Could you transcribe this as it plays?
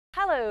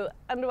Hello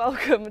and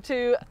welcome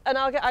to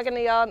Anarcho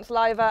Agony Aunts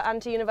live at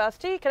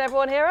AntiUniversity. Can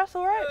everyone hear us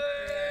all right?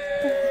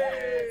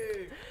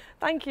 Hey!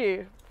 Thank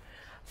you.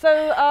 So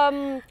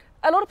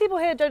a lot of people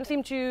here don't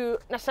seem to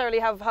necessarily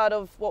have heard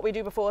of what we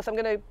do before, so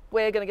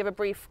we're gonna give a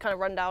brief kind of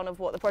rundown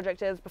of what the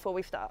project is before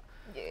we start.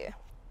 Yeah.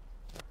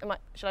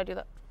 Should I do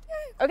that?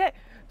 Yeah. Okay.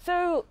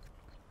 So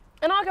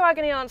Anarcho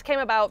Agony Aunts came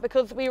about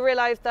because we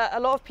realized that a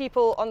lot of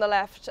people on the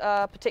left,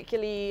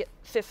 particularly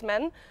cis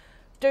men,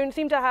 don't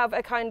seem to have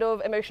a kind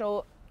of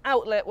emotional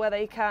outlet where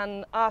they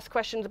can ask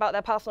questions about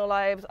their personal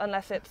lives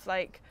unless it's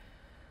like,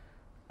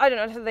 I don't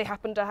know, unless they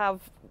happen to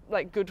have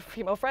like good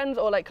female friends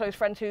or like close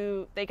friends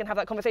who they can have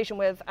that conversation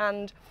with.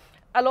 And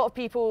a lot of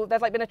people,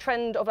 there's like been a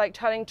trend of like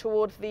turning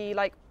towards the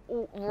like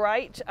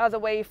alt-right as a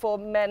way for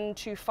men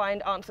to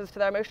find answers to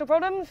their emotional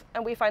problems.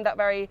 And we find that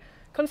very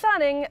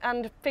concerning,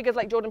 and figures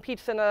like Jordan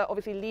Peterson are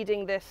obviously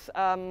leading this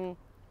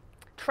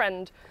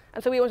trend.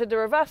 And so we wanted to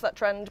reverse that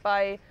trend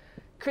by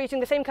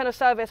creating the same kind of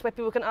service where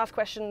people can ask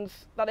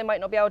questions that they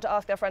might not be able to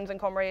ask their friends and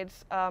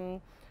comrades,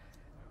 and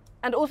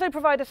also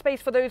provide a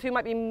space for those who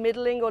might be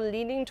middling or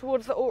leaning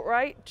towards the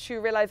alt-right to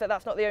realize that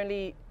that's not the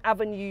only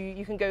avenue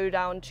you can go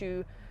down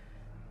to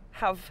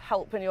have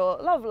help in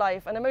your love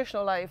life and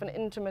emotional life and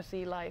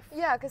intimacy life.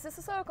 Yeah, because this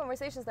is sort of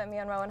conversations that me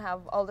and Rowan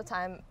have all the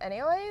time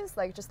anyways,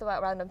 like just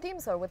about random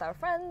themes or with our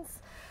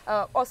friends.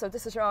 Also,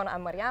 this is Rowan,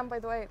 I'm Marianne, by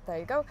the way, there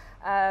you go.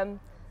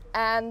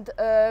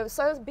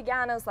 So it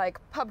began as like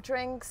pub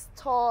drinks,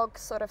 talk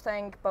sort of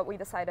thing, but we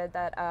decided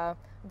that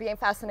being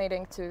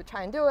fascinating to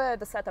try and do it,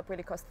 the setup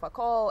really cost fuck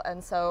all,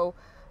 and so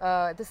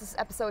this is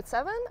episode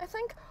 7, I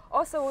think.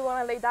 Also, we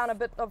want to lay down a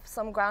bit of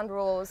some ground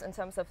rules in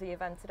terms of the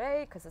event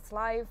today, because it's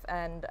live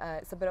and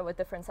it's a bit of a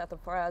different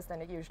setup for us than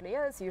it usually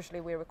is.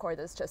 Usually we record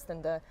this just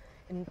in the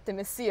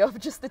intimacy of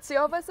just the two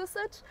of us as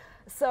such.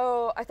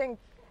 So I think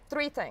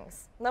 3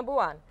 things. Number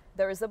 1,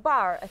 there is a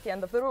bar at the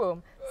end of the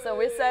room. So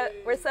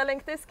we're selling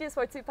Tiskis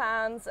for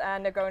 £2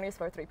 and Negronis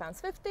for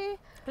 £3.50.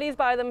 Please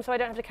buy them so I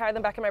don't have to carry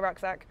them back in my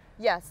rucksack.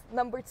 Yes.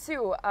 Number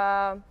 2,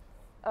 a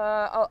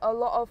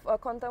lot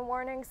of content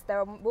warnings.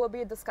 There will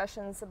be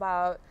discussions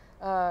about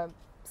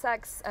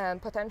sex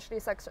and potentially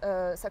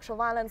sexual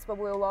violence, but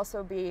we'll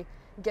also be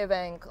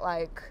giving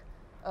like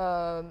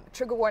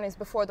trigger warnings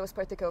before those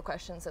particular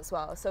questions as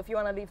well. So if you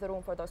want to leave the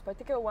room for those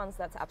particular ones,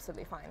 that's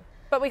absolutely fine.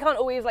 But we can't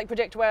always like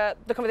predict where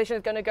the conversation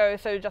is going to go,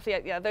 so just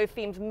yeah, those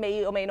themes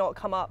may or may not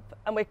come up,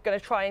 and we're going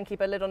to try and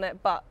keep a lid on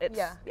it, but it's,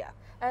 yeah.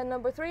 And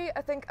number 3,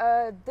 I think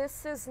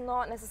this is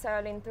not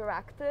necessarily an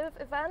interactive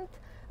event.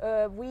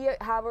 We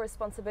have a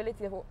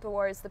responsibility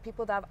towards the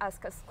people that have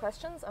asked us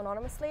questions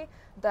anonymously,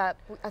 that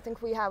I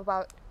think we have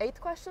about 8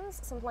 questions,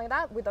 something like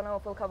that. We don't know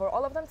if we'll cover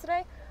all of them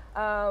today.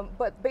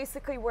 But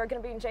basically we're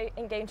going to be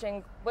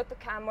engaging with the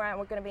camera, and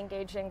we're going to be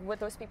engaging with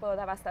those people that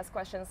have asked us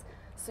questions.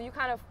 So you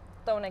kind of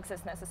don't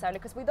exist necessarily,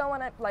 because we don't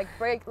want to like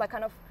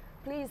kind of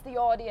please the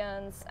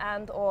audience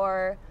and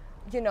or,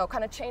 you know,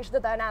 kind of change the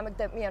dynamic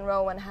that me and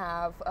Rowan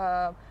have.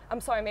 I'm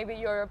sorry, maybe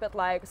you're a bit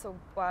like, so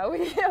why are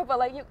we here? But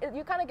like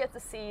you kind of get to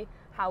see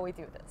how we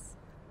do this.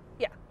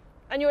 Yeah.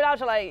 And you're allowed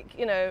to like,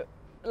 you know,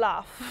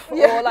 laugh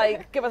or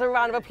like give us a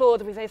round of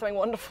applause if we say something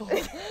wonderful.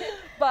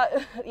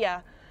 But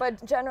yeah.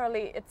 But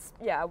generally it's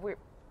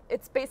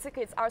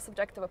it's our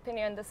subjective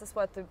opinion. This is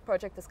what the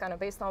project is kind of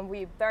based on.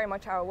 We very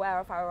much are aware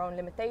of our own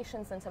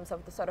limitations in terms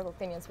of the sort of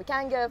opinions we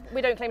can give.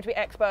 We don't claim to be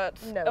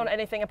experts on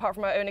anything apart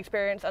from our own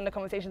experience and the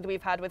conversations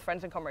we've had with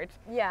friends and comrades.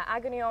 Yeah,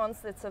 agony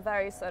aunts, it's a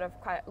very sort of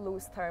quite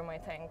loose term, I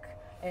think,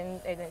 in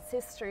its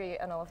history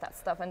and all of that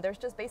stuff. And there's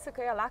just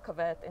basically a lack of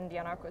it in the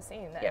anarcho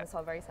scene, and it's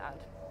all very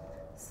sad.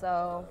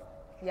 So,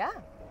 yeah.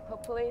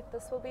 Hopefully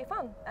this will be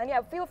fun. And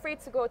yeah, feel free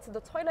to go to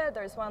the toilet.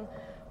 There's one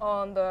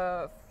on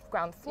the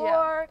ground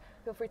floor. Yeah.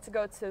 Feel free to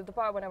go to the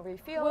bar whenever you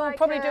feel like it.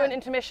 We'll probably do an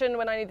intermission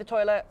when I need the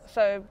toilet,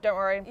 so don't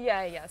worry.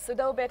 Yeah. So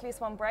there'll be at least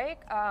one break.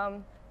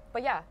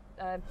 But yeah,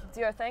 do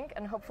your thing,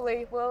 and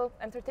hopefully we'll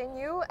entertain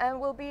you, and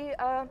we'll be,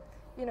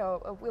 you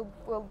know,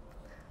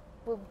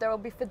 there will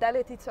be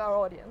fidelity to our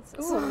audience.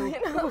 So, you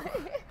know.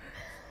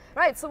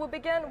 Right, so we'll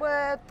begin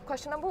with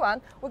question number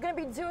 1. We're going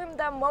to be doing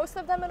most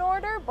of them in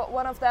order, but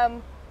one of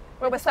them.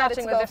 Well, we're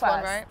starting with this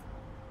one, right?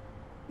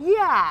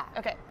 Yeah.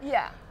 Okay.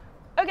 Yeah.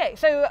 Okay,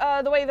 so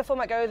the way the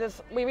format goes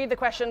is we read the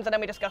questions and then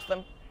we discuss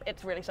them.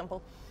 It's really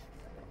simple.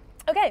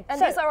 Okay,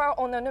 and these are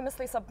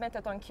anonymously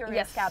submitted on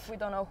Curious Cat. We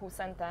don't know who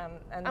sent them.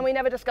 And we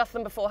never discussed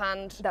them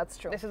beforehand. That's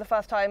true. This is the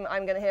first time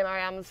I'm going to hear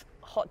Mariam's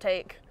hot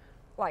take.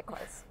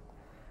 Likewise.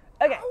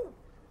 Okay.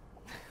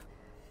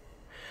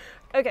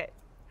 Okay.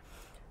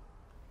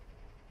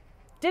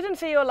 Didn't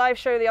see your live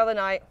show the other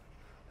night,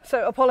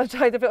 so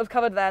apologise if it was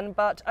covered then,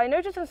 but I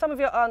noticed in some of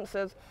your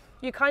answers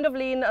you kind of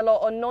lean a lot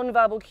on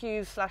non-verbal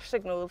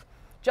cues/signals,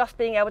 just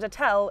being able to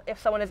tell if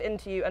someone is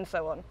into you and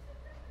so on.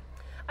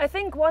 I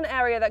think one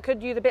area that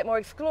could use a bit more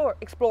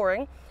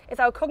exploring is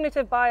how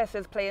cognitive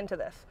biases play into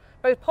this.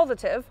 Both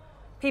positive,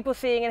 people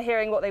seeing and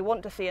hearing what they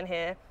want to see and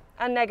hear,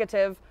 and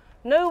negative,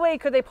 no way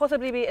could they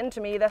possibly be into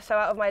me, they're so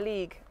out of my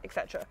league,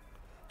 etc.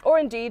 Or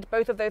indeed,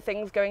 both of those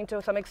things going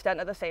to some extent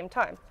at the same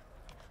time.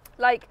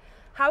 Like,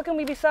 how can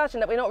we be certain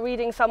that we're not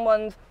reading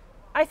someone's,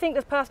 I think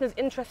this person is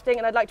interesting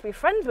and I'd like to be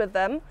friends with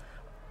them,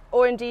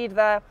 or indeed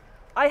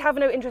I have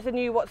no interest in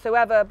you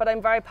whatsoever, but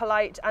I'm very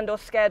polite and or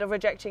scared of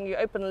rejecting you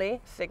openly,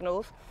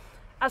 signals,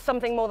 as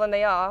something more than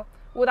they are,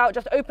 without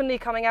just openly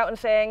coming out and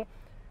saying,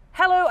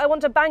 hello, I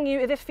want to bang you,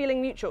 is this feeling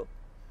mutual?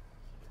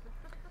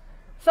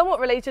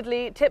 Somewhat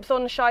relatedly, tips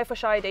on shy for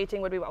shy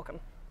dating would be welcome.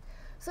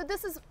 So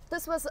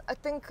this was, I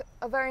think,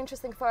 a very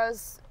interesting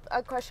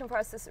a question for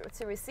us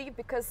to receive,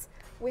 because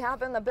we have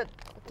been a bit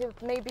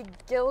maybe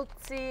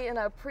guilty in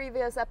our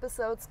previous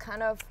episodes,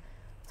 kind of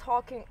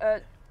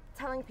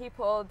telling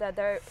people that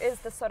there is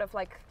this sort of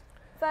like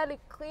fairly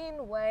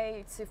clean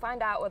way to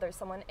find out whether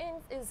someone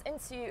is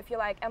into you if you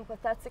like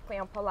empathetically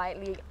and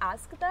politely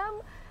ask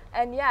them.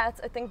 And yet,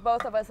 I think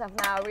both of us have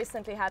now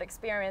recently had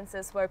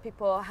experiences where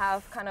people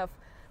have kind of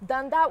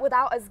done that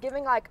without us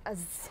giving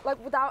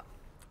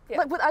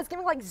with us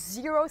giving like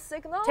zero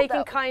signal.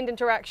 Taking kind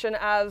interaction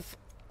as,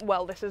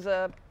 well, this is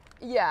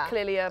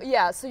clearly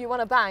a... so you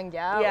want to bang,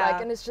 Yeah.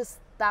 Like, and it's just,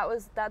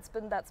 that's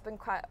been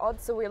quite odd.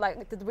 So we're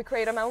like, did we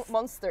create a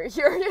monster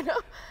here, you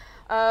know?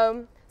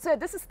 So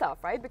this is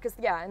tough, right? Because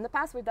in the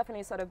past we've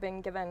definitely sort of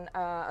been given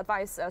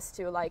advice as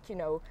to like, you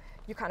know,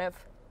 you kind of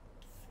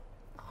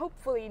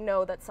hopefully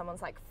know that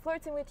someone's like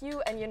flirting with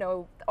you, and you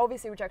know,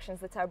 obviously rejection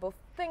is a terrible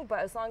thing, but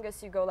as long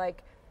as you go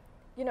like,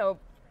 you know,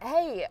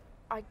 hey,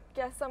 I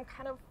guess I'm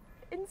kind of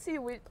into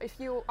you, if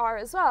you are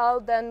as well,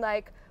 then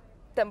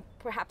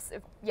perhaps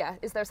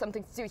is there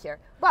something to do here?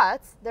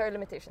 But there are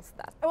limitations to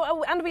that.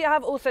 Oh, and we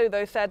have also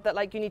though said that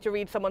like you need to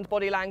read someone's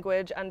body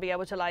language and be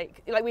able to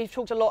like we've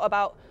talked a lot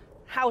about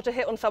how to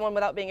hit on someone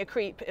without being a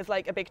creep is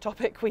like a big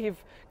topic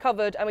we've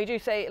covered, and we do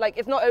say like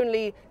it's not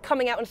only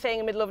coming out and saying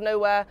in the middle of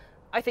nowhere,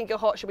 I think you're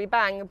hot, should we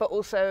bang, but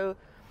also,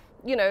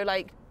 you know,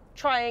 like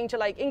trying to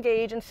like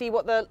engage and see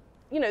what the,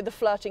 you know, the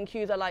flirting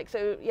cues are like.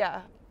 So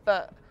yeah,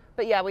 but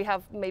yeah, we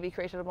have maybe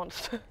created a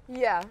monster.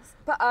 Yes,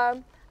 but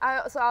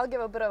so I'll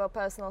give a bit of a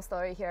personal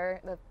story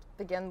here that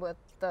begin with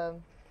a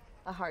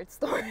hard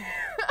story.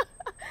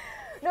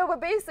 No,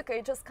 but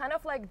basically, just kind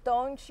of like,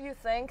 don't you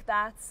think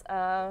that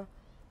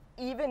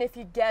even if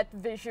you get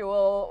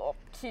visual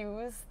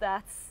cues,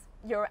 that's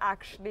you're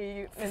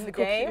actually in the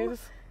game?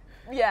 Cues.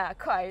 Yeah,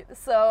 quite.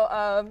 So,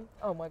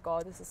 oh my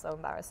God, this is so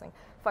embarrassing.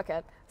 Fuck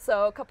it.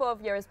 So a couple of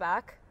years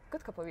back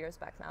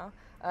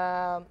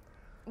now,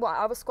 well,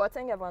 I was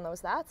squatting, everyone knows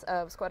that.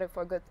 I was squatting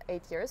for a good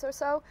 8 years or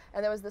so,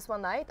 and there was this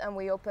one night, and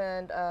we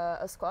opened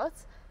a squat,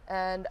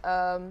 and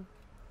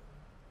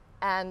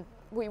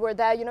we were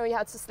there. You know, you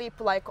had to sleep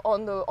like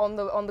on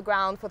the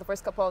ground for the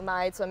first couple of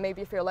nights, or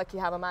maybe if you're lucky,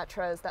 you have a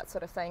mattress, that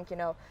sort of thing, you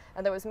know.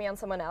 And there was me and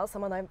someone else,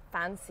 someone I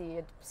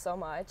fancied so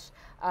much.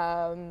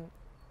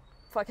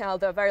 Fucking hell,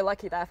 they're very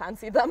lucky that I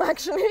fancied them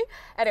actually.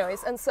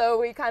 Anyways, and so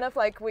we kind of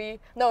like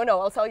no,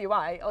 I'll tell you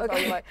why.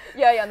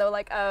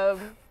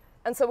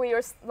 And so we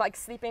were like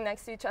sleeping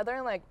next to each other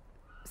in like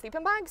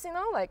sleeping bags, you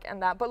know, like,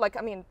 and that, but like,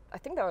 I mean, I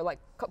think there were like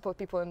a couple of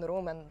people in the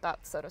room and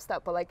that sort of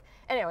stuff, but like,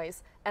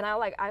 anyways, and I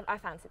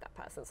fancied that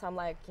person, so I'm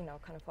like, you know,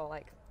 kind of all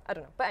like, I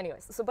don't know, but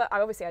anyways, so, but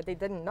they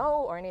didn't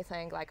know or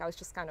anything, like, I was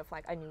just kind of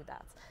like, I knew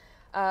that.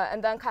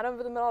 And then kind of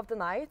in the middle of the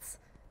night,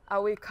 I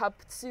wake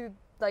up to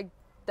like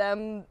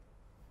them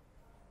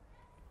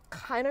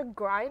kind of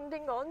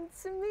grinding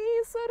onto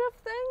me sort of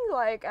thing,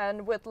 like,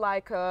 and with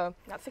like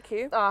that's a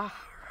cue.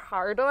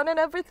 Hard on and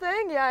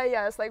everything,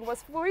 yeah, it's like,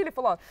 was really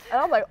full on,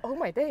 and I'm like, oh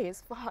my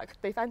days, fuck,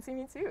 they fancy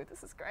me too,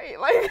 this is great,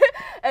 like,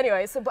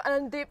 anyway, so,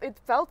 and it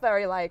felt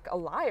very like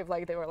alive,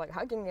 like they were like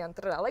hugging me and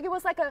like it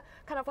was like a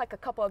kind of like a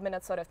couple of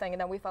minutes sort of thing,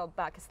 and then we fell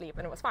back asleep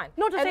and it was fine.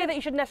 Not to say that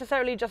you should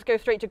necessarily just go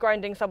straight to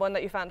grinding someone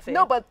that you fancy.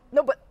 No, but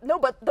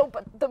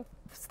the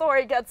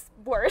story gets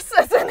worse.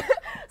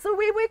 So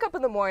we wake up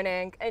in the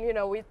morning, and you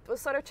know, we were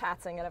sort of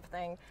chatting and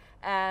everything,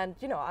 and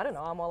you know, I don't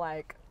know, I'm all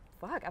like,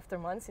 fuck, after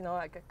months, you know,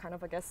 I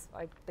guess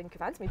I think you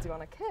fancy me, do you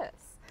want a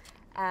kiss?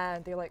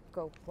 And they like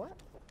go, what?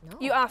 No.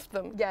 You asked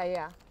them?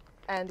 Yeah.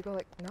 And they go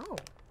like, no.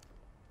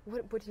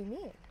 What do you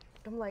mean?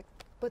 I'm like,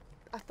 but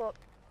I thought,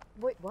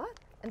 wait, what?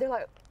 And they're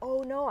like,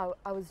 oh no,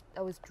 I was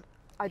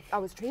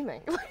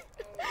dreaming.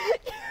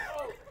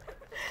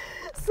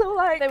 So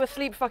like, they were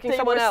sleep fucking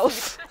someone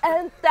else.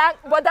 And that's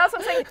what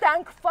I'm saying,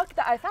 thank fuck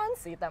that I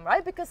fancied them,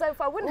 right? Because if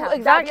I wouldn't have,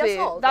 exactly, that'd be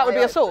assault. that would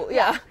be assault,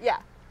 yeah.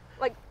 Yeah.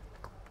 Like,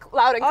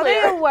 loud and clear. Are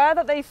they aware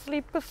that they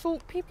sleep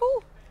assault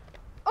people?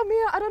 I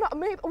mean, I don't know,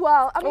 maybe,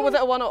 well, I mean... Or was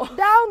it a one-off?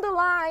 Down the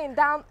line,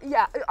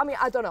 yeah, I mean,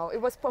 I don't know, it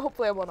was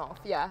hopefully a one-off,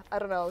 yeah, I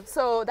don't know.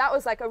 So that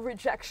was like a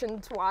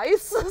rejection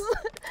twice.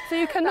 So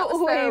you cannot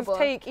always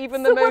take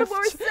even the most... So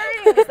what we're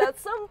saying is that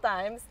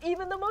sometimes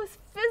even the most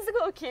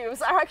physical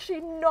cues are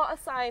actually not a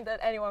sign that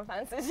anyone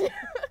fancies you.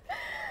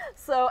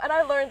 So, and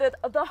I learned it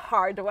the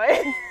hard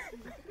way.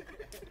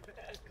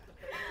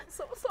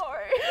 So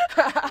sorry.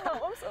 No,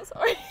 I'm so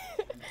sorry.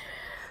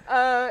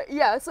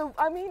 Yeah, so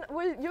I mean,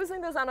 we're using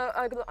this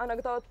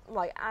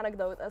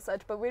anecdote as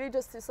such, but really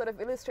just to sort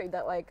of illustrate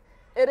that like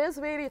it is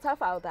really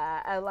tough out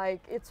there, and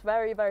like it's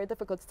very, very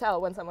difficult to tell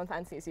when someone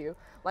fancies you.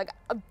 Like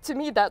to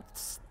me,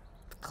 that's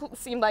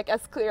seem like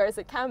as clear as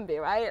it can be,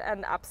 right?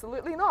 And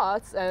absolutely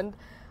not. And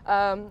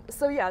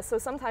so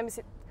sometimes,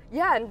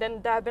 and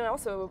then there have been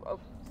also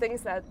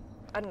things that,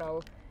 I don't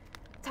know,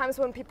 times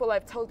when people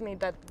have told me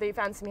that they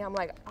fancy me, I'm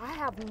like, I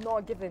have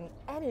not given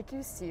any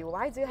cues to you.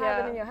 Why do you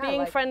have it in your head?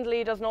 Being like,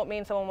 friendly does not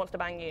mean someone wants to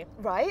bang you.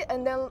 Right?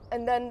 And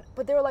then,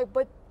 but they were like,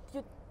 but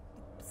you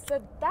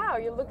said that, or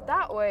you looked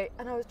that way.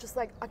 And I was just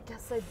like, I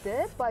guess I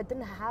did, but I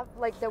didn't have,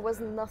 like, there was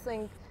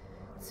nothing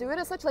to it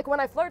as such. Like, when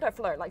I flirt,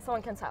 like,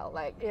 someone can tell,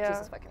 like,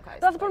 Jesus fucking Christ.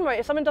 That's the problem, right?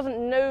 If someone doesn't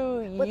know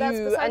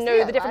you and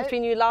know the difference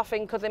between you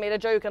laughing because they made a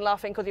joke and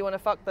laughing because you want to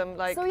fuck them,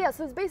 like... So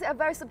so it's basically a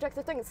very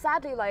subjective thing.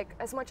 Sadly, like,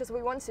 as much as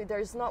we want to,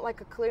 there's not,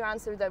 like, a clear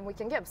answer that we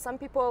can give. Some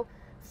people,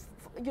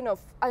 you know,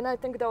 and I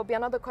think there will be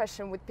another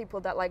question with people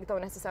that, like,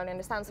 don't necessarily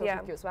understand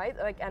social cues, right?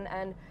 Like,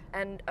 that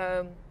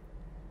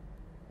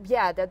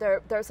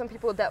there are some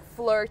people that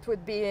flirt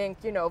with being,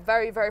 you know,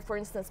 very, very, for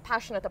instance,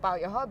 passionate about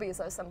your hobbies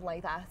or something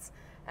like that.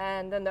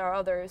 And then there are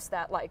others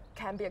that, like,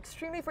 can be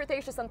extremely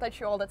flirtatious and touch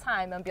you all the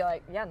time and be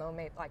like, yeah, no,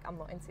 mate, like, I'm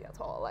not into you at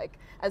all. Like,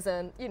 as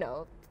in, you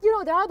know,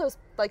 there are those,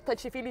 like,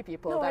 touchy-feely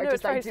people that are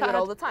just, like, do it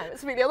all the time.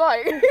 It's really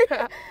annoying,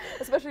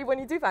 especially when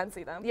you do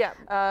fancy them. Yeah,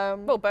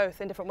 well,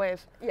 both in different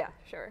ways. Yeah,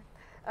 sure.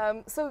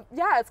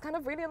 It's kind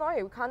of really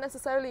annoying. We can't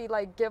necessarily,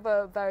 like, give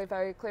a very,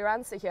 very clear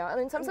answer here. And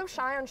in terms of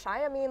shy on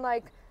shy, I mean,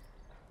 like,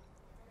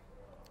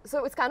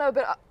 so it's kind of a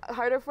bit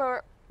harder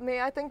for me,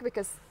 I think,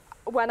 because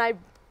when I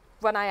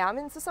am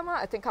into someone,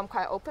 I think I'm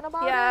quite open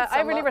about it. Yeah, so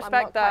I really respect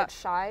I'm not that. Quite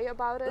shy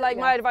about it. Like,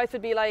 my advice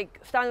would be, like,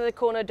 stand in the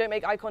corner, don't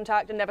make eye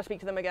contact, and never speak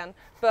to them again.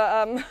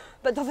 But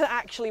that doesn't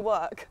actually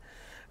work.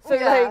 So,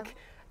 like,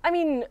 I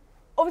mean,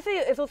 obviously,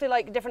 it's also,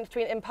 like, difference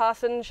between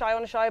in-person shy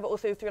on shy, but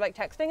also through, like,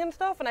 texting and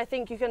stuff. And I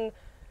think you can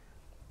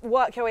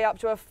work your way up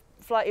to a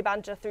flirty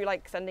banter through,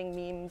 like, sending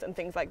memes and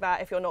things like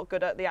that if you're not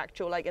good at the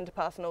actual, like,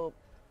 interpersonal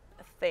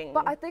thing.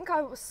 But I think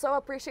I so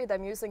appreciate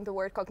them using the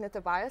word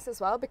cognitive bias as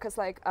well, because,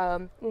 like,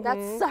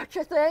 that's such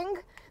a thing.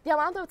 The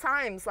amount of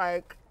times,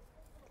 like,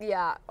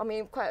 I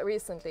mean, quite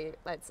recently,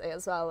 let's say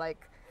as well,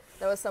 like,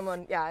 there was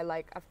someone,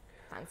 I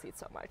fancied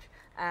so much,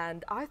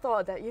 and I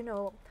thought that, you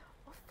know,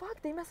 oh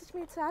fuck, they messaged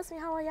me to ask me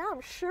how I am.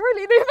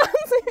 Surely they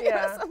fancy me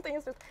or something.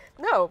 It's just,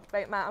 no,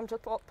 like, man, I'm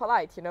just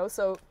polite, you know.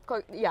 So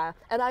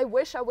and I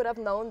wish I would have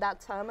known that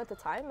term at the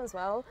time as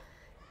well.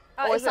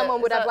 Or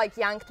someone would have, like,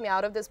 yanked me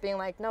out of this being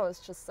like, no, it's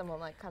just someone,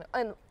 like, kind of,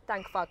 and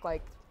thank fuck,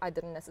 like, I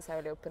didn't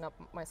necessarily open up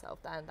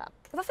myself then.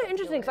 That's so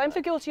interesting, because I'm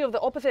so guilty of the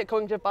opposite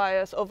cognitive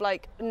bias of,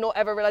 like, not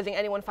ever realizing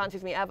anyone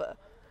fancies me ever.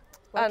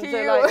 Lucky and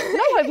so, you. like,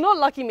 no, it's not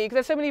lucky me, because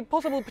there's so many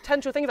possible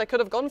potential things I could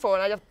have gone for,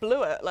 and I just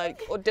blew it,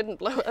 like, or didn't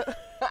blow it.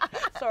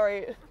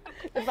 Sorry,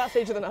 it's that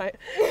stage of the night.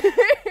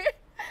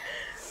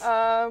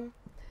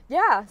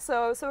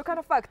 So we're kind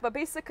of fucked, but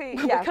basically,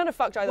 we're kind of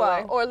fucked either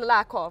way. Or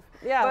lack of.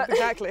 Yeah,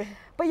 exactly.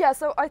 But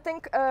so I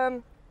think,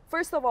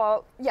 first of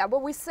all,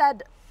 what we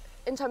said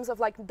in terms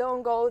of, like,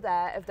 don't go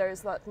there if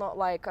there's not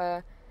like,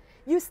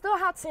 you still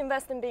have to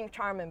invest in being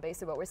charming,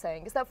 basically what we're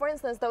saying. Is that, for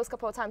instance, those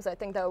couple of times I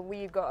think that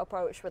we got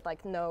approached with,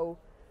 like, no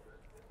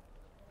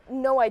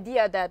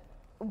idea that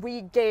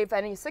we gave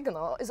any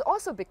signal is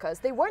also because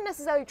they weren't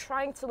necessarily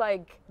trying to,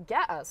 like,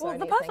 get us or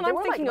anything. The person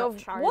I'm thinking of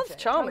was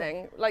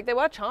charming. Like, they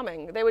were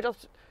charming. They were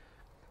just...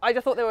 I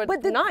just thought they were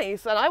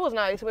nice, and I was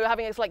nice, and we were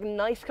having this, like,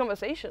 nice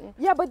conversation.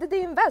 Yeah, but did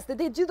they invest? Did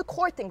they do the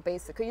courting,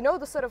 basically? You know,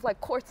 the sort of,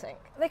 like, courting?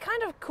 They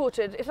kind of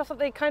courted. It's just that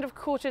they kind of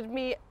courted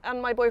me and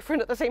my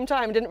boyfriend at the same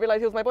time and didn't realize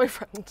he was my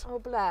boyfriend. Oh,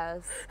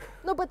 bless.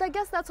 No, but I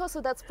guess that's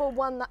for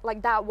one,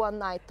 like, that one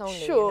night only,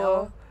 sure. You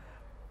know?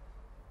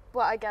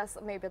 Well, I guess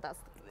maybe that's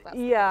the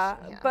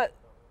question, but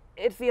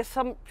it's the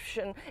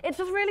assumption. It's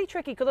just really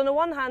tricky, because on the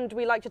one hand,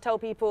 we like to tell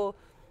people,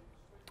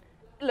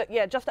 look,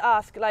 just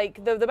ask.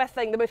 Like, the best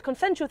thing, the most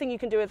consensual thing you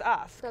can do is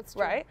ask. That's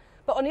true. Right?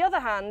 But on the other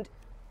hand,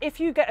 if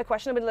you get a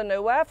question in the middle of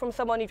nowhere from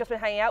someone you've just been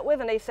hanging out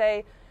with and they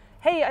say,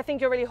 hey, I think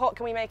you're really hot,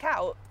 can we make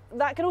out?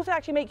 That can also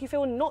actually make you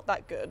feel not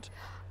that good.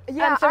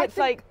 Yeah, and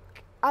so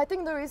I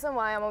think the reason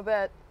why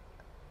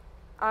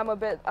I'm a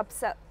bit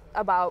upset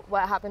about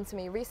what happened to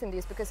me recently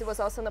is because it was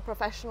also in a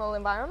professional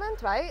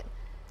environment, right?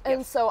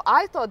 And so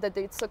I thought that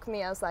they took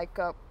me as, like,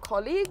 a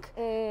colleague,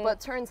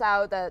 but turns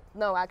out that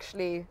no,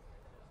 actually,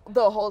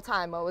 the whole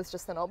time I was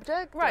just an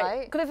object,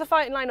 right? Because there's a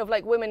fine line of,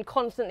 like, women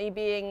constantly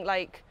being,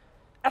 like,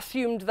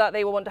 assumed that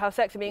they will want to have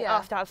sex and being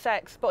asked to have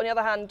sex. But on the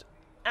other hand,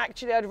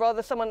 actually, I'd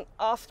rather someone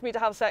asked me to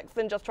have sex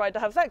than just tried to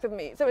have sex with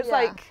me. So it's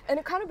like... And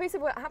it kind of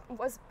basically what happened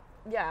was,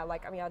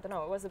 like, I mean, I don't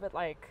know, it was a bit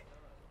like...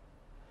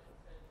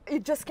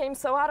 It just came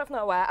so out of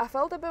nowhere. I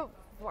felt a bit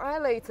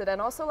violated,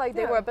 and also, like,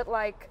 they were a bit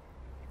like,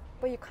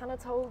 but you kind of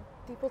told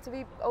people to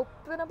be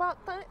open about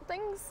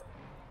things.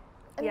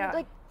 And,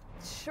 like,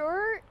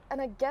 sure,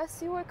 and I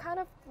guess you were kind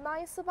of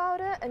nice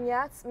about it, and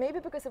maybe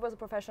because it was a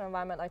professional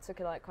environment, I took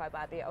it, like, quite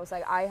badly. I was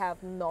like, I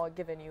have not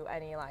given you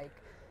any, like,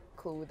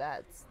 clue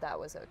that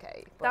was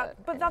okay. But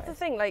that's the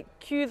thing, like,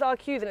 cues are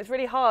cues, and it's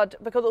really hard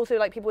because also,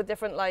 like, people with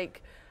different,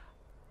 like,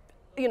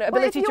 you know,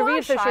 ability to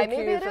read social cues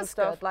maybe it and is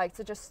stuff. Good, like,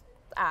 to just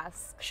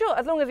ask. Sure,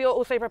 as long as you're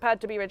also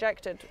prepared to be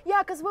rejected.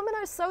 Yeah, because women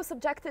are so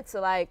subjected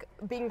to like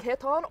being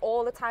hit on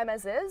all the time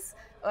as is,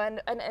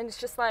 and it's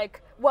just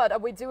like, what are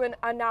we doing?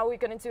 And now we're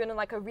going to do it in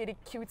like a really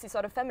cutesy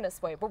sort of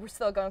feminist way, but we're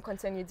still going to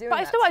continue doing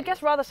that. But I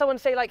guess rather someone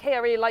say like, hey, I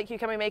really like you,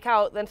 can we make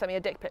out, than send me a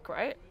dick pic,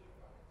 right?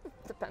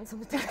 Depends on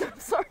the dick. I'm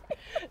sorry.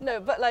 No,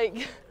 but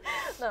like,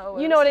 no,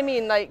 you know what I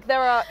mean? Like,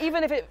 there are,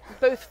 even if it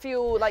both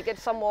feel like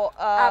it's somewhat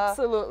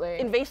absolutely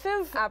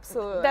invasive,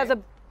 absolutely, there's a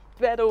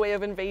better way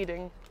of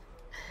invading.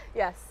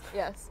 Yes,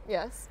 yes,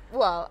 yes.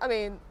 Well, I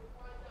mean,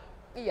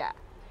 yeah.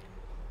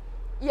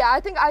 Yeah, I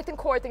think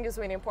courting is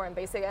really important,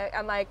 basically,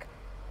 and like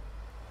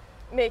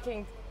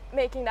making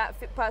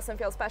that person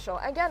feel special.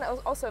 Again,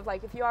 also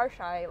like if you are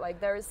shy, like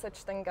there is such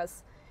thing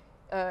as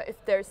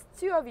if there's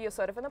two of you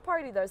sort of in a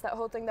party, there's that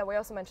whole thing that we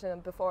also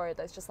mentioned before.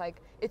 That's just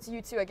like it's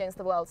you two against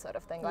the world sort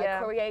of thing.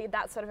 Like create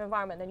that sort of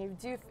environment, and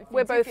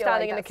we're both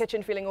standing in the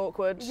kitchen feeling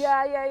awkward.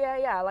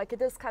 Yeah. Like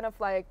it is kind of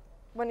like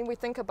when we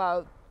think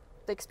about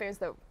the experience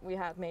that we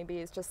had, maybe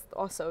it's just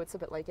also it's a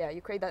bit like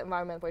you create that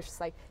environment where it's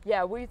just like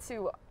we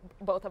two,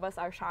 both of us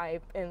are shy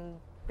in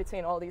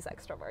between all these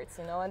extroverts,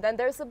 you know, and then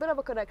there's a bit of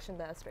a connection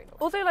there straight away.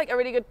 Also, like a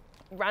really good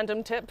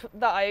random tip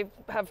that I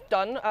have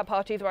done at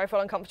parties where I feel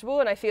uncomfortable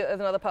and I see that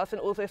there's another person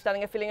also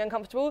standing and feeling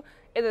uncomfortable,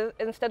 is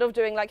instead of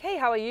doing like, hey,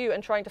 how are you,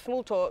 and trying to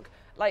small talk,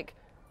 like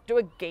do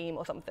a game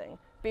or something.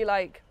 Be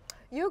like,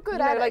 you're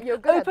good at it. You're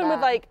good open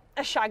with like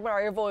a shag,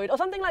 marry, avoid or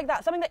something like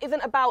that. Something that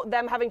isn't about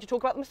them having to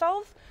talk about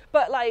themselves,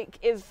 but like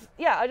is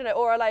I don't know,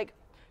 or like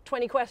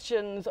 20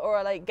 questions,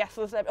 or like guess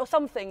the celebrity or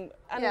something,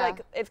 and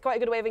like it's quite a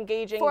good way of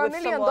engaging with someone. For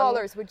 $1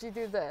 million, would you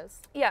do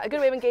this? Yeah, a good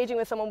way of engaging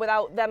with someone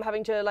without them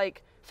having to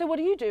like, so what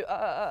do you do?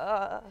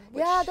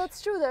 Yeah,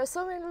 that's true. There's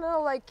so many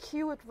little like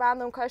cute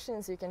random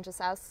questions you can just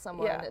ask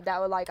someone that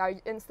were like are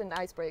instant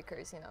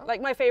icebreakers, you know?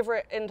 Like my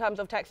favorite in terms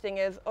of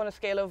texting is on a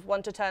scale of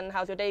 1 to 10,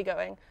 how's your day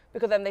going?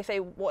 Because then they say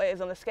what it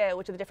is on the scale,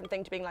 which is a different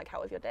thing to being like,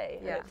 how was your day?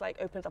 And it's like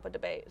opens up a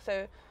debate.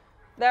 So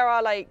there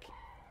are like,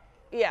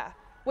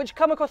 which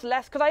come across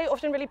less, because I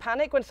often really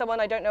panic when someone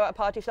I don't know at a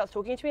party starts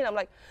talking to me, and I'm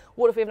like,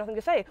 what if we have nothing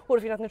to say? What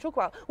if you have nothing to talk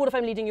about? What if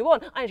I'm leading you on?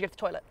 I need to go to the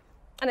toilet.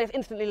 And I just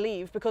instantly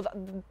leave, because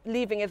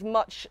leaving is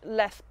much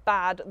less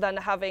bad than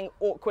having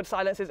awkward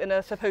silences in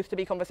a supposed to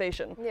be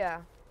conversation. Yeah.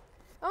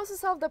 Also,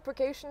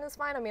 self-deprecation is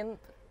fine. I mean,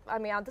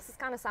 this is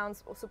kind of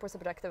sounds super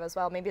subjective as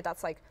well. Maybe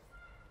that's like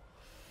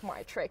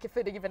my trick, if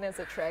it even is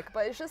a trick.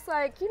 But it's just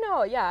like, you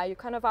know, you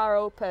kind of are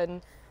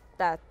open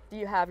that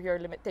you have your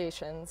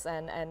limitations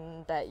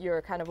and that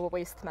you're kind of a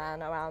waste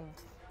man around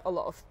a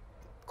lot of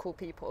cool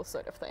people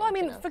sort of thing. Well, I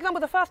mean, for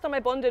example, the first time I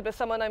bonded with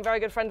someone I'm very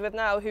good friends with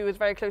now who is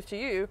very close to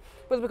you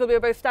was because we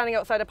were both standing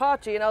outside a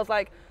party, and I was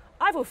like,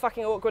 I feel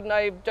fucking awkward and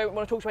I don't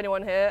want to talk to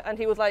anyone here, and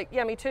he was like,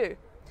 yeah, me too.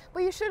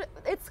 But you should,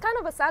 it's kind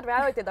of a sad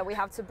reality that we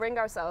have to bring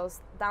ourselves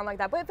down like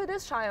that, but if it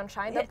is shy on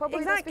shy, then probably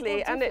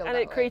exactly, and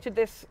it created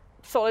this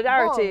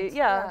solidarity,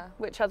 bond,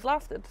 which has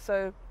lasted,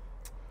 so.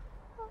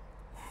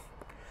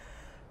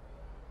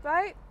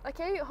 Right,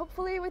 okay,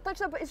 hopefully we touched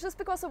that, but it's just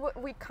because of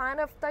we kind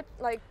of talked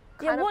about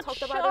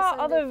this. Watch our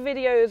other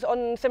videos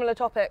on similar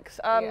topics.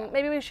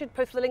 Maybe we should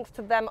post the links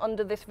to them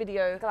under this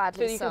video.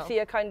 Gladly so you can see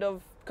a kind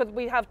of, because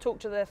we have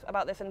talked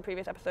about this in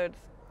previous episodes.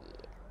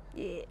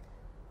 Yeah.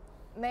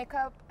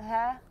 Makeup,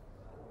 hair?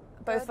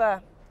 Both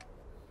there.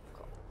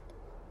 Cool.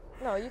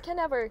 No, you can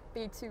never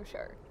be too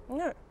sure.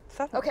 No,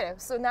 certainly. Okay,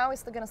 so now we're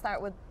still going to start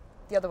with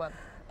the other one.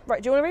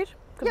 Right, do you want to read?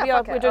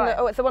 Yeah, we're doing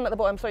it's the one at the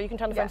bottom, so you can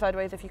turn the phone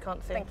sideways if you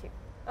can't see. Thank you.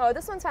 Oh,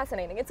 this one's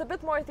fascinating. It's a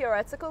bit more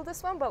theoretical,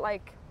 this one, but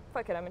like,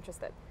 fuck it, I'm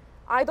interested.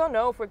 I don't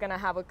know if we're going to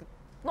have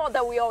not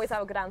that we always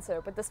have a good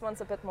answer, but this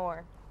one's a bit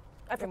more.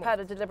 I prepared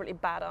a deliberately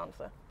bad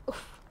answer.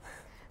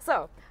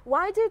 So,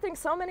 why do you think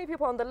so many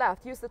people on the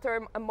left use the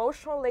term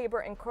emotional labor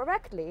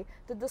incorrectly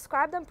to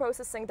describe them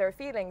processing their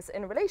feelings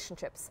in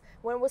relationships,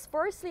 when it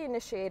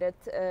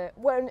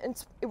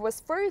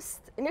was first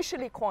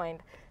initially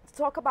coined to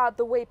talk about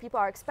the way people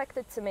are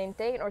expected to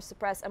maintain or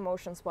suppress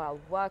emotions while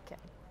working?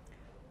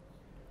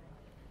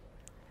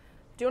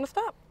 Do you want to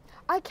start?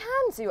 I can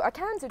do.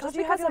 Just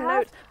you have your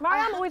notes.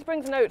 Mariam always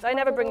brings notes. I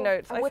never bring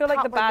notes. I feel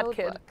like the bad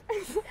kid.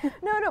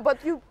 No, but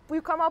you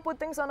come up with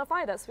things on the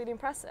fly. That's really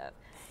impressive.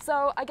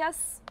 So I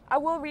guess I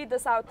will read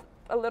this out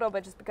a little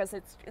bit just because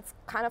it's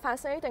kind of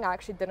fascinating. I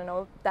actually didn't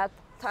know that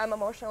term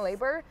emotional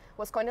labor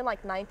was coined in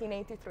like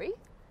 1983.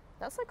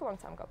 That's like a long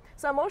time ago.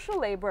 So emotional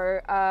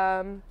labor.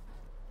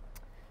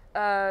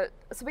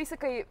 So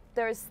basically,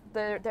 there's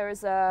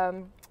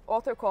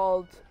author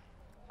called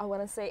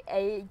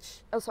A.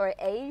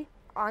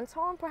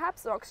 Anton,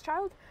 perhaps,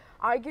 Rothschild,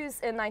 argues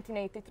in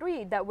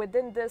 1983 that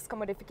within this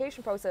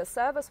commodification process,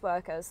 service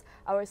workers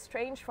are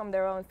estranged from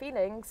their own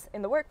feelings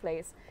in the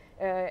workplace.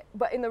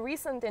 But in a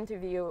recent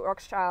interview,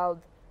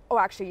 Rothschild,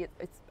 I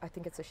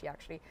think it's a she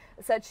actually,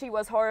 said she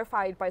was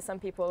horrified by some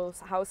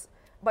people's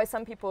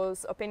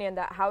opinion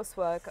that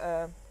housework,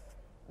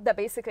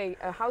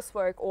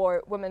 housework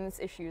or women's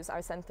issues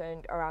are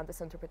centered around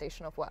this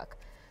interpretation of work.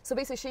 So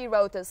basically, she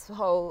wrote this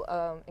whole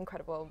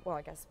incredible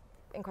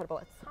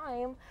at the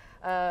time,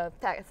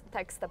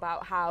 text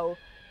about how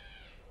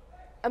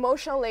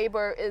emotional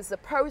labor is a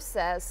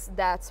process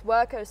that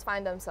workers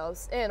find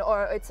themselves in,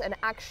 or it's an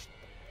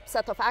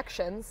set of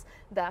actions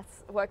that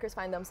workers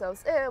find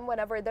themselves in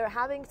whenever they're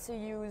having to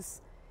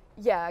use,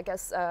 I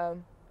guess,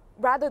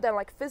 rather than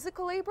like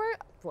physical labor,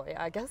 well,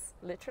 I guess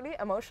literally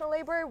emotional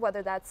labor,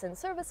 whether that's in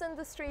service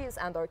industries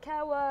and or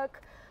care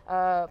work,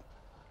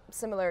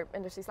 similar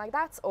industries like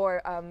that,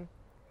 or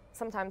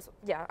sometimes,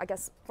 I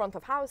guess front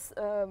of house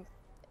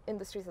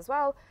industries as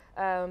well,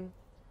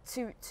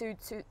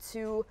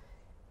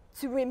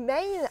 to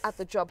remain at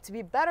the job, to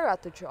be better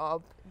at the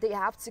job, they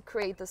have to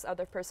create this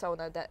other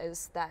persona that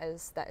is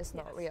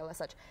not real as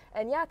such.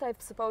 And yet, I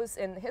suppose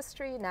in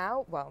history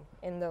now, well,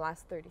 in the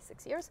last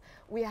 36 years,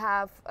 we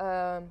have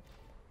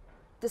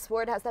this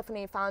word has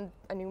definitely found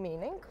a new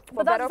meaning.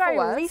 But that's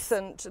very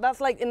recent. That's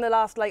like in the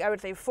last, like I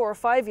would say, 4 or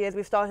 5 years,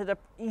 we've started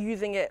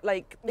using it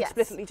like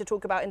explicitly to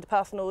talk about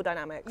interpersonal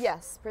dynamics.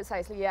 Yes,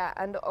 precisely. Yeah,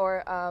 and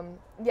or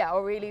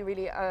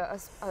really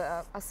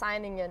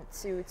assigning it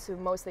to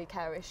mostly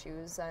care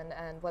issues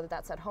and whether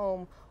that's at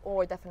home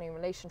or definitely in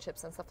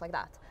relationships and stuff like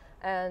that.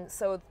 And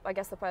so I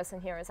guess the person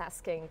here is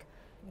asking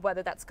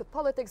whether that's good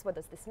politics. What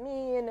does this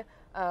mean?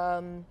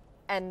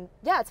 And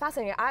it's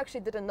fascinating. I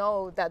actually didn't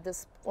know that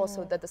this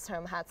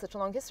term had such a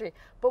long history.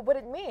 But what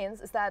it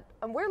means is that,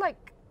 and we're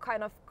like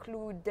kind of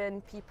clued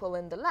in people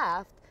in the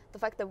left, the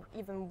fact that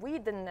even we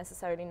didn't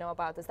necessarily know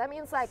about this, that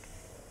means like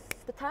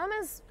the term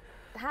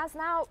has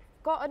now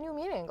got a new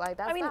meaning. Like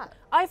that's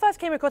I first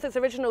came across its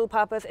original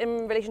purpose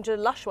in relation to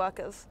lush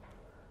workers,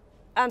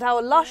 and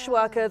how lush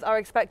workers are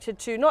expected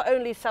to not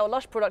only sell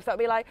lush products, but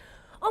be like,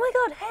 oh my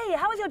God, hey,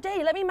 how was your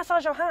day? Let me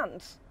massage your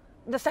hands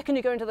the second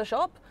you go into the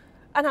shop.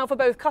 And how for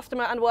both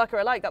customer and worker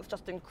alike, that's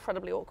just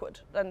incredibly awkward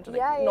and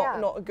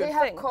not a good thing. They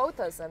have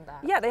quotas and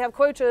that. Yeah, they have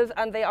quotas,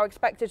 and they are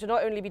expected to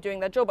not only be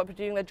doing their job, but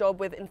doing their job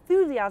with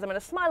enthusiasm and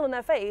a smile on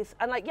their face,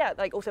 and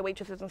also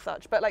waitresses and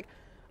such. But like,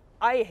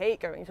 I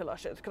hate going to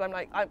Lushes because I'm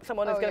like,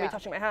 someone is going to be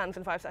touching my hands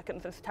in 5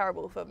 seconds. And it's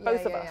terrible for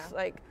both of us.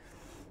 Like,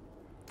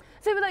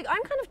 so like,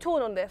 I'm kind of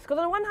torn on this because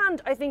on the one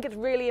hand, I think it's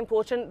really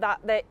important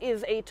that there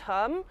is a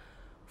term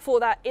for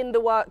that in the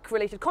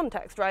work-related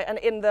context, right? And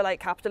in the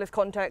like capitalist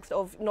context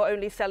of not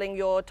only selling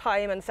your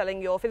time and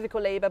selling your physical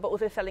labor, but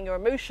also selling your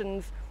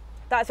emotions,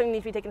 that's something that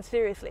needs to be taken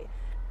seriously.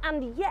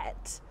 And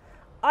yet,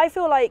 I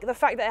feel like the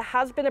fact that it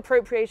has been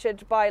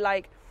appropriated by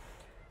like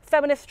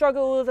feminist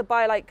struggles,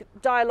 by like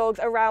dialogues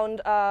around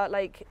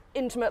like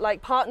intimate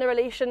like partner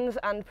relations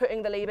and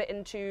putting the labor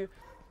into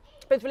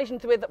both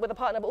relations with a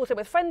partner, but also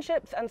with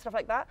friendships and stuff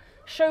like that,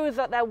 shows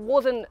that there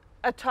wasn't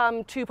a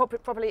term to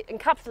properly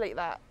encapsulate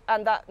that,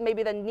 and that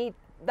maybe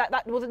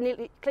that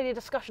wasn't clearly a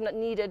discussion that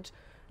needed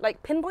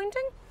like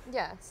pinpointing.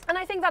 Yes. And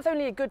I think that's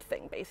only a good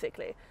thing,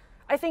 basically.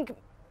 I think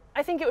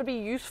it would be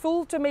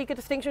useful to make a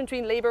distinction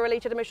between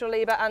labor-related emotional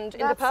labor and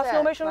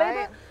interpersonal emotional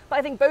labor, but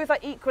I think both are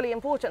equally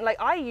important.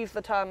 Like, I use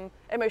the term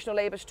emotional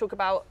labor to talk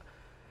about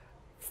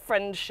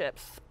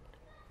friendships.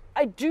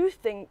 I do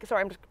think,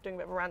 sorry, I'm just doing a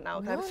bit of a rant now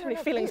because I have so many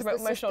feelings about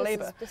emotional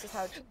labor. This is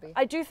how it should be.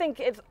 I do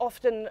think it's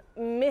often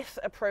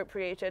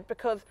misappropriated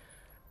because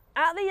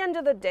at the end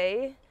of the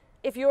day,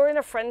 if you're in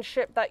a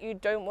friendship that you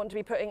don't want to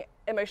be putting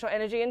emotional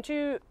energy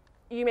into,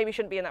 you maybe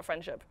shouldn't be in that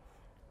friendship.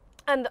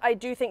 And I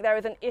do think there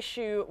is an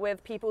issue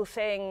with people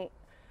saying,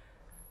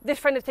 this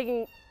friend is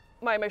taking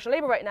my emotional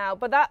labor right now,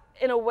 but that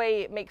in a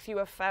way makes you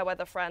a fair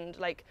weather friend.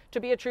 Like,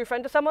 to be a true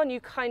friend to someone, you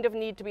kind of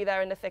need to be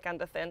there in the thick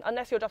and the thin,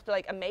 unless you're just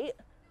like a mate.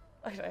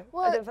 I don't know.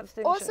 Well,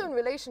 also in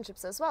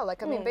relationships as well.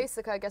 Like, I mean,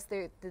 basically, I guess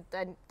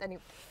any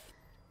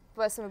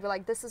person would be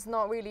like, this is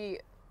not really,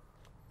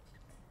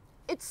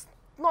 it's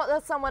not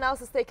that someone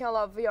else is taking a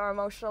lot of your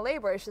emotional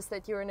labor, it's just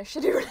that you're in a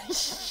shitty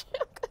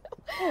relationship.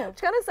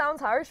 Which kind of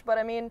sounds harsh, but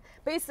I mean,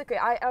 basically,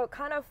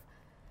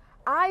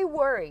 I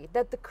worry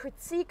that the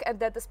critique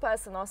that this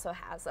person also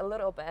has a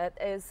little bit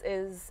is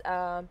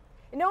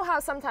you know how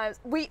sometimes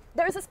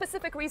there's a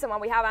specific reason why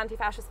we have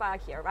anti-fascist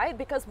flag here, right?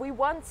 Because we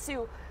want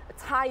to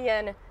tie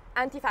in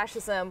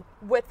anti-fascism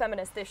with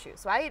feminist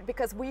issues, right?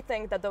 Because we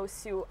think that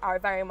those two are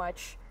very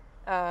much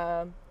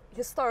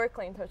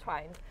historically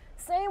intertwined.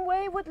 Same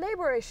way with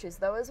labor issues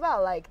though as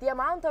well, like the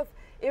amount of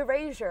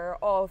erasure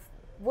of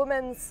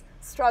women's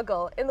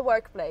struggle in the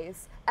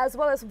workplace, as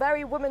well as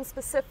very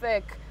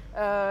women-specific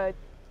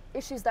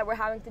issues that we're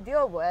having to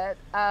deal with.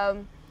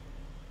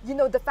 You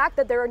know, the fact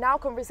that there are now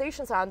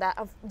conversations around that,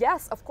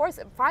 yes, of course,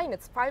 fine,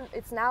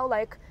 it's now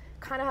like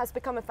kind of has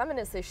become a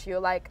feminist issue.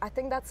 Like, I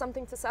think that's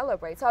something to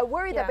celebrate. So I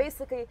worry that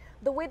basically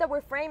the way that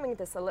we're framing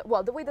this,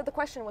 the way that the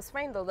question was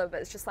framed a little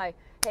bit, it's just like,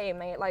 hey,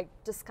 mate, like,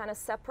 just kind of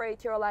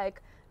separate your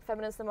like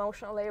feminist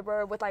emotional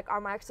labor with like our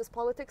Marxist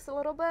politics a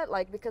little bit,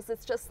 like, because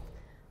it's just.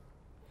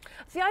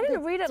 See, I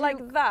didn't read it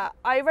like that.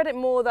 I read it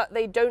more that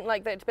they don't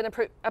like that it's been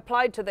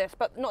applied to this,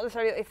 but not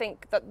necessarily that they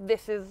think that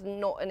this is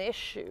not an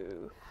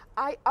issue.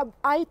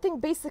 I think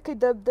basically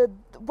the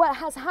what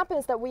has happened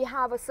is that we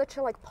have such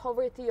a like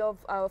poverty of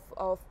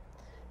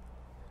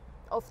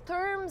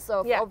terms,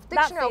 of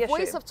dictionary, of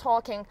ways of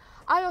talking.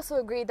 I also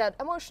agree that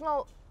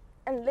emotional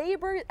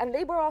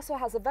labor also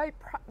has a very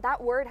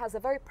that word has a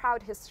very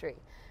proud history,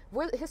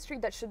 history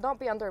that should not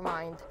be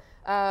undermined,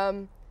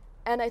 and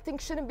I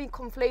think shouldn't be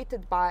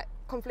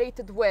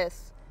conflated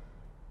with,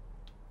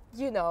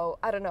 you know,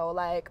 I don't know,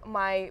 like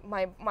my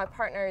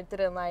partner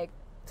didn't like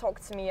talk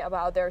to me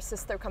about their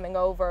sister coming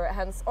over,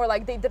 hence, or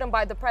like they didn't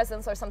buy the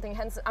presents or something,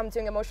 hence I'm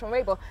doing emotional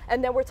labor.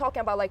 And then we're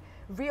talking about like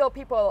real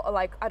people,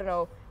 like, I don't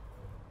know,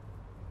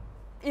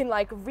 in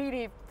like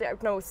really, you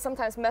know,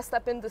 sometimes messed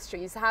up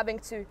industries, having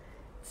to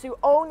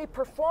only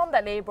perform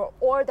that labor,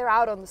 or they're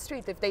out on the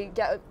street if they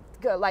get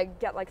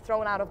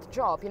thrown out of the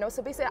job, you know.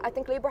 So basically I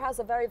think labor has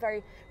a very,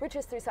 very rich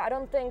history. So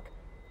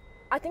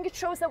I think it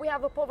shows that we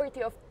have a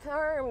poverty of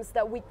terms,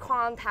 that we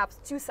can't have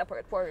two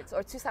separate words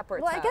or two separate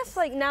terms. I guess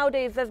like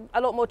nowadays there's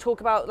a lot more talk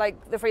about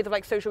like the phrase of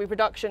like social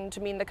reproduction to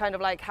mean the kind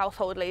of like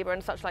household labor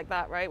and such like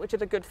that, right? Which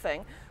is a good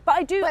thing. But I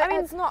mean,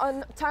 it's not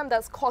a term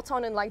that's caught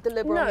on in like the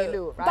liberal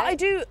milieu, right? But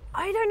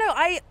I don't know.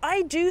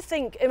 I do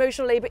think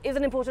emotional labor is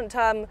an important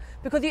term,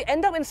 because you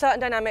end up in certain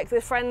dynamics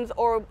with friends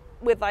or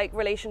with like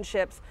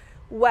relationships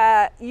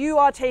where you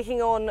are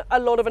taking on a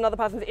lot of another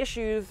person's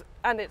issues,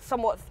 and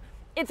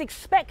it's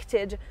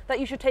expected that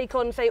you should take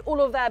on, say,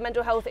 all of their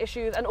mental health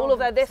issues and all of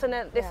their this and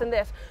this and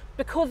this,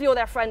 because you're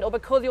their friend or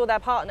because you're their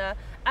partner,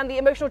 and the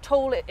emotional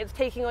toll it's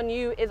taking on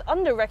you is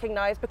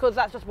under-recognized because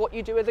that's just what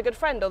you do as a good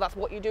friend, or that's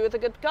what you do as a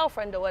good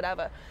girlfriend or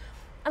whatever.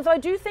 And so I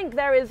do think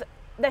there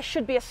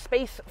should be a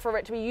space for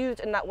it to be used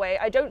in that way.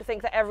 I don't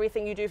think that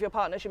everything you do with your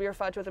partner should be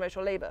referred to as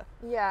emotional labor.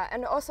 Yeah,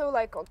 and also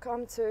like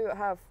come to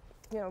have,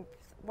 you know,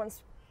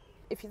 once,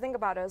 if you think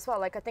about it as well,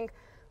 like I think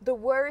the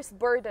worst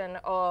burden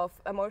of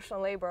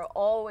emotional labor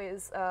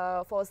always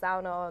falls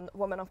down on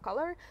women of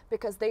color,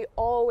 because they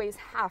always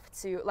have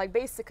to, like,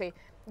 basically,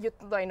 you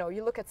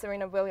look at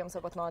Serena Williams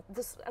or whatnot,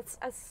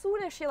 as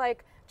soon as she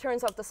like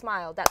turns off the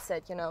smile, that's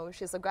it, you know,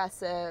 she's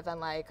aggressive and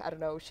like, I don't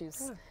know,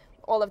 she's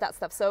all of that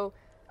stuff. So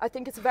I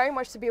think it's very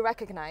much to be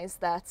recognized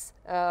that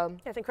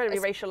it's incredibly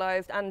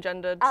racialized and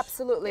gendered.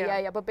 Absolutely,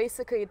 yeah. But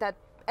basically that,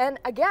 and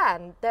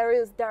again, there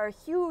are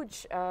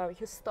huge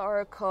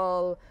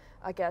historical,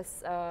 I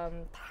guess,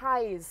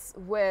 ties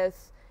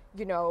with,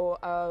 you know,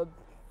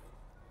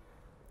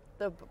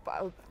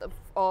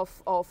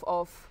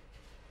 of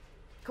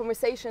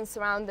conversations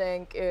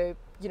surrounding,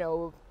 you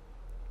know,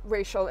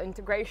 racial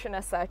integration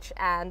as such,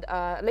 and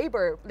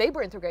labor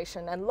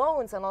integration and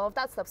loans and all of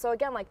that stuff. So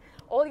again, like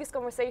all these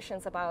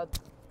conversations about,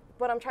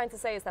 what I'm trying to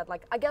say is that,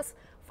 like, I guess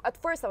at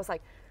first I was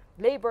like,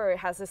 labor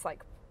has this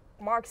like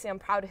Marxian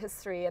proud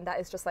history, and that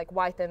is just like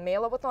white and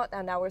male or whatnot,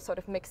 and now we're sort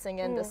of mixing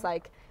in this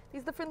like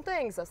these different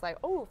things. It's like,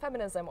 oh,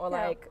 feminism, or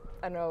like,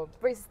 I don't know,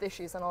 racist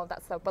issues and all of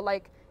that stuff. But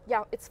like,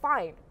 yeah, it's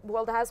fine. The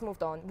world has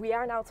moved on. We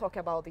are now talking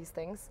about these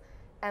things,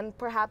 and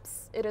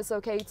perhaps it is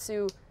okay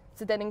to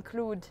then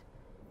include,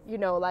 you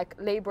know, like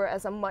labor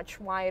as a much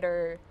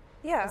wider,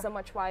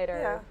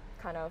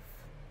 kind of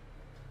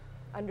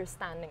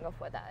understanding of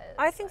what that is.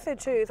 I think so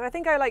too. So I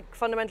think I like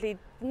fundamentally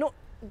not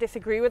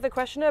disagree with the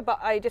questioner, but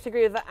I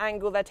disagree with the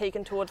angle they're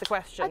taken towards the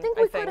question. I think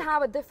we could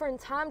have a different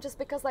time, just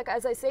because, like,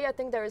 as I say, I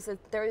think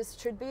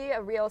should be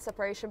a real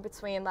separation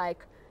between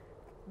like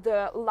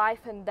the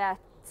life and death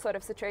sort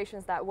of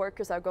situations that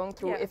workers are going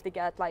through if they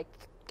get, like,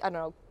 I don't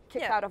know,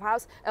 kicked out of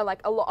house, and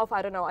like a lot of,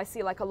 I don't know, I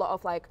see like a lot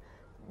of like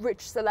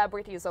rich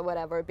celebrities or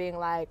whatever being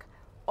like,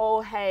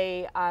 oh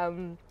hey, I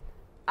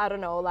don't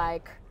know,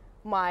 like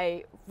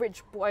my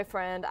rich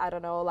boyfriend, I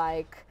don't know,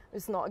 like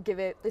is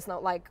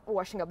not like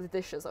washing up the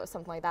dishes or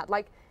something like that.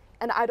 Like,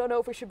 and I don't know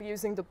if we should be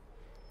using the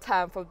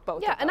term for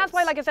both. Yeah, and that's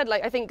why, like I said,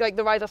 like I think like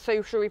the rise of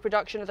social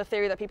reproduction is a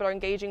theory that people are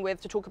engaging with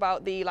to talk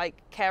about the like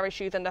care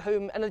issues and the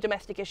home and the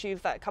domestic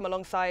issues that come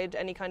alongside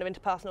any kind of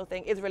interpersonal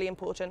thing is really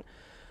important.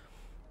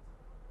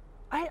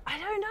 I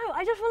don't know.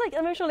 I just feel like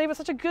emotional labor is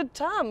such a good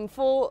term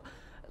for,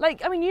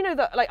 like, I mean, you know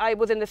that like I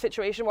was in this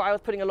situation where I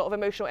was putting a lot of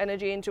emotional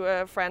energy into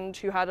a friend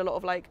who had a lot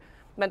of like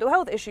mental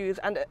health issues,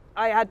 and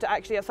I had to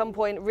actually at some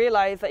point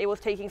realize that it was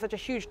taking such a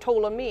huge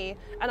toll on me,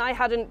 and I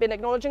hadn't been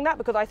acknowledging that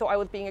because I thought I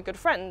was being a good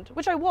friend,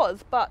 which I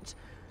was, but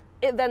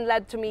it then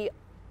led to me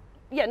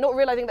not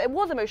realizing that it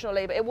was emotional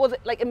labor. It was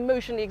like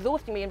emotionally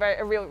exhausting me in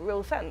a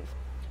real sense.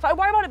 So I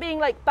worry about it being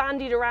like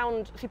bandied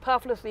around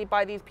superfluously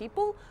by these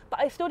people, but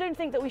I still don't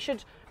think that we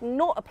should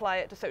not apply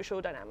it to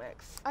social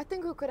dynamics. I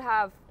think we could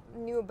have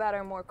new,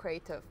 better, more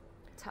creative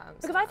terms.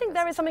 Because I think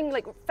there is something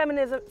like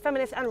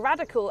feminist and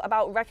radical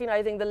about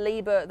recognizing the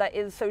labor that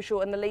is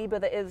social and the labor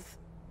that is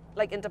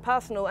like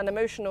interpersonal and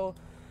emotional,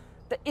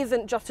 that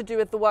isn't just to do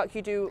with the work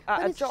you do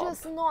at a job.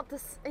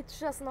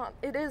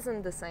 It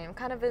isn't the same.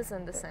 Kind of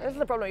isn't the same. This is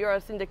the problem. You're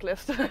a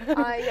syndicalist.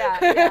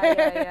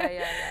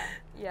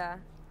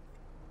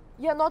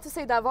 Yeah, not to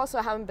say that I've also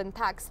haven't been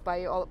taxed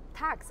by all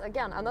tax.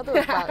 Again, another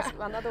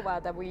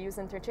word that we use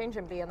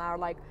interchangeably in our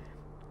like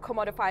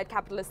commodified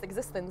capitalist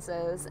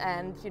existences,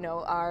 and you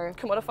know, our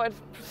commodified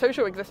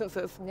social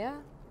existences.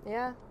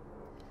 Yeah.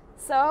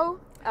 So,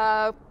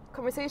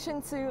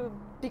 conversation to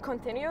be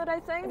continued, I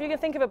think. If you can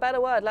think of a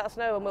better word, let us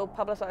know and we'll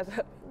publicize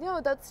it.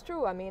 No, that's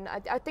true. I mean,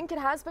 I think it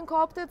has been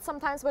co-opted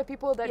sometimes by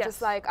people that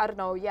just like, I don't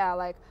know,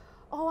 like,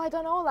 oh, I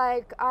don't know,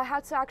 like, I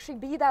had to actually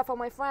be there for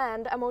my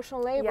friend,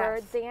 emotional labor,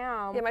 Yes.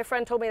 damn. Yeah, my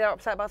friend told me they're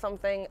upset about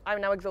something.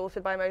 I'm now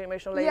exhausted by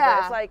emotional labor.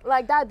 Yeah, It's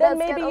like that. Then does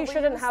maybe get you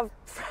shouldn't overused. have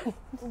friends.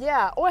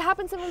 Yeah, or it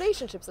happens in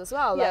relationships as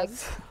well. Like,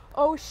 Yes.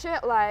 oh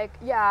shit, like,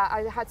 yeah,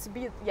 I had to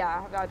be,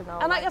 yeah, I don't know.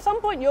 And like at some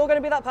point you're going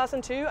to be that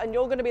person too, and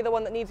you're going to be the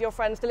one that needs your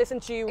friends to listen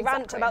to you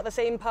rant Exactly. about the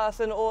same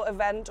person or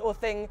event or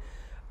thing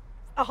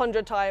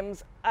 100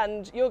 times,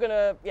 and you're going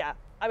to, yeah.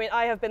 I mean,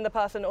 I have been the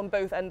person on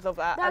both ends of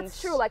that.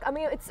 That's true. Like, I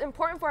mean, it's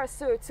important for us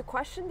to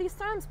question these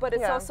terms, but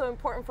it's Yeah. also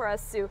important for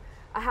us to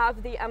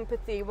have the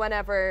empathy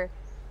whenever,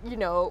 you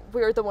know,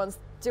 we're the ones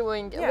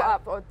doing Yeah.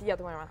 or the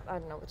other way around. I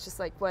don't know. It's just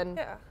like when.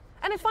 Yeah.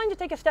 And it's fine to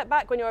take a step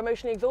back when you're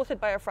emotionally exhausted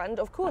by a friend.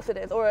 Of course it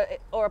is, or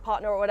a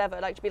partner or whatever.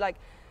 Like to be like,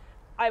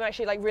 I'm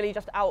actually like really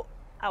just out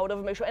of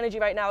emotional energy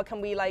right now.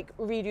 Can we like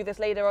redo this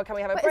later, or can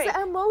we have a But break? is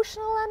it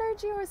emotional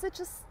energy or is it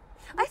just?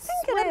 I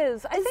think it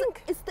is. I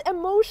think it's the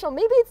emotional.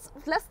 Maybe it's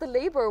less the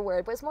labor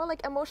word, but it's more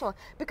like emotional.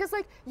 Because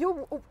like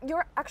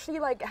you're actually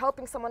like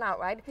helping someone out,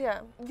 right? Yeah.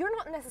 You're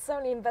not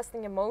necessarily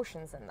investing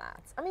emotions in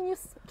that. I mean, you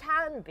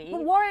can be.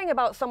 But worrying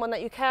about someone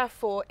that you care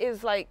for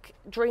is like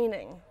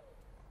draining.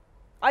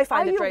 I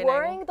find it draining. Are you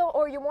worrying though,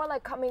 or are you more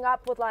like coming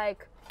up with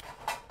like?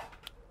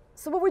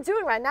 So what we're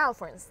doing right now,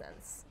 for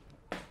instance.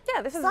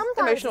 Yeah, this is Sometimes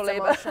emotional it's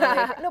labor. emotional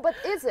labor. No, but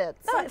is it?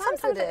 No,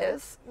 sometimes it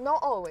is. Not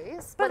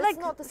always. But like, it's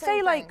not the same say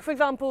thing. like, for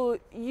example,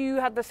 you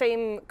had the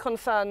same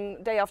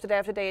concern day after day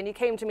after day, and you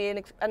came to me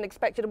and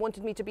expected and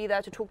wanted me to be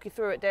there to talk you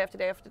through it day after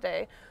day after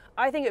day.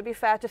 I think it would be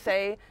fair to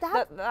say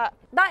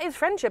that is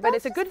friendship, and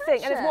it's a That's good just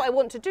thing, and it's what I friendship.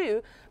 want to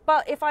do.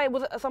 But if I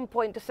was at some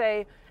point to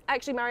say,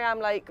 actually, Mariam,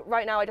 like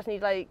right now, I just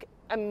need like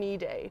a me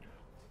day,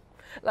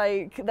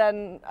 like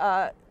then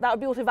that would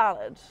be also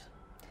valid.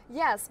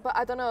 Yes, but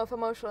I don't know if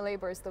emotional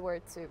labor is the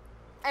word too.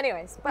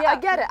 Anyways, but Yeah.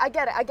 I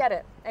get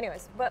it.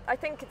 Anyways, but I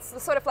think it's the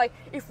sort of like,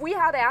 if we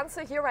had the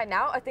answer here right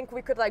now, I think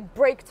we could like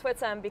break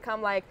Twitter and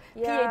become like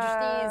Yeah.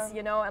 PhDs,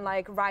 you know, and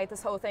like write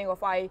this whole thing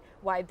of why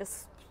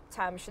this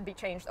term should be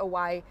changed or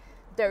why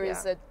there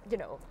is Yeah. a, you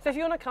know. So if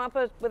you want to come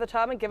up with a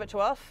term and give it to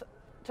us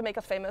to make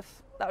us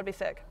famous, that would be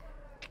sick.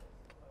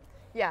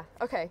 Yeah,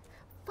 okay.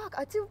 Fuck,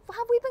 have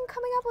we been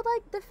coming up with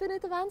like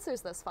definitive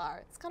answers this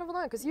far? It's kind of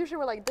annoying because usually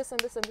we're like this and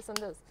this and this and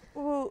this.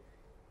 Well,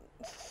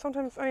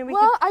 sometimes, I mean, we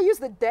Well, could... I use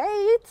the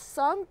date,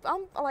 so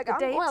I'm like, The I'm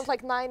date? well,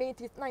 like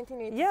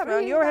 1983. Yeah,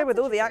 man, you're here that's with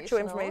all the actual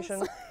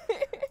educational. information.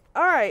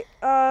 All right,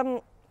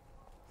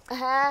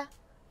 Hair.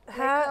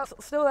 hair, Makeup.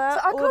 still there, So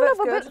I all kind of of it's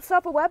a good. bit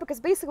self-aware because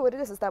basically what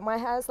it is that my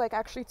hair is like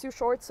actually too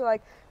short to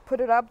like put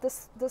it up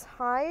this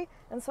high,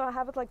 and so I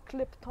have it like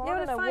clipped on. Yeah,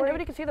 but and it's I fine, worry-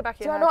 nobody can see the back of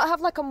Do your I head. not have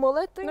like a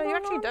mullet thing? No, you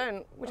going actually on?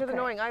 don't, which is Okay.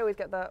 annoying. I always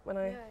get that when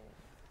I... Yeah.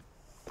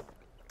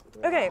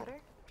 Okay. Water.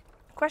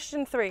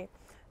 Question 3,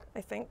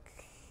 I think.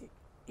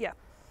 Yeah.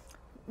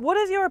 What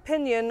is your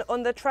opinion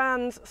on the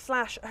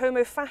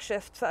trans/homo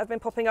fascists that have been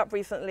popping up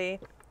recently,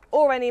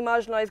 or any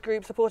marginalised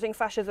group supporting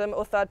fascism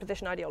or third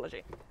position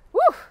ideology? Woo!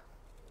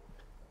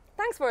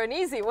 Thanks for an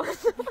easy one.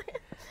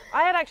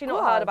 I had actually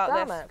not Oh, heard about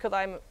damn this it. because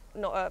I'm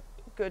not a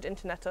good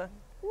interneter.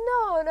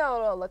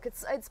 No. Look,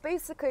 it's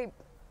basically.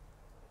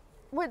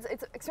 Well,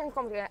 it's extremely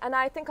complicated, and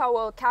I think I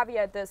will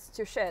caveat this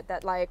to shit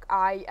that like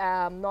I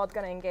am not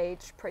gonna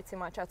engage pretty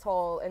much at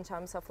all in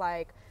terms of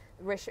like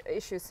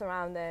issues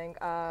surrounding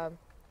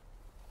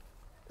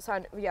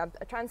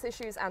trans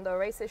issues and or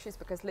race issues,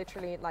 because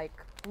literally like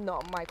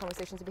not my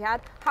conversation to be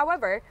had.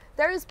 However,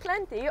 there is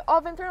plenty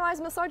of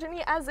internalized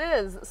misogyny as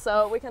is,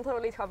 so we can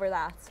totally cover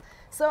that.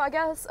 So I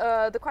guess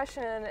the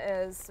question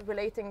is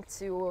relating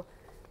to,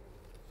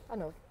 I don't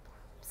know,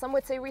 some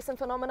would say recent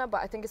phenomena,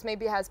 but I think it's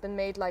maybe has been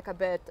made like a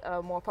bit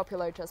more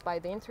popular just by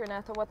the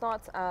internet or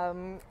whatnot.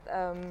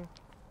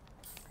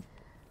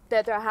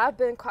 That there have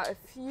been quite a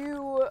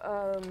few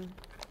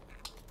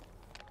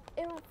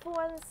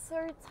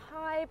influencer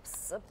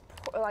types,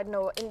 I don't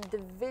know,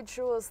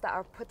 individuals that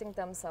are putting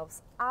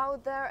themselves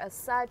out there as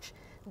such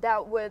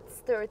that would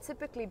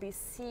stereotypically be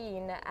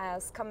seen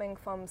as coming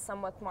from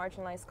somewhat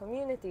marginalized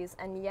communities,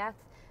 and yet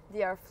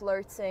they are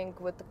flirting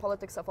with the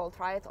politics of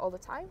alt-right all the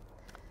time.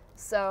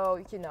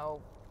 So, you know,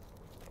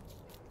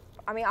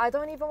 I mean, I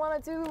don't even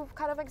want to do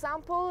kind of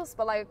examples,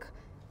 but like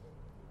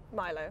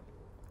Milo.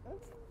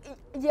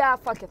 yeah,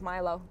 fuck it,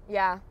 Milo.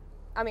 Yeah,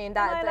 I mean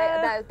that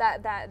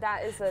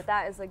is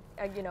a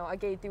you know, a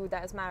gay dude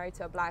that is married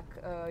to a black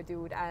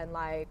dude and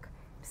like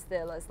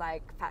still is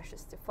like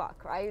fascist to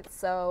fuck, right?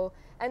 So,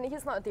 and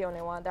he's not the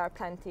only one. There are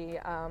plenty.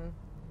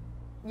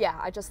 Yeah,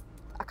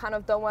 I kind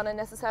of don't want to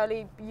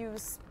necessarily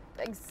use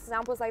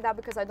examples like that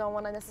because I don't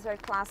want to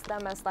necessarily class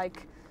them as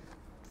like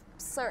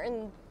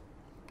certain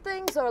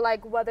things, or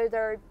like whether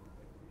they're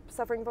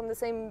suffering from the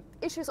same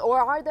issues or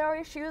are there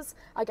issues.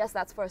 I guess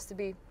that's for us to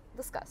be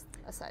discussed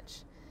as such.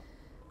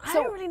 I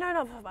So- don't really know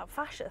enough about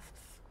fascists.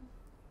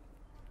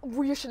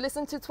 Well, you should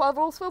listen to 12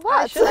 Rules for What.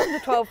 I should listen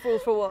to 12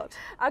 Rules for What.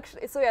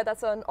 Actually, so yeah,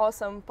 that's an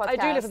awesome podcast. I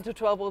do listen to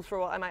 12 Rules for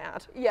What, I might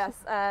add. Yes,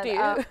 and Do you?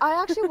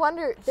 I actually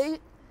wonder,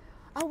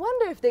 I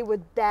wonder if they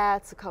would dare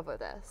to cover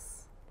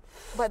this.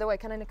 By the way,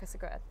 can I nick a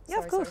cigarette? Yeah,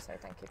 of course. Sorry,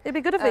 thank you. It'd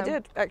be good if they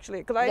did, actually,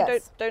 because I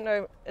yes. don't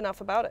know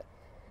enough about it.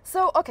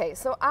 So, okay,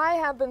 so I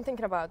have been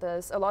thinking about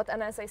this a lot,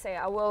 and as I say,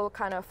 I will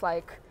kind of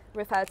like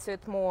refer to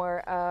it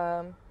more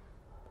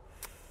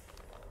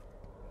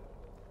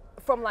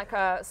from like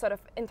a sort of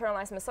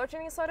internalized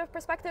misogyny sort of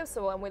perspective.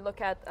 So when we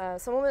look at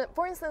some women,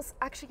 for instance,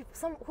 actually,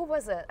 who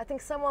was it? I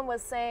think someone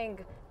was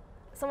saying,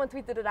 someone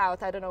tweeted it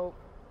out, I don't know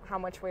how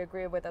much we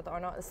agree with it or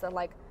not, is that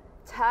like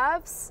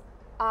TERFs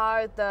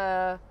are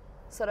the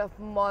sort of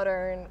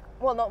modern,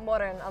 well, not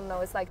modern, I don't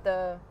know, it's like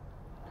the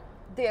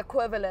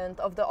equivalent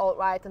of the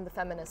alt-right and the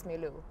feminist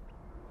milieu.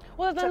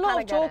 Well, there's a lot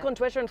of talk on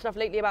Twitter and stuff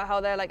lately about how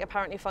they're like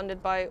apparently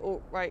funded by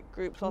alt-right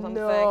groups or something.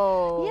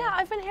 No. Yeah,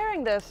 I've been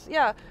hearing this.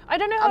 Yeah, I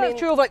don't know how it's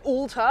true of like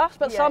all TERFs,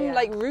 but some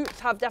like roots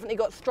have definitely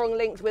got strong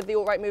links with the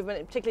alt-right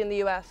movement, particularly in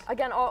the US.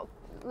 Again,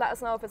 let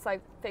us know if it's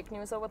like fake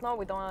news or whatnot.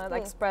 We don't want to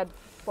like spread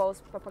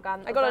false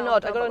propaganda. I got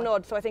a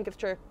nod, so I think it's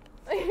true.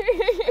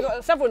 I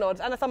got several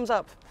nods and a thumbs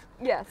up.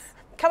 Yes.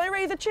 Can I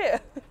raise a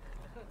cheer?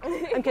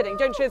 I'm kidding.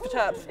 Don't cheers for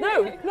TERFs.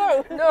 No.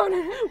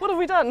 What have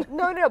we done?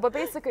 No. But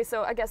basically,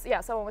 so I guess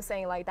someone was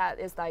saying like that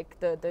is like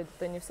the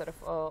new sort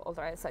of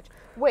alt-right as such.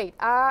 Wait,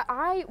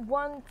 I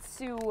want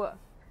to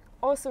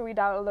also read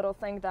out a little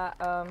thing that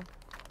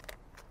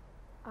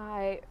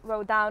I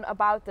wrote down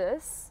about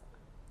this.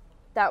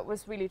 That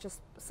was really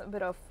just a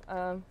bit of.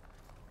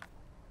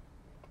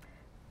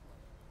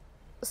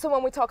 So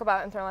when we talk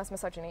about internalized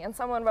misogyny, and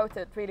someone wrote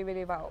it really,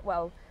 really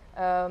well.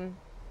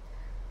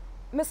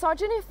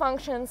 Misogyny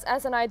functions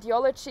as an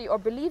ideology or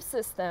belief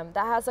system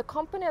that has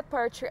accompanied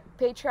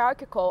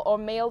patriarchal or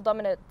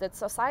male-dominated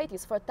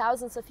societies for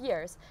thousands of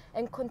years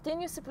and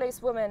continues to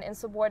place women in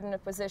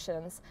subordinate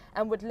positions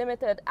and with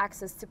limited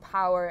access to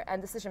power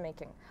and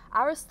decision-making.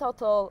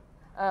 Aristotle.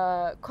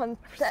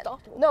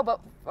 No,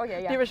 but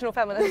okay, yeah. The original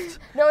feminist.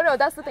 No,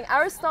 that's the thing.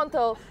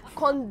 Aristotle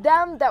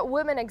condemned that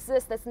women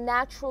exist as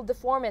natural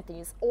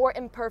deformities or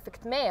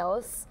imperfect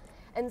males,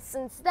 and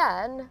since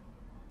then,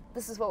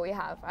 this is what we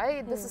have,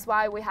 right? This is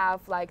why we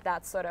have like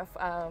that sort of.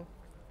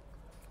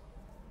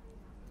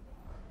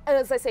 And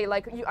as I say,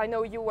 like I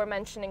know you were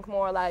mentioning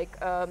more like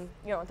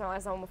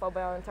internalized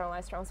homophobia or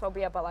internalized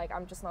transphobia, but like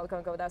I'm just not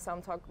going to go there. So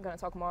I'm going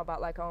to talk more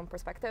about like our own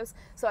perspectives.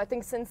 So I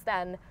think since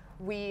then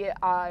we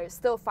are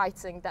still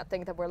fighting that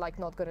thing that we're like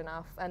not good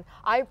enough. And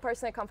I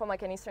personally come from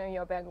like an Eastern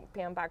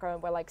European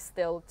background where like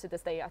still to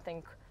this day I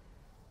think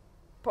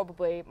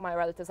probably my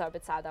relatives are a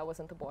bit sad I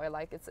wasn't a boy.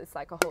 Like it's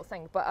like a whole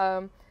thing,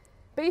 but.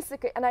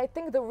 Basically, and I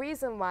think the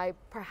reason why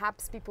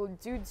perhaps people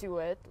do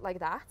it like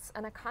that,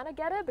 and I kind of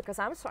get it because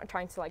I'm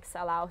trying to like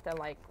sell out and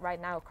like right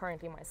now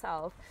currently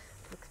myself,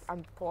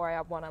 I'm poor,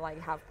 I want to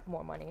like have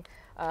more money,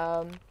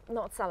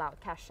 not sell out,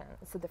 cash in,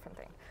 it's a different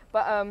thing.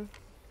 But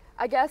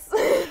I guess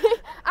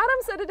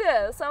Adam said it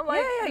is, so I'm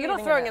like, yeah, you're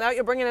not throwing it out,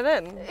 you're bringing it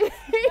in.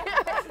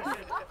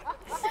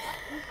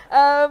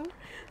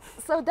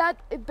 So that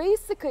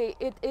basically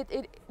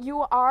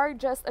you are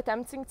just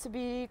attempting to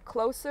be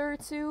closer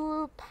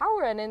to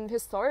power, and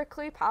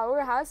historically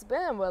power has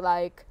been with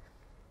like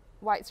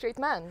white straight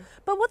men.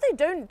 But what they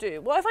don't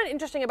do, what I find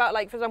interesting about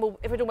like, for example,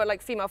 if we're talking about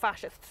like female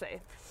fascists, say,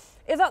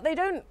 is that they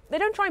don't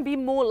try and be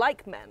more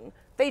like men.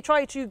 They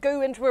try to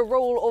go into a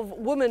role of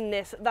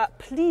womanness that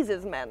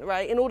pleases men,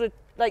 right? In order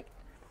like.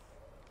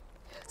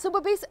 So,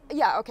 but I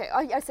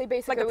say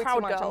basically like a proud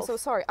too much. girl. I'm so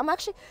sorry.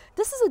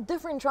 This is a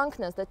different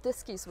drunkenness that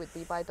this keys with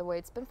me, by the way.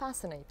 It's been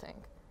fascinating.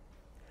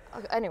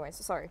 Okay, anyways,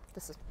 sorry.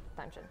 This is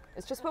tangent.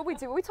 It's just what we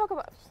do. We talk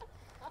about.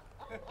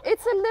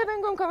 It's a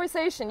living room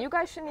conversation. You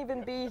guys shouldn't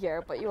even be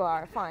here, but you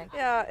are. Fine.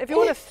 Yeah, if you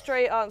want a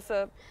straight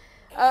answer.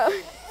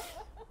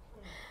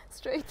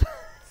 Straight.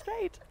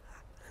 Straight.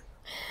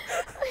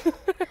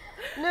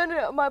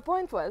 No. My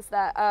point was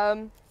that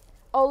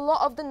a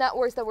lot of the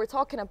networks that we're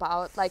talking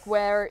about, like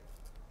where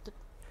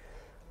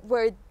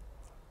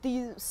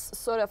these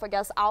sort of, I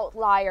guess,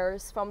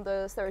 outliers from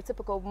the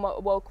stereotypical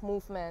woke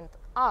movement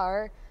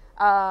are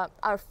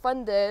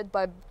funded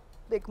by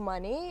big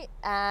money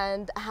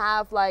and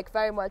have like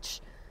very much,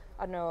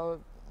 I don't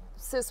know,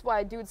 cis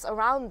white dudes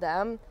around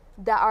them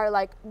that are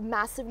like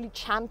massively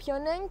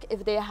championing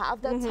if they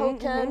have that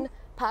token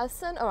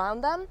person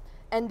around them,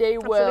 and they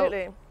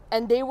will.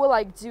 And they will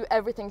like do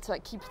everything to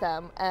like keep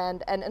them,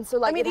 and so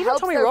like. I mean, it even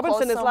helps Tommy their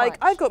Robinson cause is so like, much.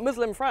 I've got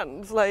Muslim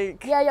friends,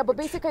 like. Yeah, but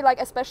basically,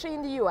 like, especially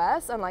in the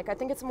U.S. and like, I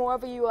think it's more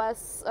of a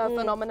U.S.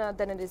 Phenomena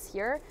than it is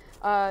here.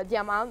 The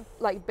amount,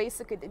 like,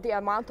 basically, the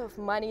amount of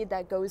money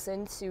that goes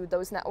into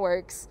those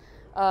networks,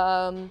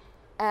 and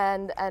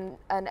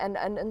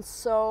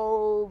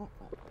so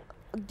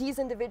these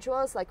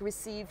individuals like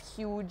receive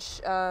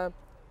huge.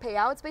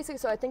 Payouts basically,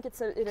 so I think it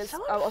is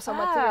also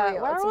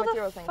material. Where it's are a all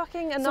material the thing.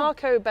 fucking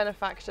anarcho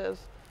benefactors?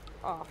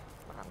 Oh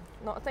man,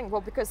 not a thing.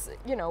 Well, because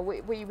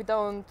we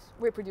don't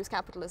reproduce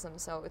capitalism,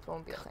 so it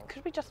won't be a thing.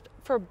 Could we just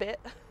for a bit?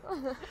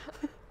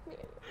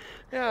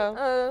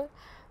 Yeah.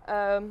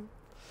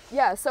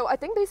 Yeah. So I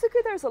think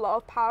basically there's a lot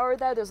of power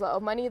there. There's a lot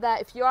of money there.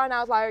 If you are an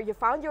outlier, you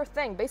found your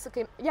thing.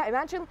 Basically, yeah.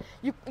 Imagine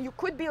you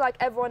could be like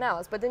everyone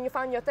else, but then you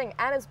found your thing,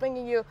 and it's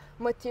bringing you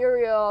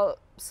material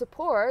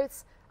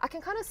supports. I can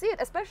kind of see it,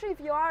 especially if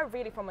you are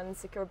really from an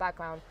insecure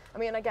background. I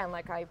mean, again,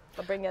 like I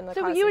bring in the.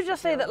 So you would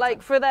just say that,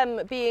 like, for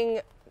them,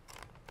 being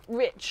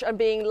rich and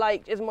being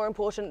liked is more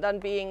important than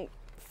being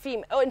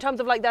female, in terms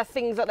of like their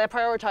things that they're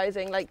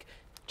prioritizing, like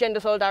gender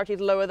solidarity is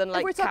lower than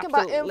like. We're talking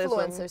about capitalism.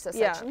 influencers,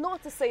 essentially. Yeah.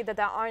 Not to say that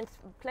there aren't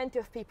plenty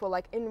of people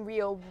like in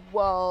real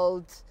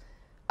world.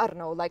 I don't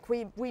know, like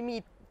we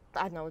meet.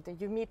 I don't know,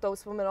 you meet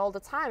those women all the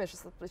time.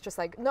 It's just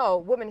like, no,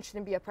 women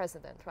shouldn't be a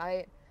president,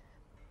 right?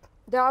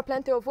 There are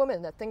plenty of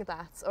women that think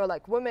that, or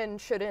like women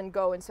shouldn't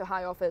go into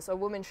high office, or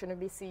women shouldn't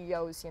be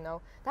CEOs, you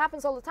know. That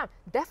happens all the time.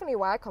 Definitely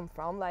where I come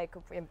from, like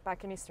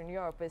back in Eastern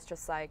Europe, it's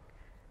just like,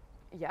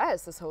 yeah,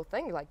 it's this whole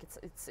thing, like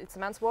it's a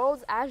man's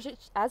world as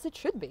it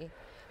should be.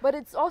 But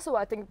it's also,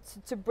 I think,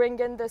 to bring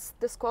in this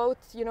quote,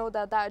 you know,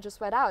 that I just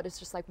read out, it's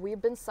just like,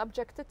 we've been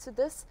subjected to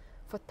this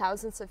for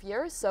thousands of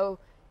years, so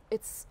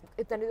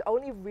then it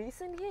only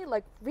recently,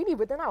 like really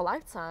within our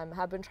lifetime,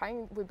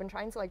 we've been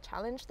trying to like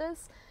challenge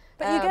this.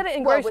 But you get it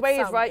in gross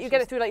ways, right? You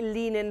get it through like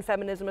lean-in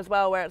feminism as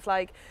well, where it's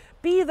like,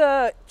 be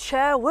the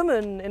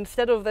chairwoman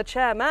instead of the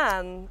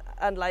chairman,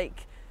 and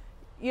like,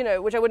 you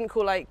know, which I wouldn't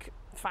call like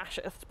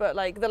fascist, but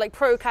like the like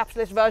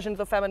pro-capitalist versions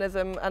of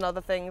feminism and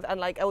other things, and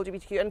like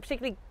LGBTQ and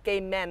particularly gay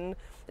men.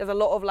 There's a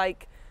lot of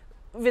like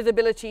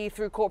visibility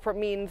through corporate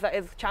means that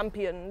is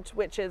championed,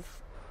 which is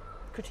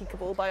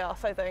critiquable by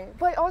us, I think.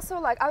 But also,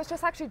 like, I was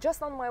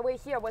just on my way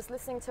here, I was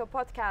listening to a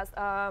podcast.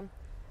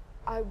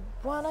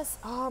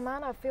 Oh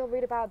man, I feel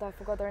really bad that I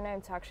forgot their name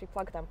to actually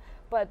plug them.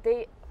 But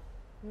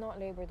not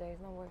Labor Day,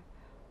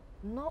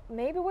 not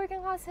maybe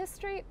Working Class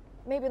History,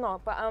 maybe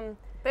not. But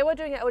they were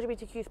doing an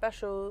LGBTQ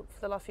special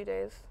for the last few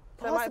days.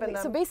 So it might have been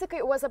them. So basically,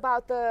 it was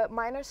about the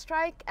miners'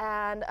 strike,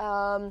 and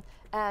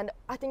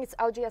I think it's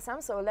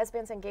LGSM, so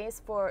lesbians and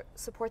gays for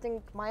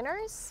supporting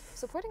miners.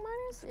 Supporting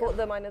miners? Support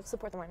the miners.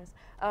 Support the miners.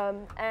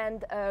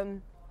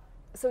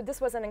 So this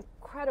was an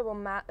incredible,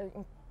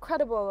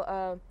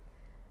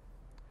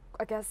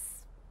 I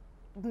guess,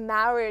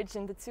 marriage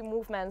in the two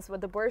movements,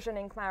 with the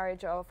burgeoning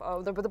marriage of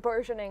the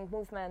burgeoning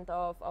movement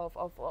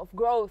of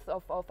growth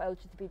of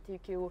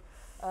LGBTQ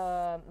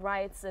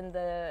rights in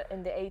the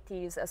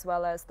 80s, as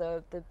well as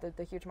the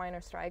huge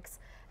miner strikes.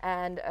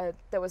 And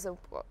there was an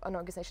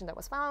organization that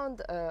was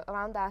found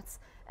around that,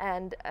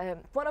 and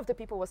one of the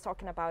people was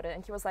talking about it,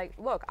 and he was like,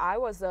 look, I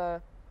was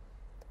a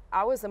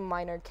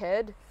minor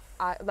kid,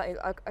 like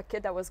a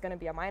kid that was going to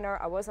be a minor.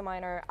 I was a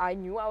minor. I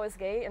knew I was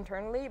gay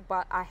internally,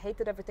 but I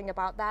hated everything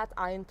about that.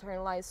 I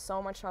internalized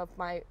so much of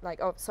my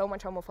so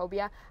much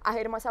homophobia. I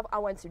hated myself. I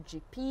went to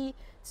GP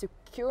to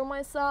cure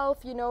myself,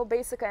 you know,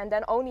 basically, and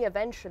then only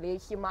eventually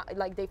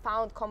they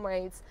found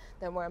comrades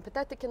that were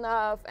empathetic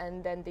enough,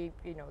 and then they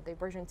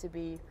versioned to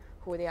be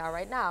who they are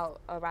right now,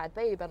 a rad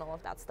babe and all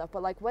of that stuff.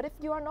 But like, what if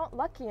you are not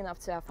lucky enough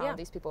to have found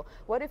these people?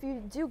 What if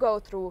you do go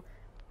through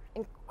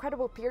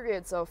incredible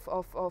periods of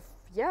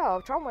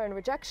trauma and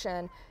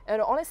rejection,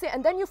 and honestly,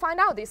 and then you find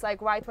out these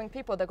like right-wing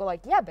people that go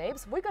like, yeah,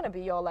 babes, we're gonna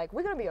be your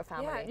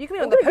family. Yeah, you can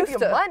be on the poster.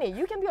 Give you money.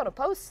 You can be on a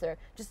poster.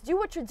 Just do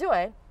what you're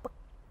doing, but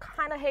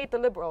kind of hate the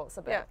liberals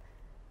a bit. Yeah.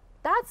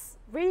 That's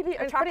really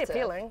attractive. It's pretty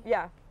appealing.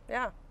 Yeah.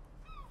 Yeah.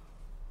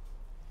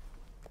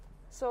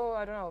 So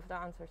I don't know if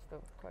that answers the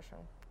question.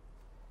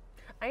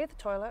 I need the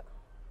toilet.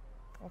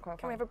 Okay.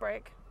 Can we have a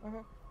break? Mm-hmm.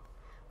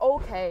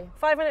 Okay.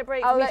 5-minute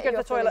break. I'll We let need to you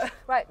go to the toilet. finish.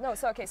 Right. No.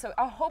 So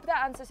I hope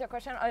that answers your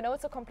question. I know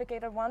it's a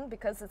complicated one,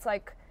 because it's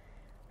like,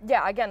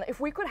 yeah. Again, if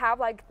we could have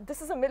like,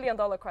 this is $1 million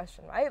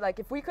question, right? Like,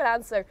 if we could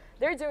answer,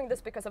 they're doing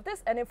this because of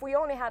this, and if we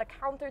only had a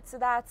counter to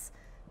that,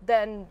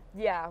 then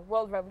yeah,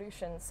 world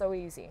revolution, so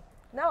easy.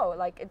 No,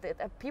 like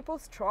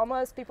people's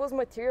traumas, people's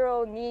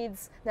material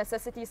needs,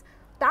 necessities.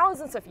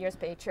 Thousands of years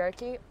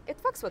patriarchy,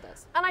 it fucks with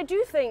us. And I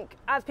do think,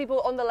 as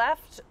people on the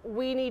left,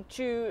 we need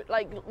to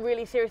like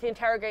really seriously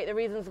interrogate the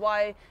reasons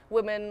why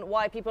women,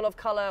 why people of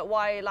color,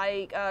 why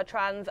like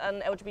trans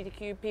and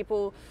LGBTQ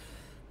people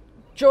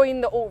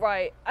join the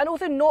alt-right, and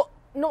also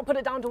not put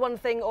it down to one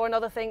thing or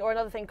another thing or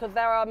another thing, because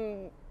there are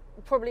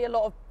probably a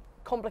lot of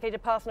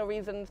complicated personal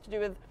reasons to do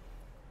with,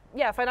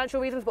 yeah, financial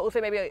reasons, but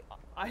also maybe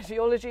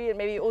ideology, and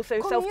maybe also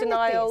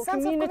self-denial,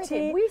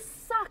 community. We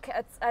suck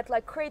at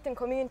like creating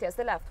community as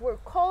the left. We're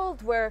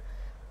cold, we're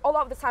all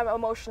of the time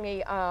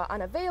emotionally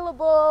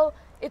unavailable.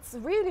 It's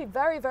really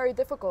very, very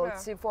difficult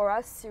for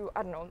us to,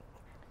 I don't know,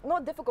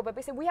 not difficult, but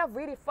basically we have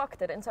really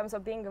fucked it in terms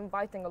of being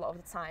inviting a lot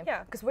of the time.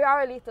 Yeah. Because we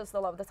are elitist a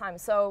lot of the time.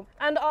 So,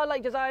 and our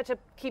like desire to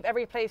keep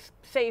every place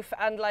safe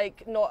and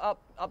like not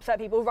upset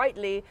people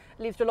rightly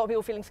leads to a lot of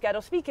people feeling scared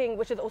of speaking,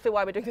 which is also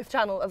why we're doing this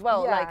channel as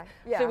well.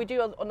 So we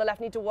do on the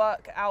left need to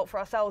work out for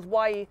ourselves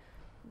why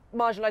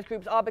marginalized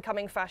groups are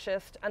becoming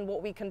fascist and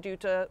what we can do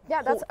to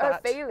that's our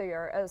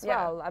failure as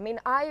well. I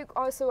mean, I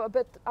also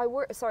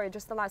sorry,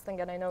 just the last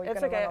thing, and I know you're it's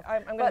gonna okay. run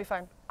off, I'm gonna be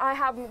fine. I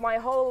have my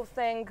whole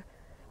thing.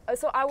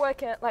 So I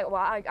work in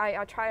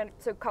I try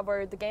to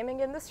cover the gaming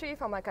industry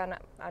from like a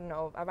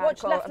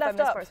radical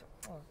feminist person.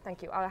 Oh,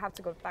 thank you. I'll have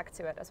to go back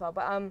to it as well.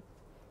 But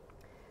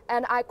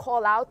and I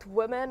call out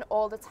women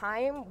all the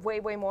time, way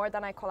more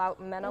than I call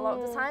out men a lot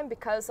of the time,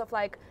 because of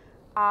like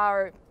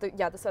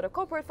the sort of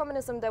corporate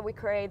feminism that we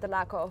create, the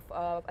lack of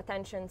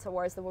attention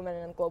towards the women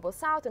in the global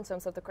south in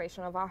terms of the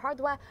creation of our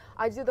hardware.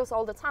 I do this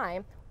all the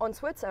time on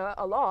Twitter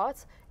a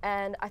lot,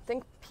 and I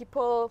think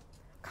people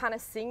kind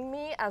of seeing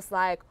me as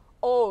like,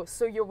 oh,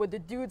 so you're with the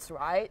dudes,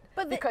 right?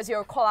 But because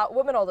you're call out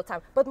women all the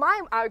time. But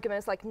my argument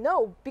is like,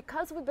 no,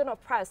 because we've been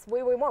oppressed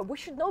way more, we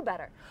should know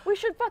better. We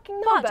should fucking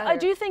know better. But I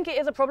do think it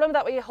is a problem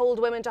that we hold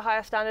women to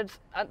higher standards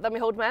than we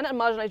hold men, and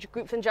marginalized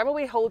groups in general.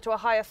 We hold to a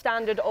higher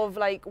standard of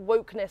like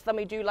wokeness than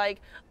we do like,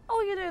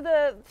 oh, you know,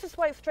 the cis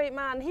white straight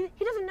man, he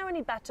doesn't know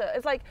any better.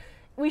 It's like,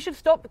 we should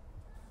stop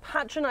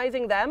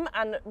patronizing them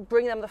and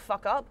bring them the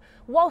fuck up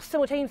while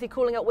simultaneously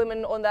calling out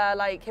women on their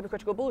like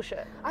hypocritical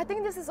bullshit. I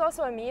think this is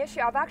also a me issue.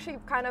 I've actually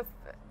kind of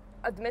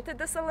admitted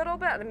this a little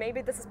bit, and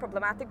maybe this is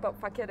problematic, but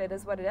fuck it, it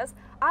is what it is.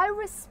 I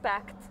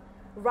respect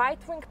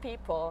right-wing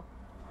people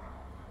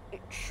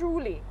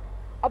truly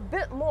a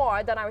bit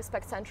more than I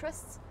respect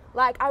centrists.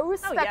 Like, I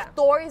respect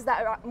Tories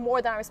that are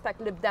more than I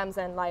respect Lib Dems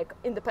and like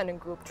independent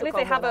group. At least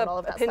they have an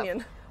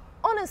opinion.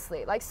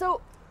 Honestly, like,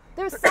 so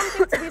there's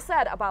something to be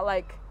said about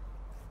like,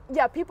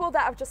 yeah, people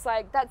that have just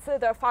like, that's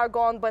it, they're far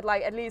gone, but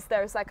like at least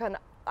there's like an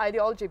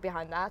ideology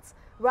behind that,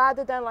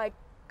 rather than like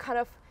kind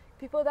of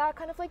people that are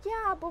kind of like,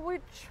 yeah, but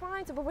we're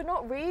trying to, but we're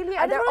not really.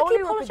 I don't want to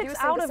keep politics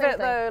out of it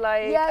though,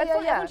 like, I just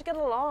want everyone to get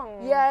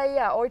along.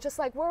 Yeah, or just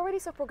like, we're already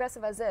so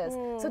progressive as is.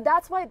 So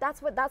that's why,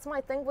 that's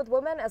my thing with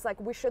women, is like,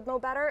 we should know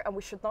better and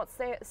we should not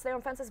stay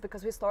on fences,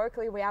 because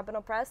historically we have been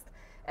oppressed.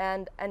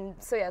 And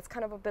so yeah, it's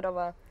kind of a bit of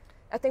a,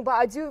 I think, but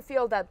I do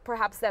feel that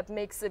perhaps that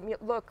makes it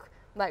look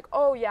like,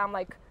 oh yeah, I'm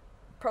like,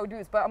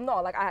 produce, but I'm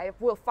not. Like, I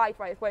will fight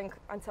right wing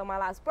until my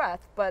last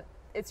breath, but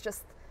it's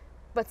just,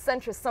 but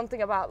centrist,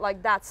 something about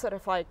like that sort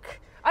of like,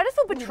 I just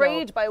feel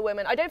betrayed by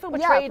women. I don't feel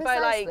betrayed by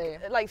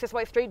like cis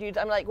white straight dudes.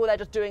 I'm like, well, they're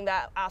just doing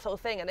that asshole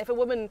thing. And if a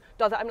woman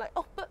does that, I'm like,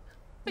 oh, but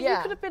you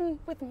could have been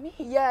with me.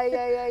 Yeah.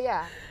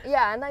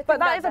 And I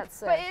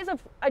think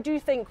I do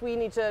think we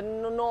need to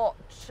not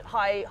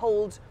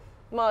hold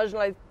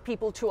marginalized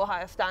people to a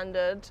higher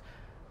standard.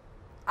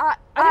 I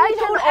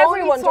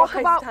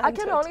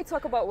can only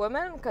talk about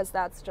women, because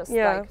that's just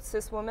like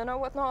cis women or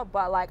whatnot,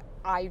 but like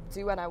I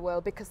do and I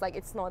will, because like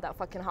it's not that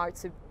fucking hard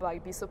to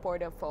like be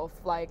supportive of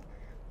like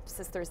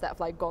sisters that have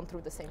like gone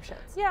through the same shit.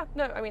 Yeah,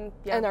 no, I mean,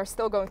 yeah. And are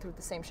still going through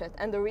the same shit.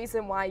 And the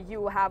reason why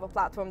you have a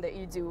platform that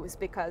you do is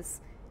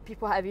because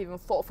people have even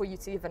fought for you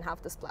to even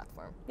have this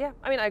platform. Yeah,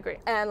 I mean, I agree.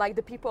 And like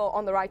the people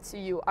on the right to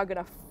you are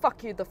gonna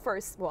fuck you the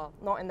first, well,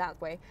 not in that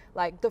way,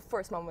 like the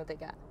first moment they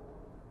get.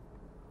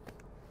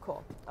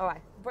 Cool. All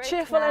right. Break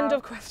cheerful now. End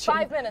of question.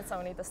 5 minutes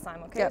only this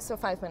time, okay? Yep. So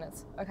 5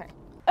 minutes. Okay.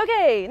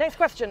 Okay, next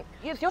question.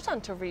 It's your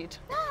turn to read.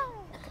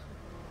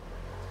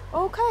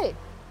 Okay.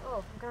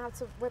 Oh, I'm gonna have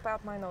to whip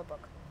out my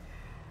notebook.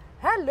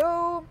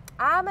 Hello,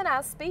 I'm an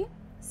Aspie.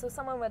 So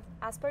someone with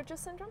Asperger's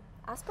syndrome?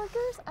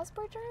 Asperger's?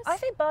 I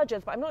say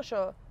Burgers, but I'm not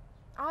sure.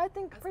 I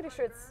think, pretty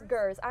sure it's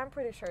Gers. I'm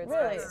pretty sure it's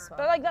really? Gers as well.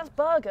 But like, that's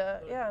burger,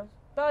 yeah.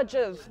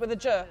 Burgers with a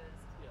J.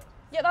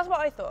 Yeah, that's what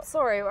I thought.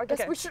 Sorry, I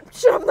guess we should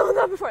have known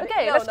that before.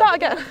 Okay, let's start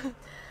again.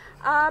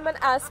 I'm an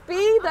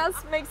Aspie, that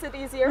makes it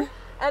easier.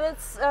 And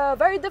it's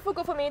very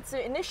difficult for me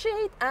to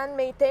initiate and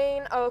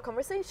maintain a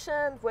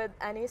conversation with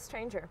any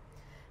stranger,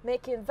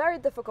 making it very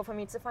difficult for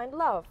me to find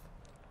love.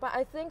 But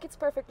I think it's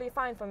perfectly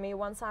fine for me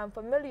once I'm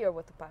familiar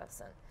with the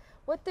person.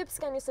 What tips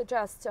can you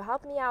suggest to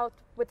help me out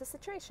with the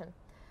situation?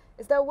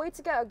 Is there a way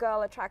to get a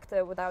girl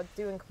attracted without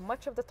doing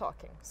much of the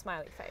talking?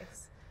 Smiley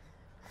face.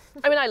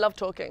 I mean, I love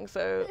talking,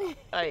 so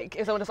like,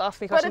 if someone just asks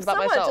me questions about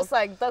myself. But if someone just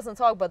like doesn't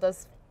talk but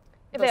does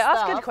if they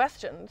ask good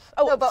questions.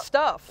 Oh, no, but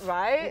stuff.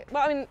 Right?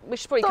 Well, I mean, we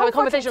should probably have a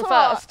conversation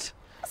first.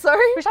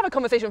 Sorry? We should have a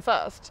conversation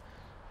first.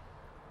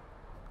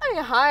 I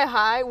mean,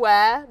 hi,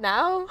 where,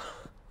 now?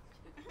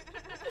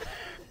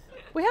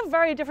 We have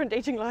very different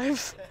dating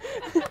lives.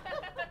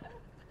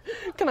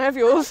 Can I have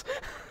yours?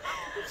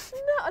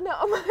 No,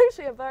 I'm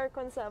actually a very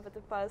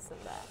conservative person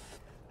there.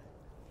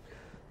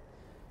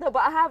 No,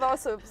 but I have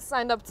also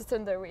signed up to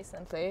Tinder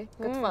recently.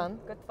 Good fun.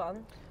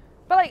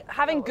 But like,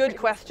 having good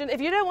questions, if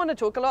you don't want to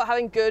talk a lot,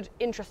 having good,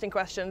 interesting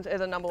questions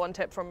is a #1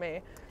 tip from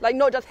me. Like,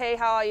 not just, hey,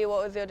 how are you,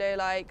 what was your day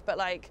like, but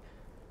like,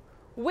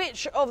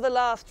 which of the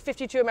last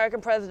 52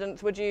 American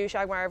presidents would you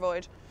shag, marry,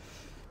 avoid?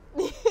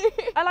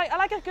 I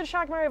like a good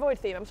shag, marry, avoid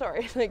theme, I'm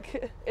sorry.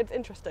 Like, it's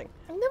interesting.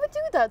 You never do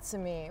that to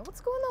me.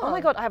 What's going on? Oh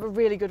my god, I have a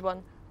really good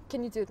one.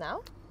 Can you do it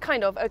now?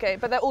 Kind of, okay,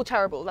 but they're all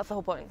terrible, that's the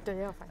whole point.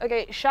 Yeah, fine.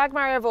 Okay, shag,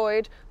 marry,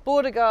 avoid,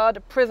 border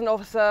guard, prison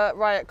officer,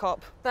 riot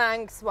cop.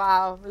 Thanks,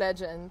 wow,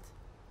 legend.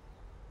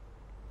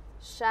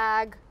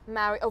 Shag,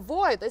 marry,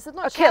 avoid. Is it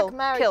not kill, shag,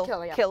 marry,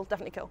 kill? Yeah. Kill,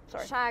 definitely kill,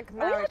 sorry. Shag,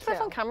 marry,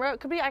 kill. On camera?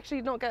 Could we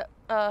actually not get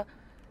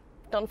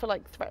done for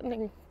like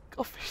threatening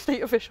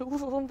state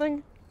officials or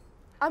something?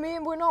 I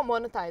mean, we're not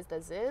monetized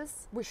as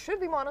is. We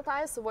should be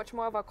monetized, so watch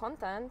more of our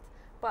content.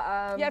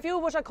 But yeah, if you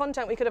watch our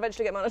content, we could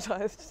eventually get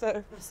monetized.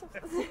 So.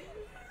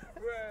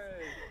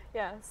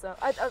 Yeah. So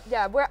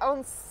yeah, we're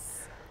on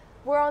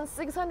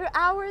 600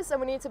 hours, and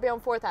we need to be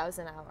on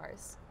 4,000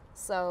 hours.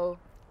 So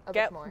a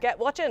bit more. Get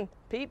watching,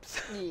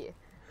 peeps.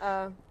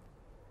 Yeah.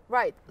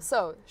 Right.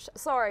 So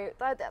sorry.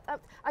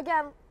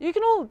 Again. You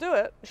can all do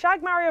it.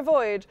 Shag, marry,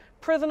 avoid.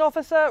 Prison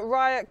officer,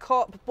 riot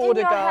cop,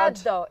 border guard.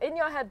 In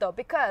your head though,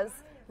 because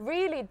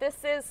really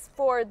this is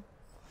for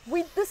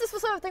this is the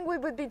sort of thing we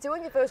would be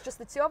doing if it was just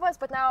the two of us.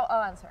 But now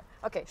I'll answer.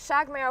 Okay.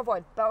 Shag, marry,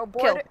 avoid.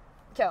 Border.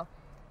 Kill.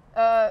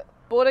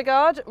 Border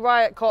guard,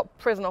 riot cop,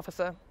 prison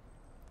officer.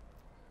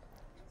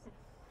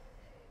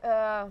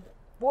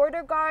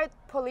 Border guard,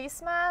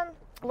 policeman.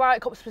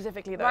 Riot cop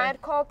specifically though.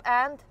 Riot cop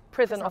and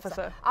prison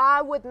officer.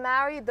 I would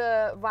marry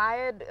the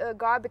riot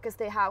guard because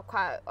they have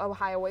quite a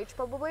higher wage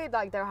probably,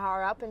 like they're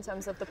higher up in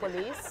terms of the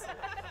police.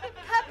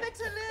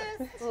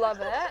 Capitalist! Love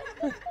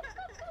it.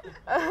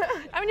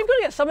 I mean, you've got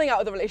to get something out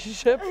of the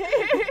relationship.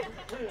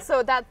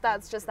 So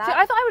that's just that. See,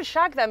 I thought I would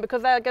shag them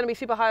because they're going to be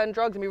super high on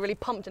drugs and be really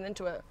pumped and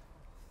into it.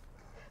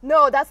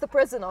 No, that's the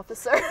prison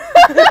officer.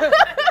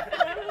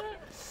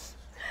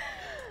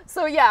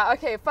 So yeah,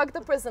 okay, fuck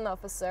the prison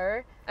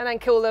officer. And then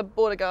kill the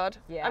border guard.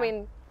 Yeah. I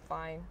mean,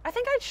 fine. I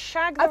think I'd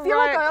shag the I feel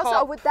like riot I also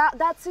cop. with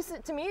that's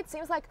just, to me it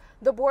seems like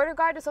the border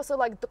guard is also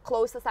like the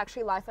closest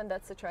actually life and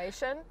death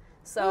situation.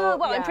 So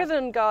well, yeah. and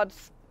prison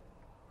guards.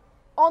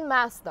 En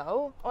masse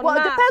though. En well,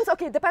 masse. it depends.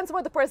 Okay, it depends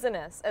where the prison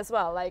is as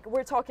well. Like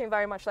we're talking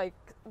very much like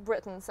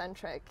Britain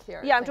centric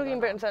here. Yeah, I'm talking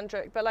Britain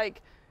centric, but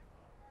like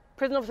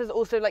prison officers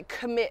also like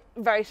commit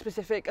very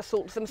specific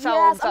assaults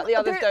themselves that the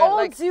others they don't. all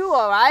Like, do,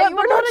 all right. but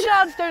border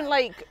guards don't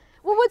like.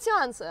 Well, what's your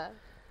answer?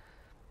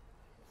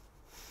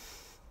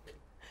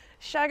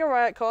 Shag a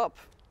riot cop.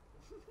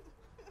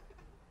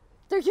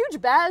 They're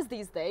huge bears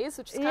these days,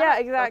 which is kind Yeah,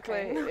 of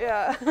exactly. fucking-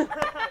 Yeah.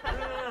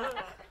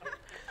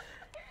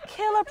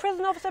 Kill a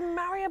prison officer,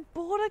 marry a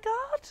border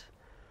guard?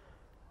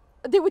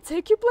 They would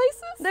take you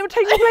places? They would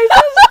take me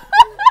places?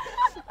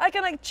 I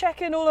can like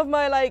check in all of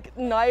my like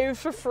knives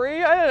for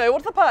free. I don't know.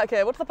 What's the perk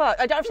here? What's the perk?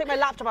 I don't have to take my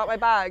laptop out my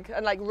bag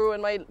and like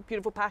ruin my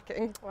beautiful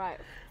packing. Right.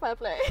 Fair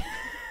play.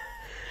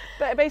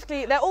 But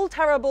basically, they're all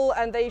terrible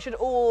and they should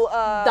all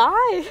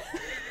Die.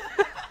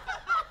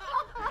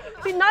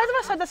 See, neither of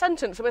us had the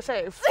sentence, so we're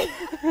safe.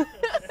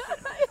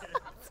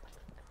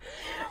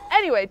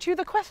 Anyway, to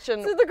the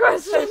question. To the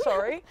question. So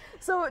sorry.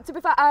 So to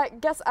be fair, I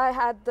guess I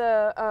had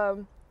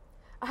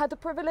the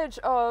privilege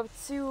of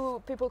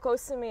two people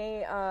close to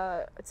me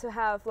to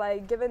have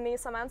like given me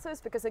some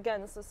answers, because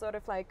again, it's a sort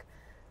of like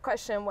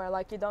question where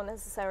like you don't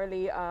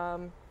necessarily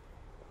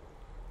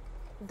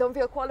don't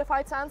feel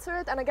qualified to answer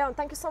it. And again,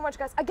 thank you so much,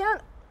 guys. Again,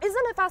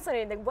 isn't it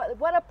fascinating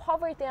what a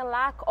poverty and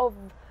lack of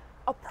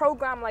a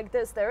program like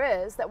this there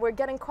is, that we're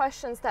getting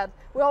questions that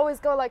we always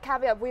go like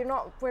caveat, we're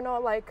not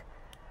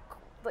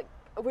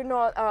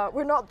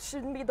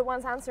shouldn't be the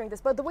ones answering this,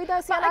 but the way that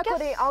I see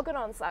Anarcho Agony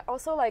Aunts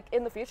also like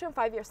in the future, in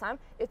 5 years time,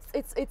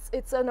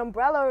 it's an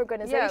umbrella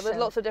organization. Yeah, with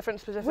lots of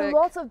different specific. With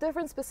lots of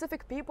different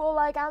specific people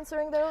like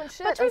answering their own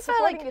shit But to and be fair,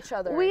 supporting like, each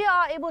other. we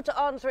are able to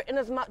answer it in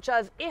as much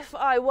as if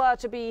I were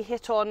to be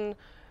hit on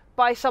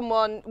by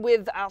someone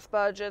with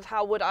Asperger's,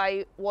 how would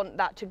I want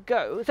that to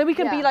go? So we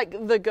can be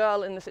like the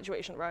girl in the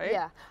situation, right?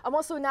 Yeah. I'm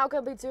also now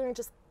going to be doing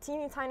just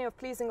teeny tiny of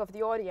pleasing of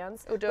the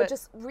audience. Oh, do but it.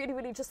 just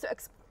really just to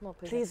not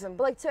Please them.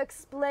 but like to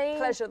explain.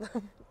 Pleasure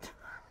them.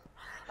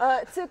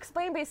 To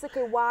explain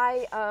basically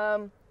why,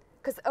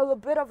 because a little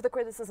bit of the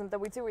criticism that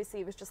we do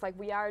receive is just like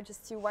we are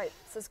just two white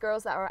cis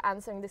girls that are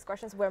answering these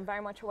questions. We're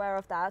very much aware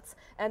of that,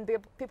 and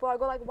people are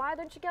go like, why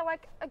don't you get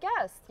like a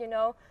guest? You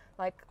know,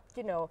 like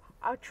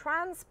a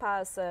trans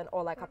person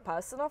or like a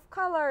person of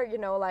color. You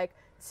know, like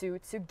to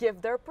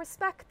give their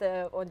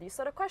perspective on these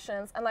sort of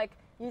questions, and like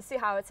you see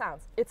how it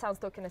sounds. It sounds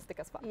tokenistic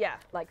as fuck. Yeah.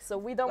 Like so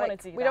we don't Like, want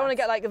to do that. we don't want to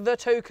get like the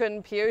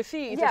token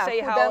POC to Yeah, say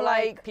who how then,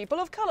 like people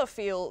of color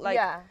feel. Like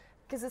yeah.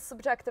 Because it's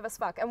subjective as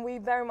fuck, and we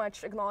very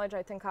much acknowledge,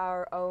 I think,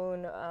 our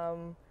own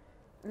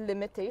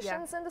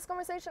limitations in this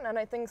conversation. And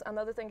I think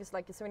another thing is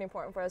like it's really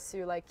important for us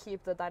to like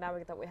keep the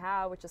dynamic that we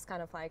have, which is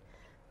kind of like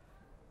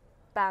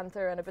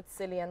banter and a bit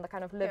silly and the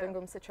kind of living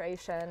room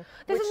situation.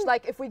 Which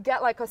like if we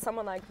get like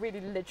someone like really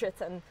legit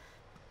and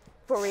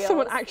for real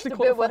someone actually to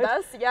be with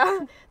qualified.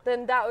 us,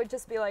 then that would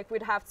just be like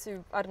we'd have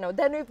to, I don't know,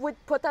 then it would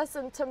put us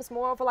in terms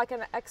more of like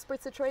an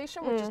expert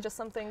situation, which is just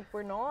something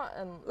we're not.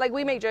 And like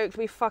we make jokes,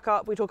 we fuck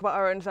up, we talk about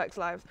our own sex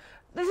lives.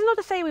 This is not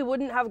to say we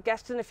wouldn't have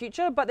guests in the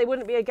future, but they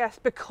wouldn't be a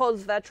guest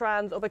because they're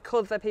trans or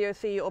because they're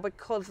POC or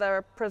because they're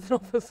a prison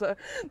officer.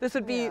 This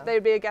would be, they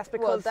would be a guest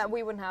because that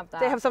we wouldn't have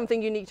that. they have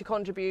something unique to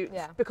contribute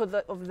because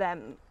of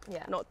them,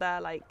 not their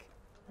like.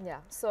 Yeah,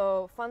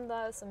 so fund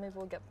us and maybe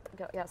we'll get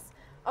yes.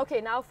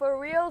 Okay, now for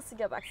real, to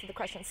get back to the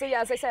question. So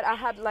yeah, as I said, I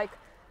had like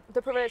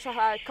the privilege to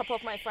have a couple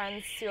of my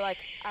friends to like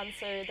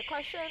answer the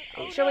question.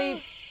 Shall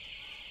we?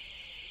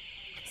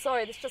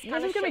 Sorry, this just kind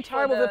This of is going to be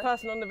terrible for the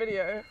person on the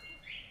video.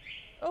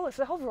 Oh, it's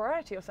a whole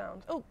variety of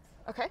sounds. Oh,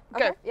 okay.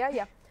 Go.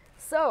 Yeah.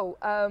 So,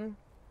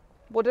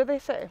 what did they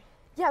say?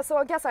 Yeah, so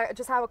I guess I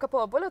just have a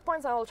couple of bullet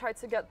points and I'll try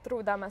to get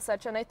through them as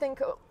such. And I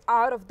think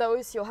out of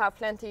those, you'll have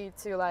plenty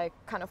to like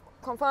kind of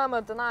confirm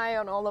or deny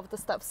on all of the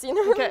steps, you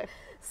know? Okay.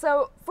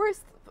 So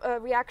first,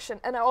 reaction,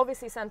 and I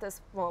obviously sent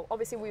this, well,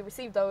 obviously we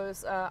received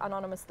those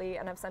anonymously,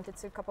 and I've sent it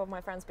to a couple of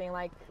my friends being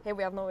like, hey,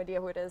 we have no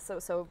idea who it is,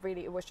 so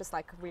really it was just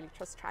like really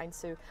just trying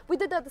to, we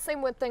did that the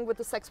same thing with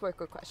the sex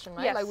worker question,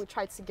 right? Yes. Like we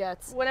tried to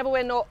get... Whenever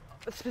we're not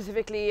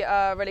specifically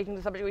relating to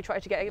the subject, we try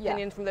to get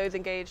opinions from those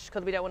engaged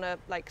because we don't want to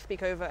like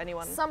speak over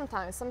anyone.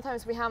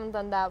 Sometimes we haven't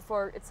done that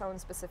for its own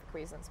specific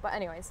reasons, but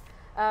anyways.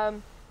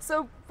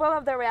 So one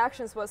of their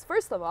reactions was,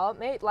 first of all,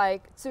 mate,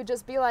 like to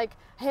just be like,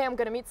 hey, I'm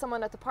gonna meet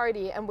someone at the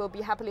party and we'll be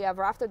happily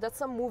ever after. That's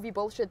some movie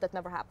bullshit that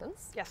never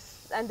happens.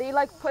 Yes. And they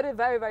like put it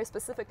very, very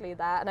specifically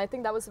that, and I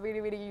think that was a really,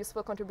 really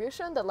useful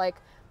contribution. That like,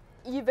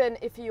 even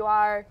if you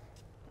are,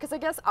 because I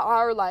guess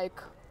our like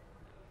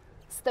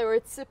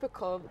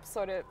stereotypical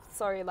sort of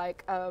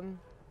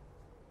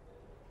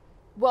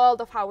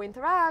world of how we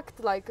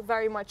interact, like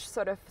very much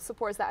sort of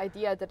supports the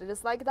idea that it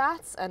is like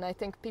that, and I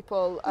think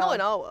people not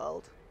in our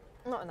world.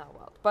 Not in our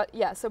world, but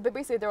yeah. So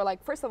basically, they were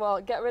like, first of all,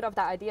 get rid of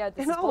that idea.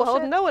 This in is our bullshit.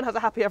 world, no one has a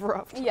happy ever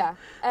after. Yeah,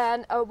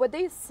 and what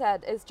they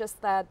said is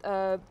just that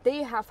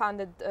they have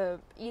found it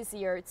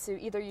easier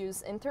to either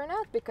use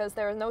internet because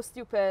there are no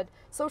stupid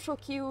social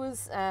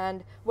cues,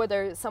 and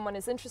whether someone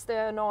is interested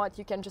or not,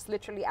 you can just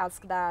literally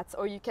ask that,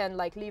 or you can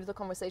like leave the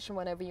conversation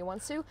whenever you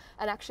want to.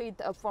 And actually,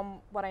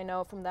 from what I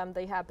know from them,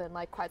 they have been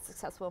like quite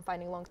successful in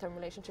finding long-term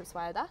relationships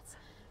via that.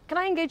 Can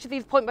I engage with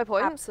these point by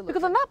point? Absolutely.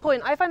 Because on that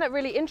point, I find that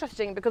really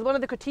interesting because one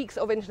of the critiques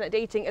of internet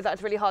dating is that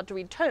it's really hard to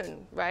read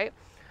tone, right?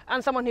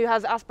 And someone who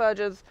has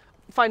Asperger's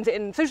finds it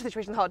in social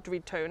situations hard to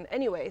read tone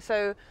anyway.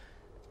 So,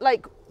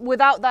 like,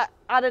 without that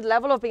added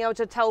level of being able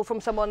to tell from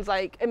someone's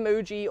like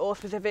emoji or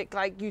specific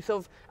like use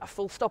of a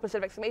full stop instead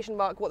of exclamation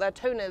mark what their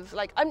tone is,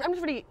 like, I'm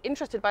just really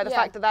interested by the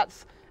fact that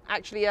that's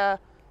actually a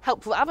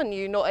helpful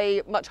avenue, not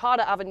a much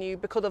harder avenue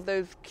because of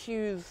those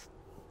cues.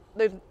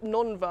 Those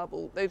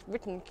non-verbal, those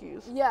written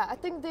cues. Yeah, I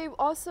think they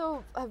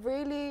also have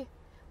really,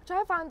 which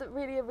I found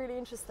really, really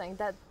interesting,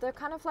 that they're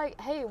kind of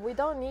like, hey, we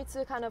don't need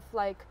to kind of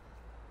like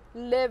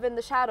live in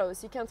the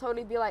shadows. You can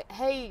totally be like,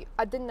 hey,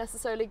 I didn't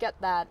necessarily get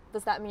that.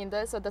 Does that mean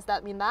this or does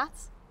that mean that?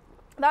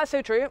 That's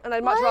so true, and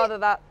I'd much rather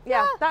that.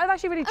 Yeah, that is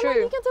actually really true. And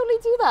then you can totally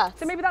do that.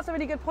 So maybe that's a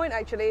really good point,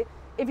 actually.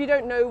 If you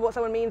don't know what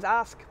someone means,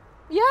 ask.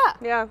 Yeah.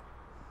 Yeah.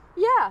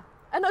 Yeah.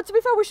 And to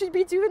be fair, we should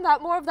be doing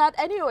that more of that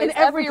anyways. In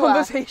every everywhere.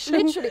 conversation.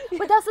 Literally.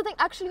 But that's the thing,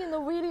 actually, in the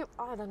really,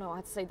 I don't know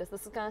how to say this.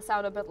 This is going to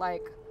sound a bit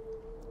like,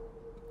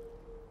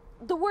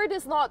 the word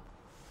is not,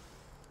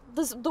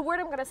 the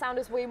word I'm going to sound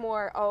is way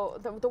more,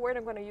 the word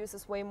I'm going to use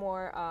is way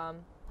more, I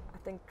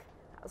think,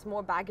 has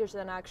more baggage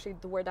than actually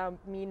the word I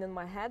mean in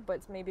my head, but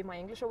it's maybe my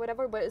English or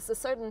whatever, but it's a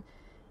certain,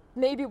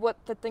 maybe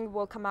what the thing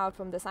will come out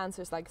from this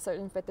answer is like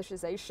certain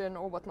fetishization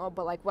or whatnot,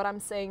 but like what I'm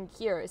saying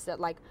here is that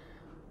like,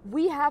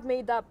 we have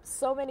made up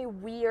so many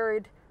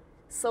weird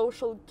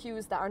social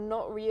cues that are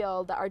not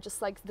real, that are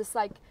just like this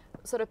like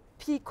sort of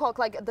peacock,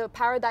 like the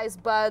paradise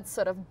bird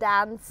sort of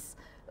dance,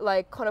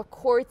 like kind of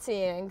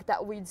courting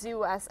that we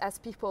do as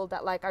people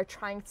that like are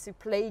trying to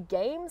play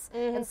games,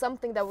 and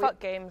something that fuck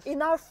games.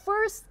 In our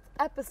first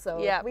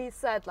episode, we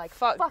said like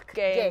fuck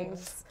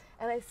games.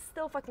 And I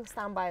still fucking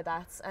stand by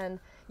that. And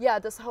yeah,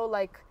 this whole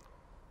like,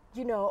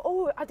 you know,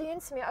 oh, are they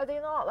into me? Are they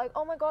not? Like,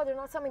 oh my God, they're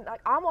not something.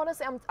 Like, I'm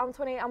honestly, I'm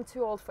 28. I'm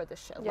too old for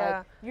this shit. Yeah.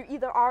 Like, you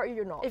either are or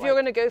you're not. If you're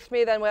gonna ghost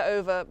me, then we're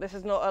over. This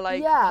is not a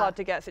like hard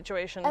to get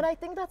situation. And I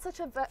think that's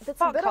such a that's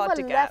a bit of a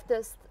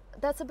leftist.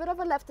 That's a bit of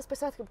a leftist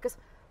perspective because,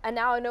 and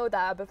now I know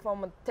that a bit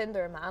from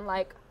Tinder, man.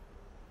 Like,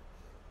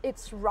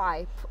 it's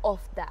ripe of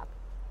that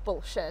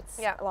bullshit.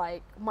 Yeah.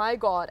 Like, my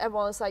God,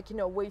 everyone's like, you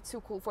know, way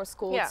too cool for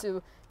school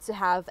to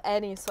have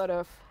any sort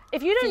of.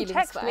 If you don't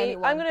text me,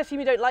 I'm going to assume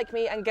you don't like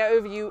me and get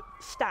over you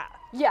stat.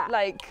 Yeah.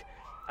 Like,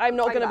 I'm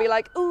not going to be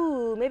like,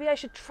 ooh, maybe I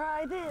should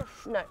try this.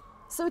 No.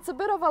 So it's a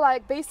bit of a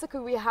like, basically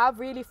we have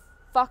really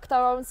fucked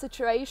our own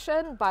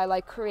situation by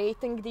like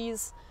creating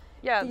these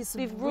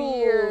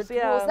rules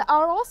that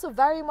are also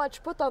very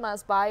much put on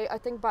us by, I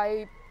think,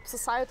 by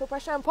societal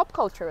pressure and pop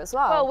culture as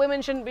well. Well,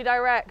 women shouldn't be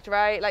direct,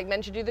 right? Like,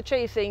 men should do the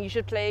chasing. You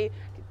should play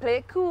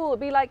it cool.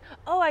 Be like,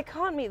 oh, I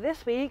can't meet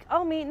this week.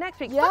 I'll meet next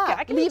week. Yeah. Fuck it,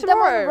 I can leave meet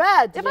tomorrow. them on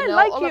red. If I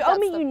like you, I'll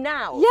meet you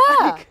now.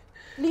 Yeah. Like,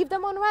 leave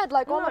them on red.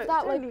 Like all of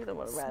that, like leave them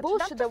on red.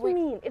 bullshit That's just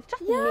mean. It's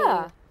just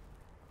mean.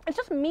 It's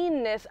just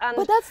meanness and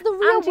but that's the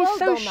real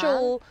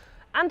world,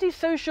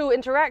 antisocial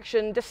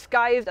interaction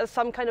disguised as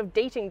some kind of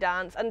dating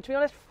dance. And to be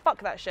honest,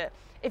 fuck that shit.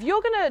 If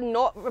you're gonna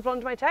not respond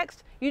to my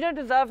text, you don't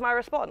deserve my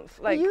response.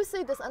 Like, but you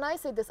say this and I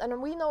say this,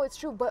 and we know it's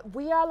true. But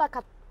we are like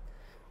a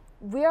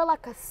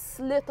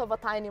slit of a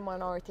tiny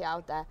minority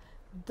out there.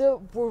 The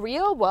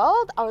real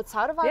world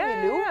outside of our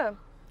milieu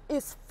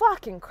is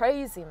fucking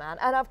crazy, man.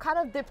 And I've kind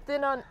of dipped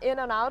in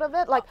and out of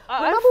it. Like,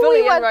 I'm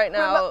fully in right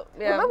now.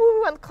 Remember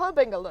we went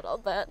clubbing a little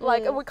bit,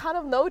 like, and we kind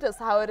of noticed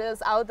how it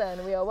is out there in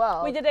the real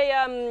world. We did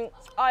a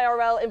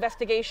IRL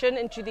investigation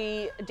into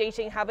the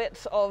dating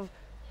habits of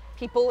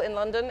people in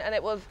London, and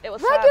it was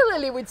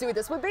regularly sad. We do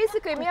this. We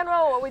basically, me and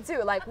Ro, what we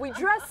do, like we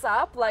dress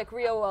up like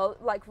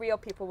real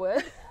people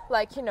would,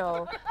 like, you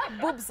know,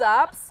 boobs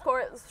up,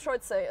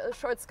 short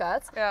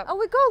skirts, and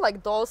we go like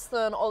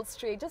Dalston, Old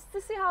Street, just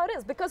to see how it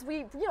is, because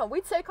we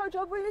take our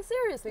job really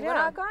seriously. We're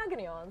Anarcho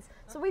Agony Aunts,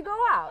 so we go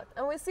out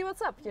and we see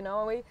what's up, you know,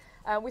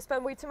 and we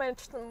spend way too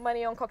much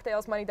money on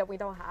cocktails, money that we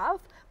don't have,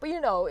 but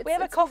you know, we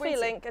have a coffee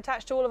link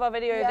attached to all of our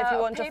videos if you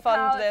want to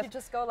fund this. You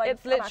just go, like,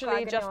 it's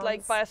literally just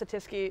like buy us a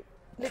Tisky.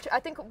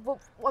 I think,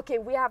 okay,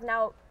 we have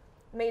now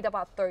made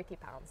about £30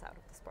 out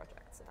of this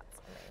project, so that's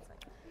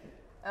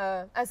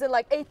amazing. As in,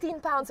 like,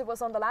 £18 it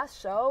was on the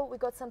last show. We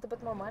got sent a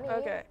bit more money,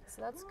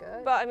 so that's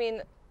good. But I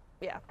mean,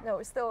 yeah. No,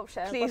 we're still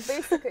sharing. Please. But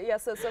basically, yeah.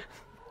 So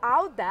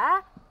out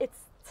there,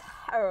 it's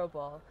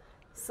terrible.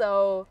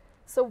 So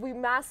we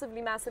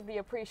massively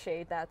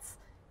appreciate that.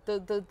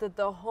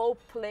 The whole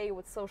play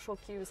with social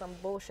cues and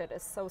bullshit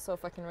is so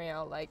fucking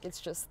real. Like, it's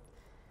just.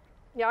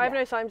 Yeah, I have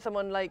no time for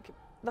someone like.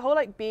 The whole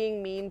like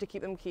being mean to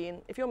keep them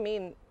keen. If you're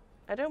mean,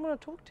 I don't want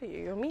to talk to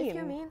you. You're mean. If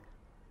you're mean,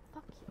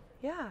 fuck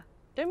you. Yeah.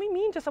 Don't be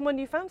mean to someone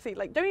you fancy.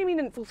 Like, don't be mean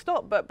in full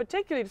stop, but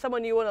particularly to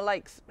someone you want to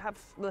like have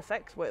the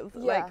sex with.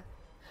 Yeah. Like,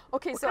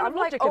 okay, so I'm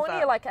like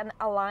only like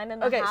a line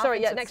and a half. Okay,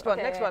 sorry. Yeah, next one.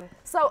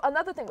 So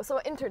another thing. So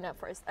internet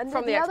first, and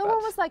from the other one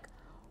was like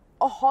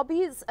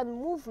hobbies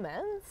and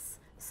movements.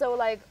 So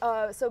like,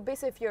 so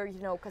basically, if you're,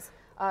 you know, because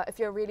if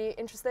you're really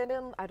interested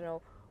in, I don't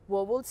know,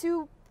 World War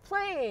II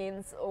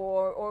planes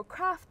or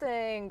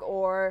crafting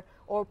or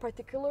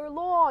particular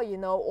law, you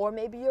know, or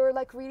maybe you're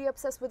like really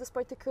obsessed with this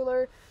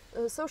particular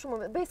social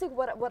movement. Basically,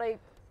 what I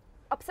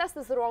obsessed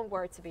is the wrong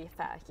word, to be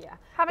fair here.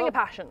 Having a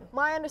passion.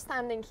 My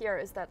understanding here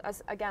is that,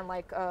 as again,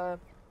 like a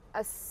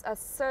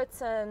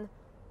certain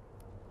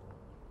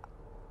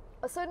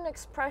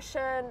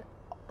expression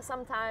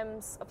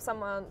sometimes of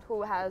someone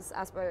who has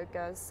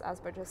Asperger's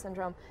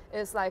syndrome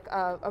is like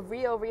a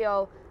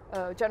real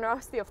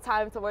generosity of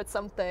time towards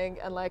something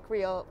and like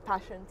real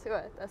passion to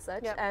it as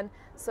such. Yep. And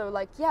so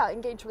like, yeah,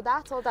 engage with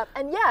that, all that.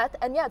 And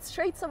yet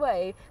straight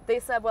away they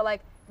said, well,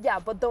 like, yeah,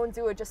 but don't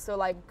do it just to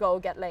like go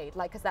get laid,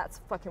 like, because that's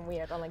fucking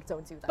weird, and like,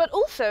 don't do that. But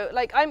also,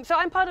 like,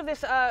 I'm part of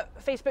this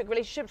Facebook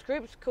relationships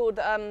group called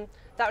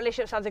That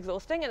Relationship Sounds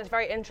Exhausting, and it's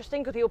very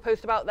interesting because people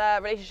post about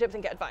their relationships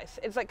and get advice.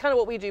 It's like kind of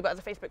what we do, but as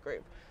a Facebook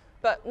group,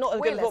 but not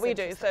as good as what we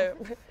do. So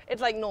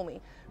it's like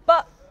normie.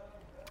 But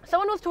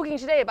someone was talking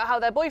today about how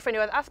their boyfriend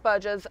who has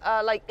Asperger's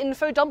like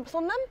info dumps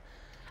on them,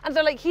 and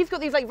so like he's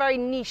got these like very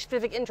niche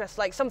specific interests,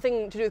 like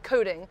something to do with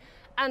coding,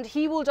 and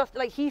he will just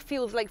like he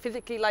feels like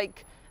physically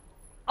like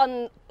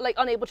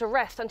unable to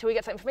rest until he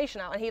gets that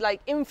information out, and he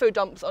like info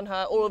dumps on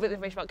her all of his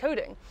information about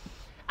coding,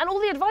 and all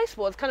the advice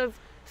was kind of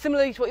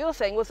similarly to what you're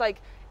saying, was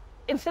like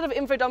instead of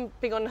info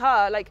dumping on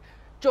her, like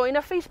join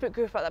a Facebook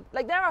group about that.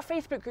 Like there are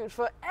Facebook groups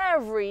for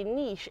every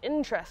niche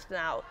interest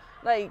now,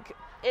 like.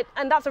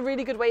 And that's a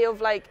really good way of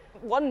like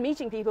one,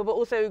 meeting people, but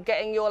also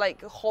getting your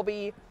like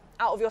hobby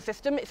out of your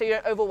system so you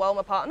don't overwhelm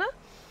a partner.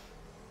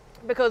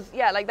 Because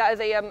yeah, like that is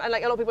and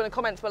like a lot of people in the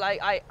comments were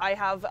like, I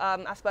have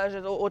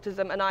Asperger's or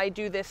autism, and I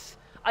do this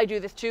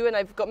too, and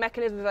I've got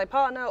mechanisms with my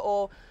partner,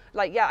 or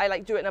like yeah, I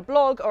like do it in a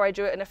blog, or I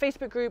do it in a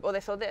Facebook group, or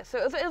this or this. So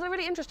it was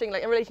really interesting,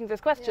 like in relation to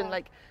this question,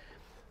 like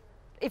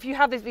if you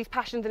have these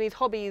passions and these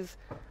hobbies,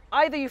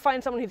 either you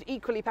find someone who's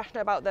equally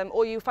passionate about them,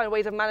 or you find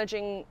ways of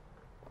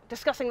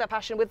discussing that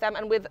passion with them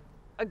and with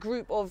a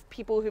group of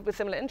people with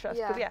similar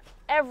interests. Because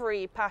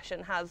every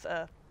passion has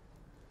a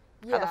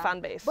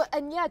fan base. But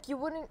and yet you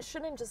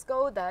shouldn't just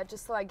go there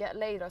just to like get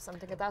laid or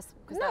something. That's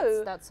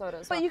sort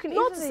of. But you can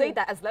not to say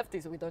that as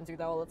lefties we don't do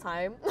that all the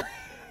time. But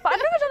I've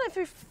never done it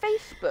through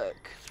Facebook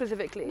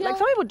specifically. Yeah. Like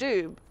some people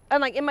do,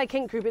 and like in my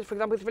kink group, for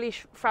example, it's really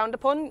frowned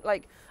upon.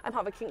 Like I'm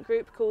part of a kink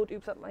group called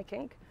Oops Up My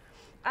Kink,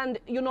 and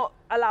you're not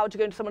allowed to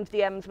go into someone's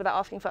DMs without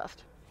asking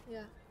first.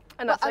 Yeah.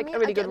 And that's like a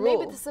really good rule.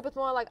 Maybe this is a bit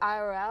more like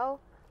IRL.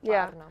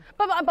 Yeah. I don't know.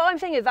 But what I'm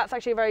saying is that's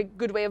actually a very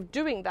good way of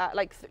doing that.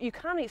 Like you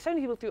can meet so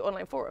many people through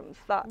online forums.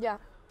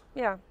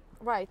 Yeah.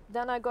 Right.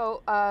 Then I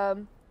go.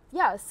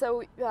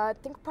 So I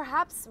think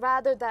perhaps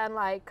rather than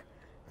like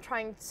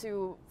trying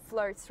to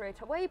flirt straight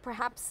away,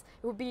 perhaps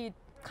it would be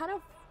kind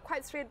of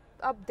quite straight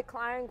up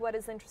declaring what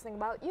is interesting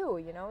about you.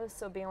 You know,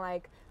 so being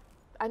like,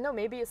 I know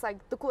maybe it's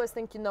like the coolest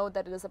thing you know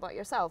that it is about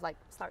yourself. Like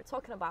start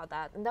talking about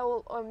that, and that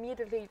will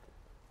immediately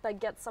like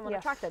get someone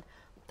attracted.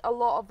 A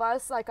lot of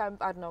us, like I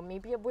don't know,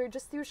 maybe we're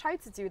just too shy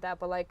to do that,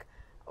 but like,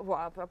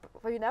 well,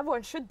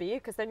 everyone should be,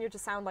 because then you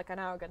just sound like an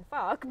arrogant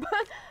fuck.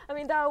 But I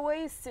mean, there are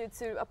ways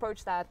to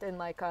approach that in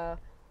like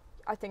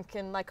I think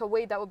in like a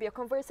way that would be a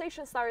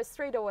conversation started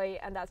straight away,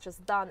 and that's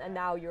just done, and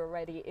now you're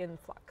already in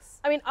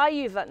flux. I mean, I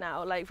use that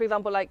now. Like for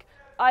example, like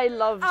I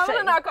love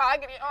saying,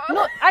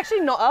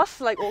 not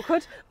us, like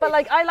awkward, but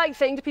like I like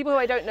saying to people who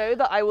I don't know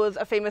that I was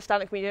a famous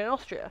stand-up comedian in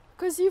Austria.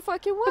 Because you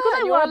fucking were. Because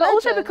I were, but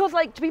also because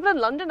like to people in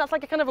London, that's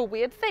like a kind of a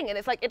weird thing, and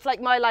it's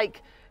like my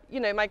like you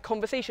know, my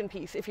conversation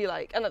piece, if you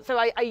like. And so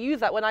I use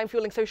that when I'm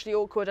feeling socially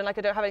awkward and like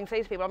I don't have anything to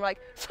say to people. I'm like,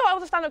 so I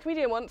was a stand-up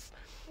comedian once.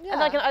 Yeah.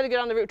 And I can either go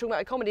down the route of talking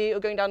about a comedy or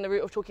going down the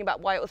route of talking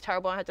about why it was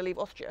terrible and I had to leave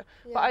Austria.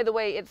 Yeah. But either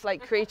way, it's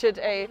like created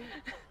a...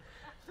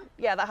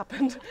 Yeah, that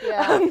happened.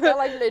 Yeah, they're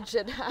like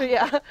legit.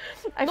 Yeah.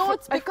 No,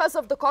 it's because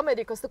of the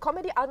comedy, because the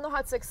comedy, I don't know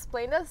how to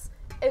explain this.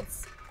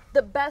 It's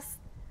the best.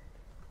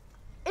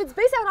 It's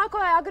basically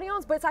Anarcho Agony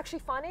Aunts, but it's actually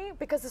funny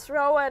because it's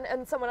Ro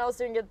and someone else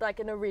doing it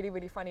like in a really,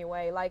 really funny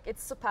way. Like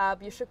it's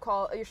superb. You should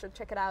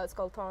check it out. It's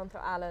called Tolerant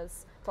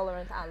Alice,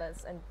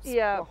 and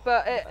yeah,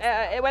 but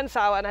it went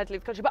sour and I had to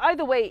leave the country. But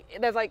either way,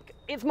 there's like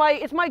it's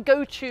my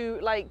go-to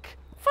like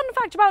fun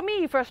fact about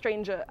me for a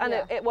stranger, and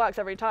Yeah. it works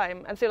every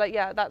time. And so like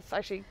yeah, that's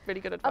actually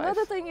really good advice.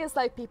 Another thing is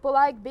like people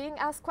like being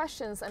asked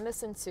questions and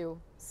listened to.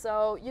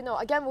 So, you know,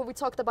 again, when we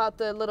talked about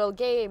the little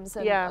games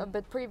and Yeah. a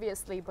bit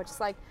previously, but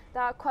just like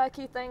there are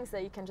quirky things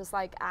that you can just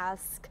like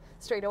ask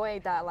straight away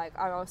that like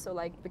are also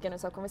like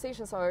beginners of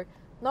conversations, or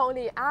not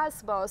only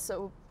ask but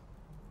also,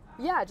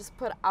 yeah, just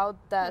put out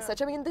there. Yeah.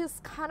 Such, I mean, this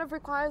kind of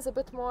requires a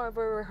bit more of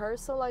a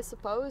rehearsal, I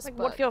suppose. Like,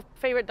 but what's your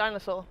favorite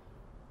dinosaur?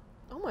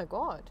 oh my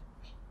god,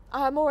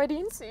 I'm already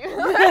into you.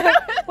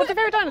 What's your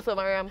favorite dinosaur,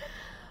 Mariam?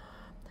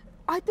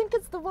 I think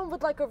it's the one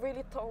with like a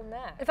really tall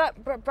neck. Is that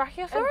And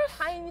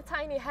Brachiosaurus?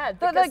 tiny head.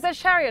 The because-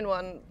 vegetarian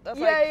one. That's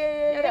Yeah, like,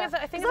 yeah.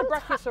 I think it's a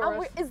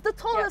Brachiosaurus. It's the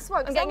tallest one.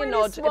 I'm 'Cause getting a really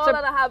nod. It's small a-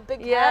 and I have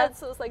big Yeah. head,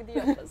 so it's like the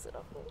opposite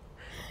of me.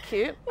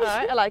 Cute. All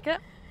right, I like it.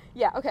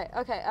 Yeah.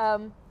 Okay.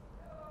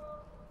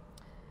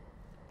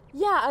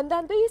 Yeah, and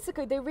then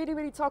basically they really,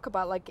 really talk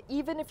about like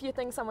even if you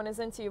think someone is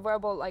into you,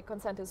 verbal like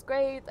consent is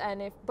great,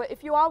 and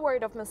if you are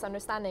worried of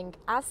misunderstanding,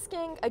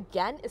 asking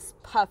again is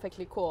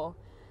perfectly cool,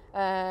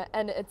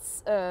 and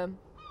it's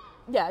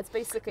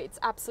it's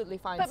absolutely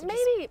fine. But to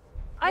maybe,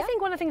 I Yeah.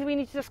 think one of the things we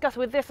need to discuss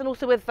with this and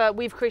also with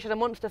We've Created a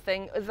Monster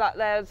thing is that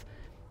there's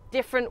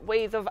different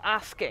ways of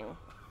asking.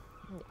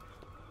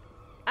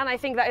 And I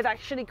think that is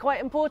actually quite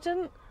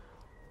important.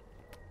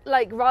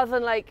 Like, rather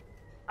than like,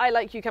 I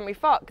like you, can we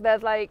fuck?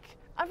 There's like,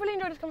 I've really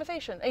enjoyed this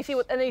conversation. And you see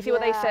what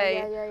they say.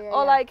 Yeah, or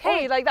yeah. like,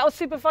 hey, like that was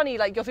super funny,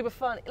 like you're super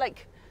funny.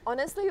 Like,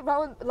 honestly,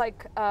 around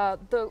like a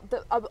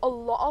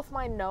lot of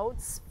my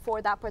notes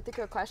for that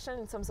particular question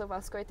in terms of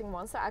us creating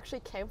monster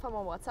actually came from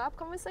a WhatsApp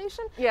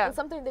conversation. Yeah. And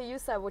something that you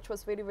said, which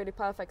was really, really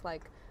perfect.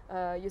 Like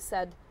you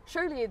said,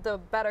 surely the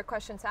better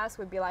question to ask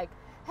would be like,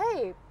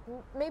 hey,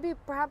 maybe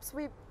perhaps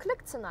we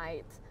click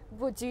tonight.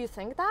 Would you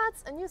think that?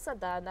 And you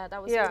said that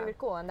was Yeah. really, really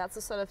cool. And that's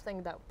the sort of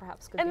thing that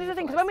perhaps could. and be there's the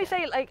thing, because when we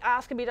utilized, say like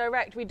ask and be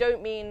direct, we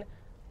don't mean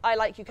I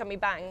like you, can we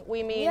bang?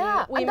 We mean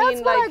yeah, we and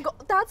mean that's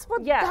like that's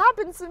what Yeah.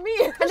 happened to me.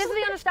 And this is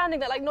the understanding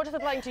that, like, not just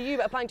applying to you,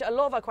 but applying to a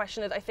lot of our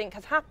questioners, I think,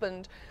 has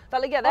happened. That,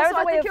 like, yeah, there Also, is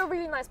a I way think of... you're a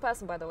really nice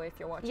person, by the way, if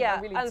you're watching. Yeah, I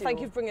really and do.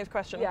 thank you for bringing this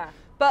question. Yeah.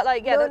 But,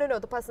 like, yeah... No,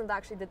 the person that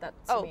actually did that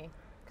to Oh. me.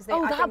 'Cause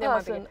Oh, I that think they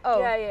might be- person. Oh.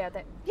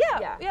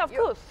 Yeah, of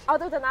course.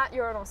 Other than that,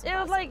 you're an awesome It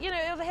was person. like, you know,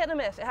 it was a hit and a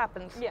miss. It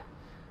happens. Yeah.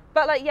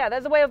 But, like, yeah,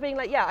 there's a way of being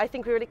like, yeah, I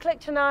think we really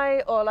clicked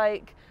tonight, or,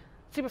 like,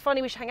 super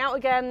funny, we should hang out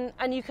again.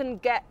 And you can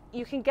get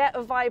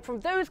a vibe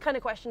from those kind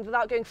of questions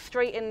without going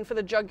straight in for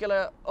the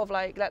jugular of,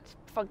 like, let's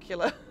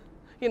funkular.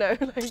 You know,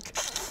 like...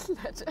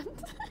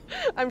 Legend.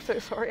 I'm so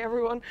sorry,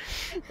 everyone.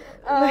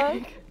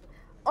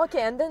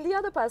 Okay, and then the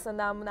other person,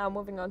 now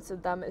moving on to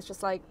them, is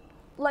just like,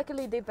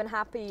 luckily they've been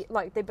happy,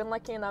 like they've been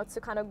lucky enough to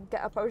kind of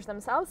get approached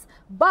themselves,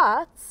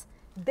 but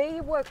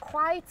they were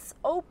quite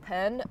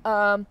open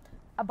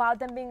about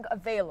them being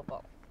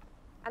available.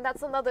 And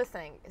that's another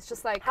thing. It's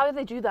just like, How do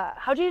they do that?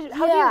 How do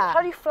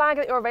you flag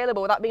that you're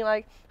available without being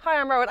like, hi,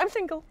 I'm Rowan, I'm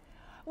single?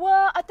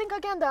 well, I think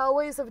again there are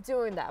ways of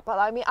doing that, but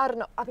I mean, I don't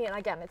know. I mean,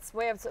 again, it's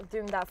ways of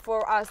doing that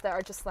for us that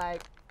are just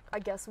like, I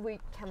guess we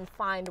can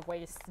find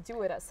ways to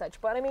do it as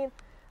such. But I mean,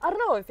 I don't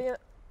know if you,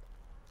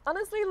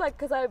 honestly, like,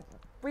 because I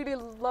really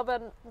love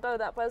and know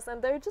that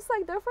person, they're just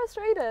like, they're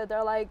frustrated.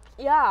 They're like,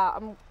 yeah,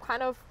 I'm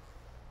kind of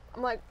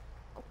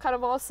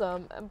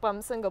awesome, but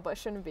I'm single, but I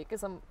shouldn't be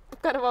because I'm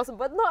kind of awesome,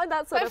 but not in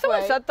that sort If of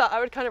someone way. said that, I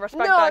would kind of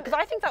respect No, that, because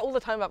I think that all the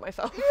time about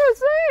myself.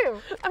 Yeah,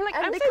 same. I'm like,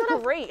 And I'm they so kind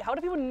of- great. How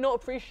do people not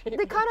appreciate They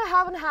me? kind of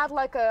haven't had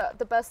like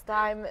the best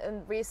time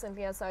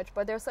recently as such,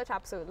 but they're such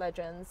absolute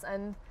legends,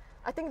 and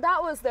I think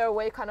that was their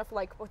way, kind of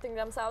like putting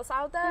themselves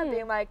out there,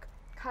 being like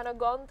kind of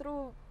gone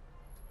through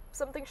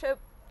something shit.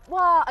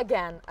 Well,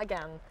 again,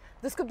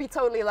 this could be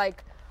totally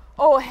like,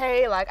 oh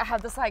hey, like I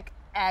have this like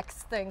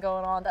X thing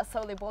going on. That's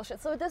totally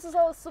bullshit. So this is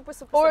all super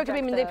Or it could be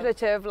subjective.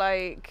 manipulative,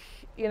 like,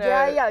 you know.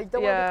 Yeah, you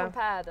don't want to be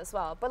compared as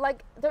well. But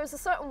like, there's a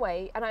certain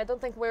way, and I don't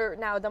think we're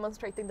now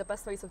demonstrating the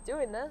best ways of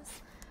doing this.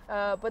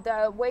 But there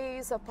are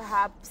ways of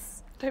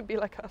perhaps. Don't be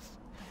like us.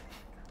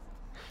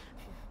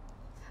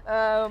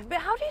 But But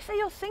how do you say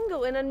you're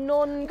single in a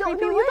no,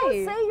 non-creepy way? you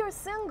don't say you're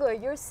single.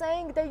 You're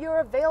saying that you're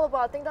available.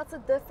 I think that's a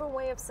different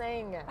way of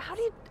saying it. How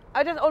do you...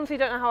 I just honestly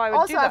don't know how I would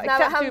Also, do that, I've never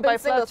except haven't through by been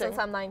single flirting. since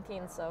I'm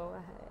 19, so.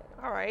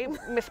 All right,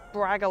 Miss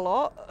Brag a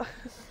lot.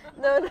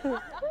 No.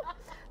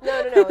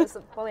 It's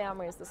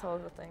polyamory is this whole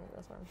other thing.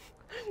 That's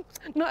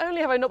one. Not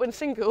only have I not been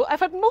single, I've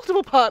had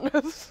multiple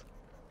partners.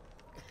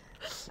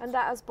 And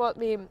that has brought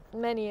me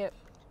many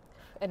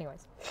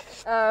anyways.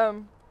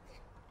 And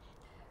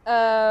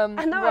now I'm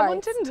on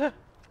right. Tinder.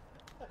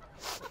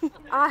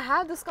 I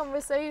had this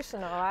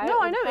conversation, alright? No,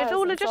 I know, it's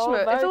all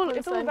legitimate.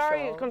 It's all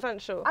very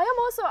consensual. consensual.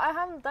 I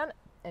haven't done,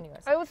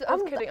 anyways. I was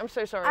kidding, I'm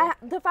so sorry.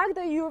 The fact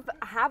that you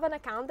have an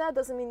account there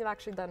doesn't mean you've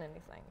actually done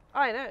anything.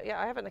 I know, yeah,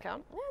 I have an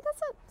account. Yeah,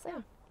 that's it. So,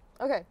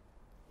 yeah. Okay.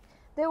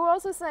 They were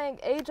also saying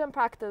age and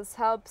practice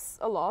helps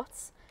a lot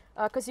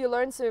because you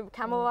learn to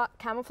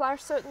camouflage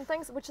certain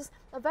things, which is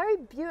a very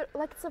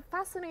it's a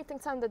fascinating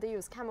term that they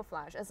use,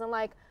 camouflage, as in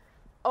like,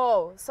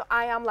 oh, so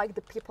I am like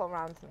the people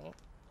around me,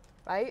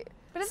 right?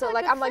 But so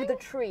like I'm like the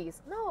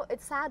trees. No,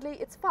 it's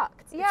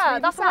fucked. Yeah, it's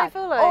really that's sad. what I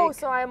feel like. Oh,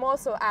 so I am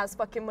also as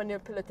fucking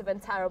manipulative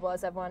and terrible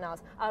as everyone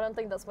else. I don't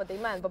think that's what they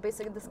meant, but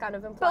basically this kind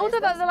of implies. But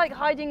also that they're like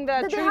hiding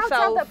their that true they have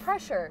self. To have that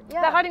pressure.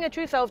 Yeah. They're hiding their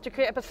true self to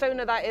create a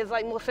persona that is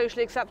like more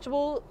socially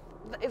acceptable.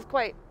 It's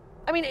quite.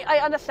 I mean, I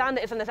understand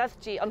that it's a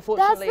necessity,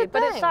 unfortunately,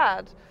 but it's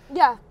sad.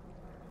 Yeah.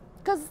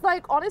 Because,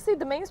 like, honestly,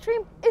 the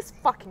mainstream is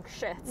fucking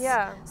shit.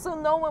 Yeah. So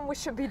no one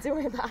should be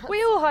doing that.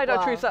 We all hide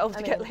our true selves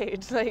to get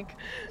laid. Like.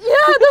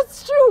 Yeah,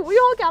 that's true. We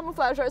all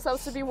camouflage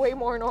ourselves to be way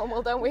more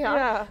normal than we are.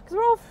 Yeah. Because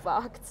we're all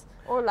fucked.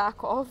 Or lack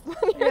of.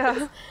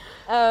 Yeah.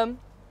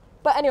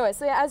 But anyway,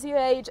 so yeah, as you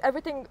age,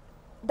 everything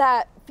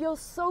that feels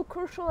so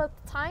crucial at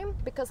the time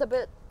becomes a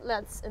bit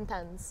less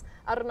intense.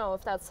 I don't know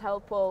if that's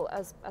helpful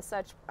as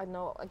such. I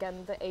know,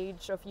 again, the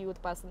age of you, the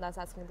person that's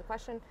asking the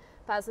question,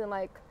 as in,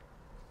 like,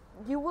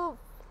 you will...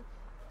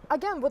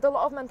 Again, with a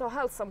lot of mental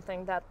health,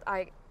 something that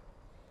I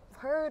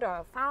heard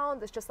or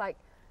found is just like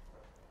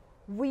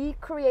we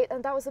create,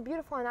 and that was a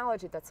beautiful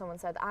analogy that someone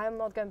said. I am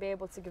not going to be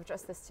able to give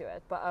justice to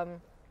it, but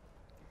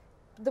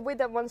the way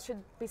that one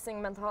should be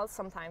seeing mental health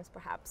sometimes,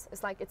 perhaps,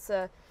 is like it's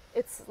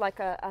like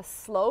a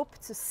slope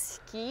to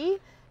ski,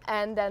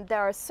 and then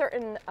there are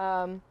certain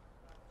I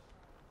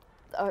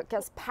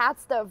guess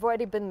paths that have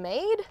already been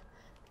made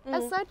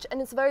as such,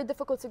 and it's very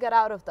difficult to get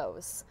out of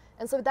those.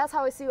 And so that's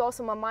how I see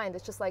also my mind.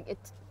 It's just like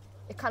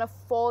it kind of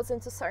falls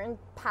into certain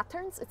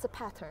patterns. It's a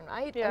pattern,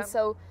 right? Yeah. And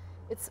so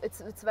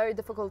it's very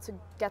difficult to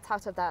get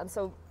out of that. And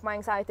so my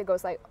anxiety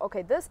goes like,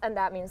 okay, this and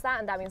that means that,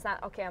 and that means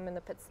that. Okay, I'm in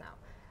the pits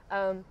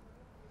now.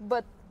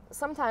 But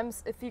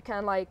sometimes if you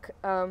can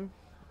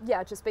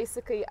just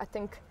basically, I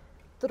think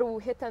through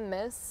hit and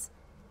miss,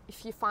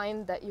 if you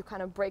find that you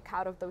kind of break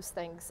out of those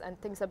things and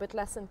things are a bit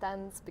less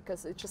intense,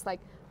 because it's just like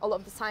a lot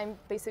of the time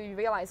basically you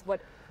realize what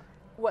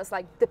was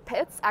like the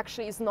pits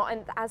actually is not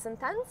as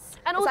intense,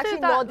 and it's actually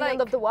not the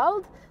end of the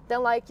world,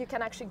 then like you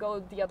can actually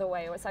go the other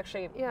way, or it's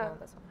actually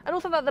and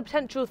also that the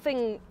potential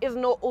thing is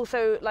not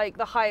also like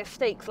the highest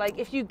stakes. Like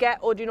if you get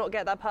or do not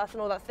get that person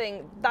or that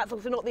thing, that's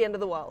also not the end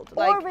of the world.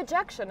 Or like,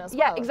 rejection as well.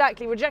 Yeah,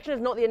 exactly. Rejection is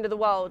not the end of the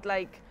world.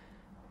 Like,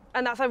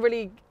 and that's a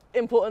really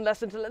important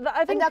lesson to learn.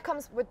 I think that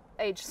comes with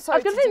age. I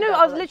was going to say, no,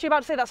 I was literally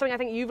about to say that's something I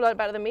think you've learned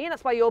better than me, and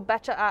that's why you're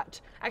better at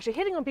actually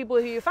hitting on people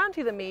who you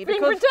fancy than me. Being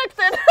because,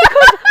 rejected.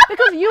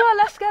 because you are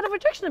less scared of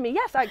rejection than me.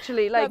 Yes,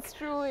 actually. Like, that's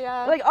true,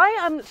 yeah. Like, I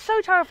am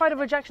so terrified of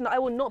rejection that I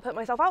will not put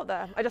myself out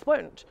there. I just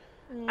won't.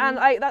 And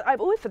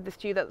I've always said this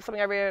to you, that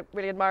something I really,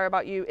 really admire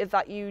about you is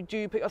that you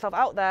do put yourself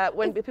out there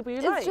when people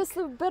you like. It's just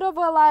a bit of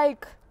a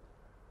like...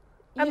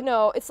 You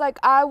know, it's like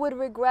I would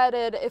regret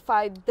it if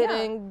I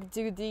didn't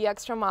do the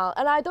extra mile.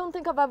 And I don't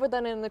think I've ever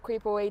done it in a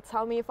creeper way.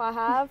 Tell me if I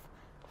have.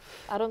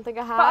 I don't think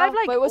I have.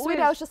 But it was weird.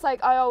 I was just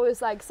like, I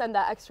always like send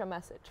that extra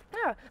message.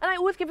 Yeah, and I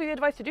always give you the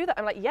advice to do that.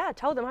 I'm like, yeah,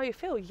 tell them how you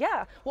feel.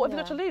 Yeah, what have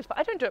you got to lose? But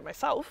I don't do it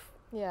myself.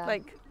 Yeah.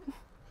 Like.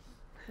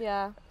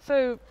 Yeah.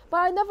 So. But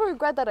I never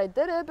regret that I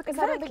did it, because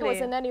I don't think it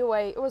was in any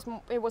way.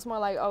 It was more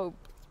like, oh,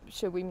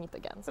 should we meet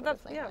again? But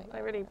that's I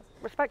really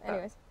respect that.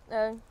 Anyways.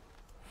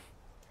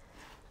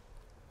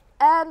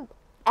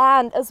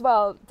 And as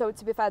well, though,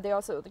 to be fair, they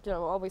also,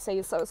 always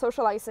say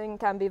socializing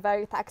can be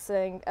very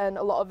taxing, and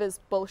a lot of it is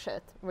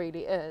bullshit,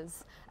 really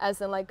is. As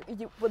in, like,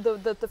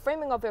 the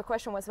framing of your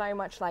question was very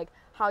much like,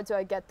 how do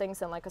I get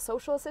things in, like, a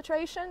social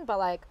situation? But,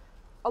 like,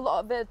 a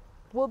lot of it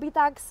will be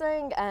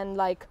taxing, and,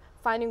 like,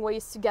 finding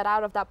ways to get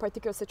out of that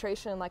particular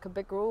situation in, like, a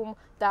big room.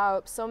 There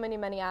are so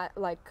many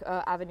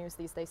avenues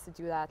these days to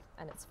do that,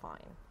 and it's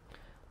fine.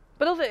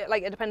 But also,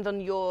 like, it depends on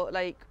your,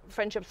 like,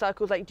 friendship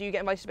circles. Like, do you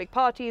get invited to big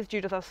parties? Do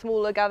you just have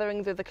smaller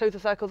gatherings with the closer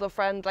circles of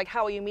friends? Like,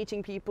 how are you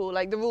meeting people?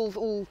 Like, the rules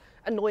all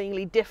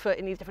annoyingly differ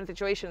in these different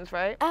situations,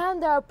 right?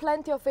 And there are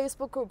plenty of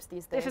Facebook groups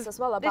these days as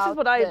well about this is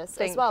what I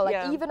think, as well.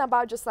 Like, even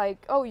about just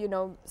like,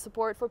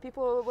 support for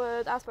people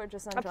with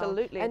Asperger's syndrome.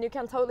 Absolutely. And you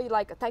can totally,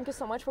 like, thank you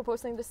so much for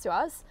posting this to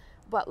us.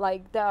 But,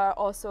 like, there are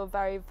also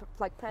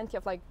plenty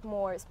of, like,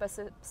 more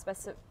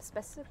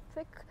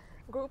specific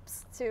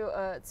groups to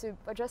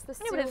address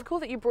this. Yeah, but it's cool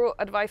that you brought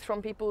advice from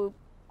people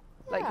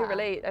like who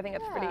relate. I think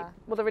that's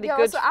was a really good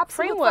also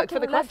framework for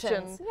the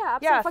question. Yeah,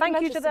 yeah, thank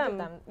you to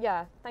them.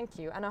 Yeah, thank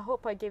you. And I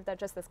hope I gave that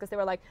justice, because they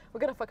were like, we're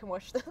gonna fucking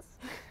watch this.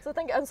 So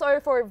thank you. I'm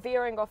sorry for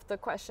veering off the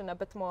question a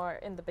bit more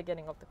in the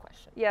beginning of the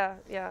question. Yeah.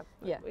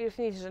 We just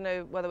needed to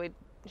know whether we'd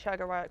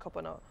shag a riot cop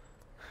or not.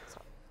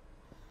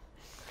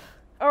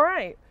 All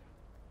right.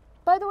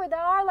 By the way, there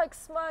are like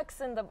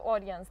smirks in the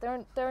audience.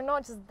 They're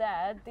not just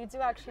dead. They do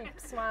actually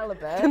smile a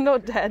bit.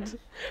 Not dead.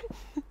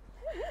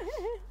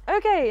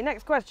 Okay,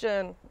 next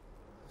question.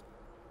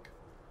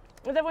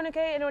 Is everyone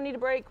okay? Anyone need a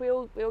break? We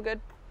all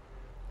good?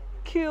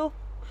 Cool.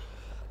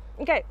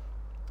 Okay.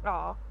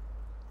 Aw.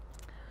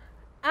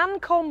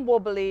 Ancom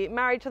Wobbly,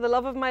 married to the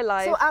love of my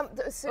life.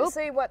 So,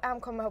 say what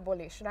Ancom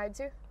Wobbly should I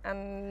do?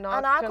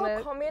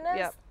 Anarcho-communist.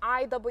 Yep.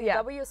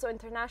 IWW, so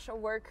International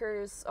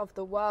Workers of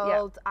the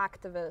World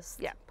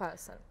activist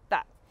person.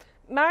 That.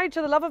 Married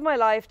to the love of my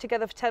life,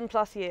 together for 10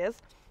 plus years.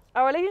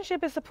 Our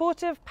relationship is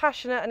supportive,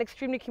 passionate, and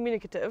extremely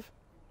communicative.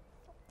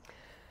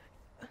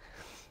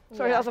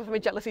 Sorry, that was for my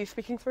jealousy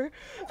speaking through.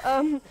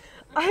 I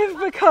have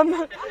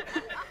become...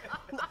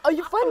 Oh,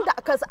 you find that?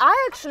 Because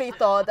I actually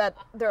thought that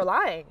they're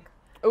lying.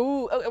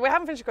 Ooh, we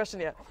haven't finished the question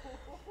yet.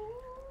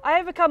 I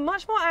have become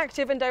much more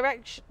active in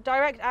direct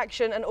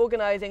action and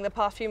organising the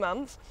past few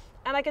months,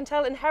 and I can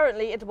tell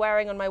inherently it's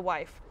wearing on my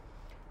wife.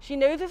 She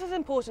knows this is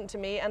important to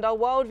me and our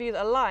worldviews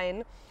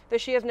align, though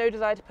she has no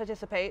desire to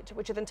participate,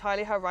 which is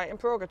entirely her right and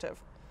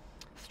prerogative.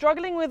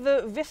 Struggling with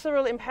the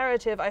visceral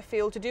imperative I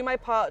feel to do my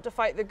part to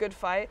fight the good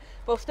fight,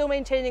 while still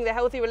maintaining the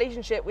healthy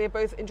relationship we have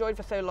both enjoyed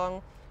for so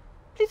long.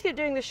 Please keep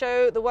doing the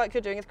show. The work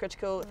you're doing is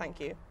critical. Thank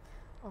you.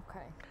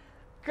 Okay.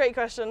 Great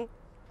question.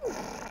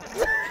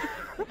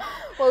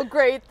 Well,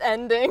 great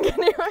ending.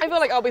 Anyway. I feel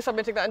like I'll be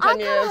submitting that in 10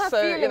 years.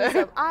 So, you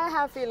know. I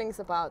have feelings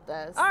about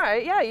this. All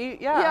right. Yeah.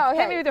 Okay.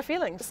 Hit me with your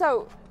feelings.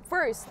 So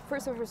first.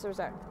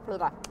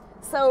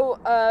 So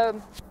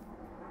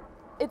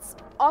it's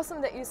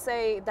awesome that you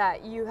say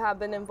that you have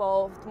been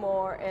involved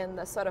more in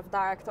the sort of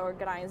direct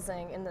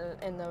organizing in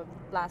the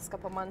last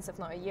couple of months, if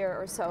not a year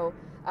or so,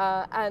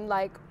 and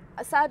like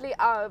sadly,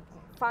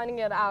 finding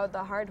it out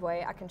the hard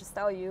way, I can just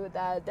tell you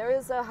that there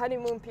is a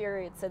honeymoon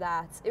period to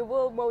that. It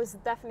will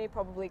most definitely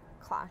probably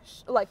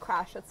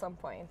crash at some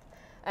point,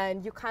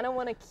 and you kind of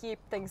want to keep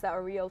things that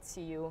are real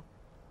to you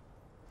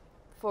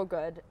for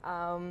good.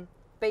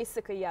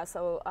 Basically, yeah.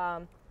 So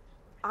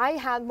I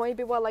had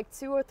maybe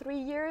 2 or 3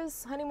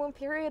 years honeymoon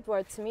period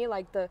where to me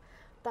like the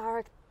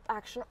direct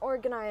action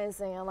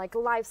organizing and like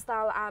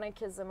lifestyle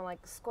anarchism and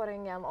like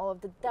squatting all of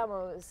the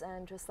demos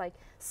and just like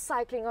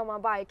cycling on my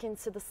bike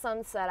into the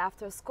sunset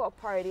after a squat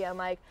party and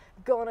like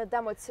going a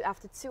demo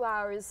after 2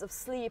 hours of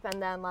sleep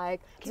and then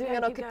like doing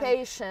an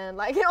occupation.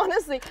 Like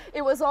honestly,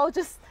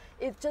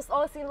 it just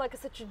all seemed like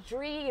such a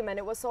dream, and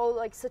it was all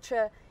like such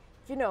a,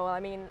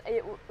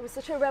 it was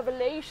such a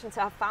revelation to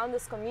have found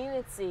this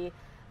community.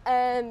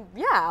 And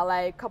yeah,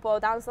 like a couple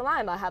of downs the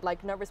line, I had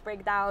like nervous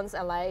breakdowns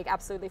and like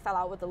absolutely fell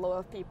out with a lot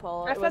of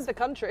people. I fled the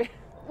country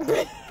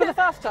for the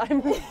first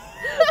time.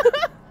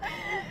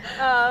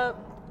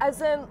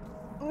 As in,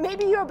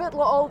 maybe you're a bit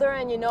older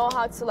and you know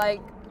how to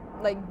like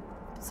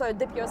sort of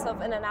dip yourself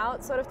in and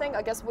out, sort of thing.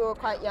 I guess we were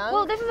quite young.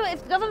 Well,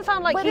 it doesn't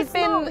sound like he's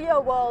been. But it's not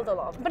real world a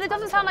lot. But it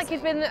doesn't sound like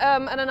he's been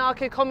an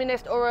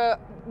anarcho-communist or a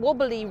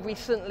wobbly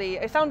recently.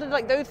 It sounded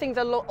like those things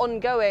are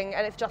ongoing,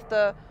 and it's just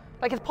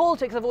like his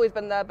politics have always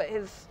been there, but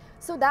his...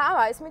 So that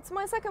arrives me to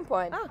my second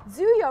point.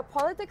 Do your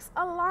politics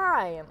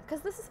align?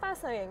 Because this is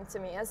fascinating to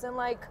me, as in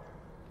like,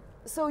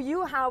 so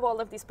you have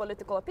all of these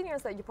political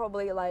opinions that you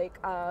probably like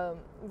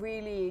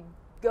really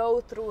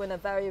go through in a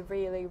very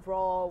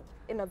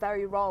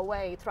raw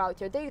way throughout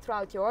your day,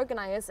 throughout your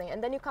organizing,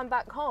 and then you come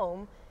back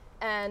home,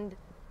 and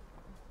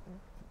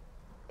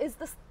is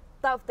the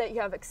stuff that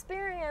you have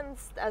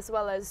experienced as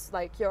well as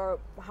like your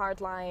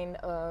hardline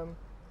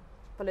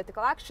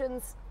political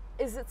actions,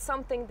 is it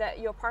something that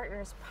your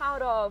partner is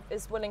proud of,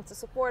 is willing to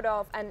support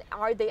of, and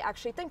are they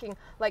actually thinking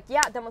like,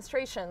 yeah,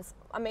 demonstrations,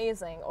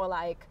 amazing, or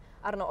like,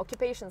 I don't know,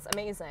 occupations,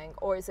 amazing,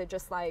 or is it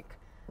just like,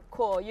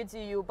 cool, you do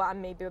you, but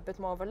I'm maybe a bit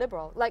more of a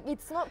liberal? Like,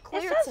 it's not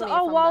clear to me. It says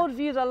our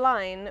worldviews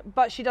align,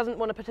 but she doesn't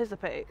want to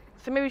participate.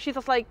 So maybe she's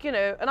just like,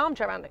 an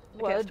armchair around it.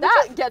 Well,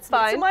 that gets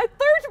me to my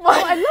third one.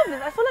 Oh, I love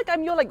this. I feel like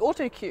I'm your like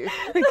auto cue.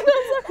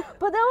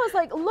 But then I was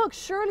like, look,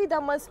 surely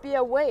there must be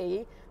a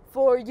way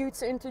for you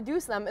to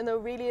introduce them in a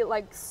really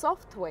like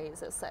soft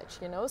ways as such,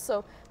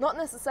 So not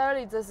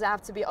necessarily does it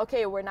have to be,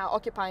 okay, we're now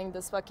occupying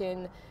this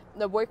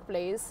the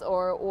workplace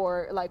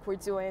or like we're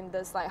doing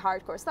this like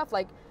hardcore stuff,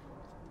 like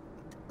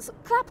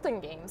Clapton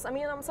games. I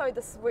mean, I'm sorry,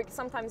 we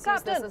sometimes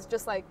use this as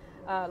just like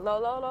la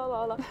la la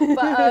la la.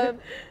 But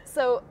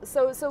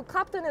so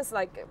Clapton is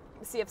like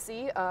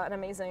CFC, an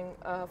amazing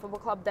football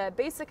club that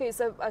basically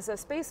is as a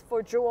space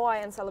for joy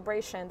and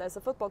celebration. There's a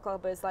football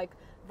club is like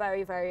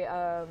very, very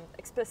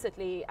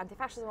explicitly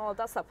anti-fascist and all of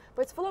that stuff.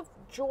 But it's full of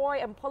joy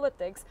and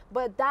politics,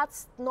 but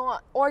that's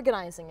not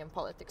organizing in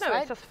politics, right? No,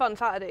 it's just fun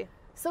Saturday.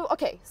 So,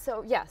 okay,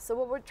 so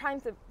what we're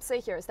trying to say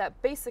here is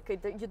that basically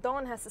you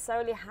don't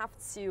necessarily have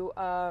to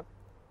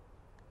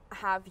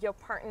have your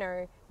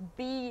partner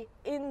be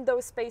in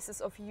those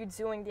spaces of you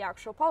doing the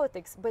actual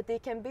politics, but they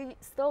can be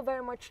still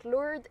very much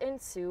lured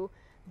into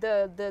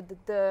the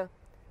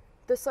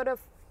sort of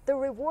the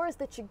rewards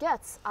that you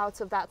get out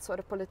of that sort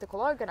of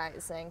political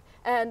organizing.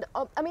 And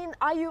I mean,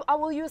 I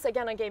will use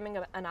again a gaming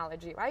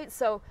analogy, right?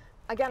 So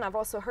again, I've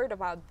also heard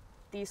about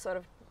these sort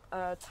of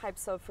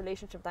types of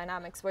relationship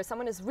dynamics where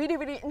someone is really,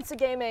 really into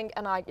gaming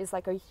and like is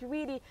like a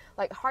really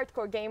like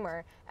hardcore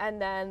gamer,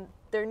 and then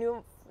their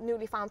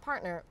newly found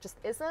partner just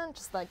isn't,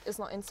 just like is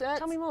not into it.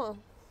 Tell me more.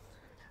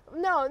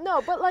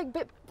 No, but like,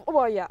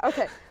 well, yeah,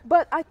 okay.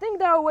 But I think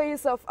there are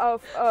ways of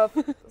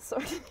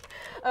sorry,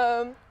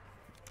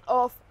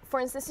 of, for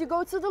instance, you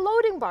go to the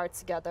loading bar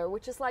together,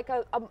 which is like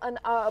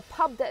a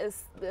pub that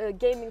is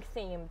gaming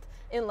themed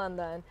in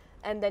London,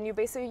 and then you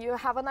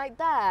have a night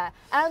there,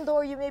 and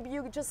or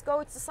you just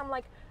go to some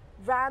like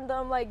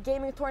random like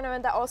gaming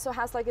tournament that also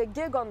has like a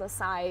gig on the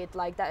side,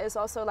 like that is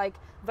also like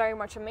very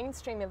much a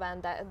mainstream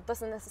event that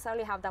doesn't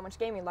necessarily have that much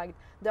gaming. Like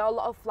there are a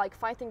lot of like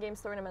fighting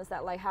games tournaments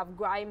that like have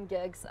grime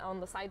gigs on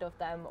the side of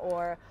them,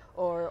 or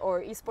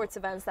esports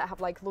events that have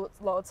like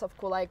lots of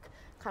cool like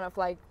kind of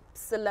like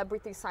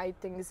celebrity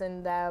sightings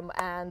in them,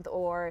 and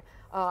or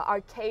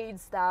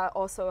arcades that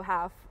also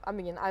have, I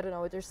mean, I don't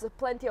know, there's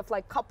plenty of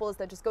like couples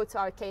that just go to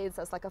arcades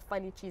as like a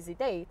funny cheesy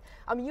date.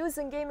 I'm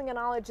using gaming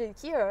analogy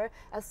here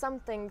as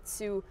something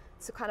to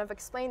kind of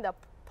explain that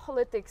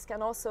politics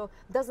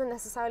doesn't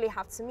necessarily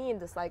have to mean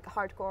this like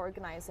hardcore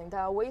organizing.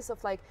 There are ways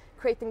of like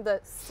creating the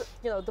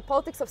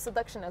politics of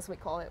seduction, as we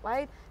call it,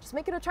 right? Just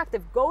make it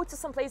attractive. Go to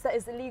some place that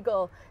is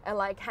illegal and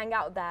like hang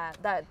out there.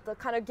 That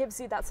kind of gives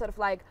you that sort of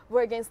like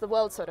we're against the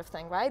world sort of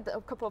thing, right? A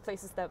couple of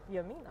places that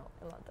you and me know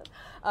in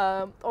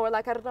London. Or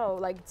like, I don't know,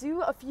 like do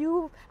a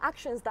few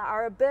actions that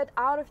are a bit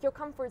out of your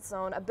comfort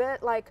zone, a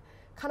bit like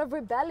kind of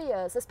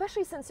rebellious,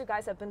 especially since you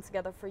guys have been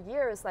together for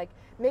years. Like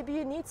maybe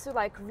you need to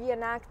like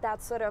reenact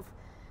that sort of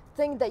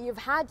thing that you've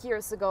had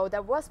years ago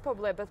that was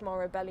probably a bit more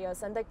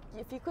rebellious, and that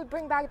if you could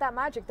bring back that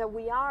magic that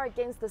we are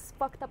against this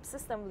fucked up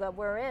system that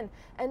we're in,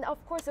 and of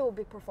course it will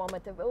be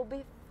performative,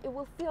 it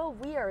will feel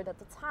weird at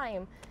the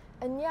time,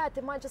 and yet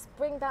it might just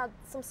bring that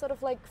some sort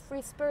of like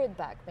free spirit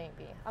back,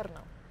 maybe. I don't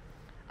know.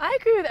 I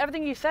agree with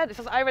everything you said. It's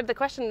just I read the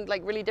question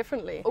like really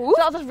differently. Ooh,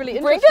 so that was really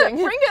interesting.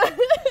 Bring it.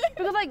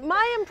 Because like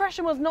my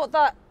impression was not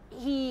that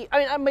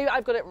maybe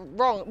I've got it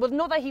wrong, was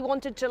not that he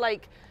wanted to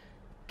like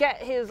get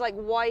his like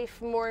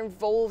wife more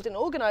involved in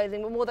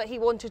organizing, but more that he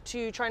wanted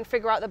to try and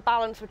figure out the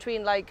balance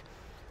between like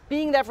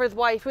being there for his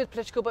wife who is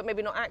political but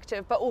maybe not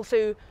active, but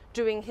also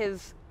doing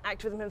his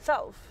activism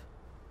himself.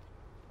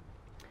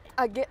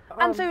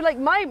 And so like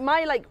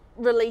my like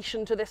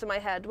relation to this in my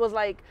head was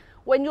like,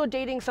 when you're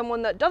dating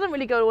someone that doesn't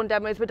really go on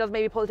demos but does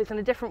maybe politics in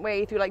a different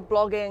way through like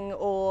blogging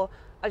or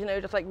I don't know,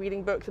 just like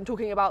reading books and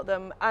talking about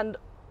them, and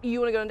you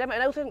want to go on a demo,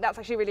 and I also think that's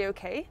actually really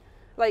okay.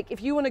 Like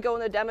if you want to go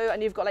on a demo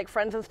and you've got like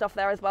friends and stuff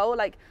there as well,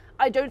 like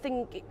I don't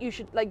think you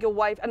should, like your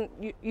wife, and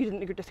you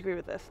didn't disagree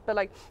with this, but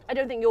like I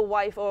don't think your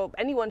wife or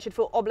anyone should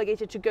feel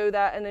obligated to go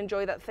there and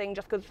enjoy that thing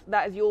just because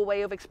that is your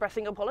way of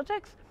expressing your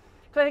politics.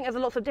 Because I think there's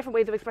lots of different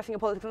ways of expressing your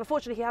politics, and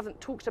unfortunately he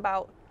hasn't talked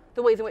about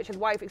the ways in which his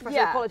wife expresses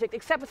her politics,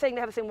 except for saying they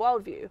have the same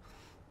worldview.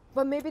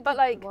 But maybe,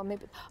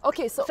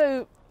 okay,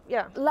 so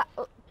yeah.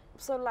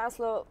 So last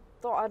little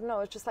thought, I don't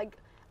know, it's just like,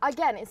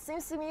 again, it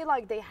seems to me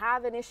like they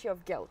have an issue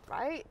of guilt,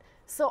 right?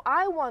 So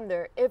I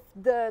wonder if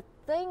the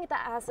thing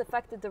that has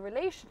affected the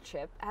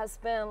relationship has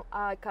been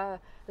like a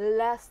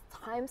less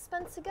time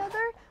spent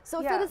together.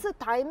 So if it is a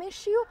time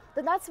issue,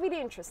 then that's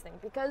really interesting,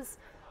 because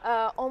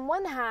on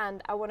one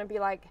hand, I want to be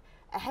like,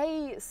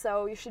 hey,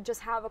 so you should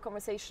just have a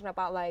conversation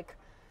about like,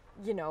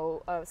 you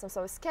know, some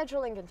sort of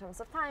scheduling in terms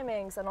of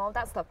timings and all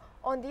that stuff.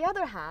 On the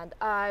other hand,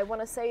 I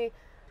want to say,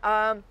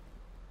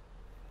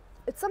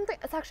 it's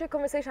actually a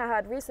conversation I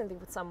had recently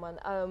with someone.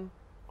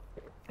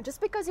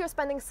 Just because you're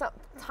spending some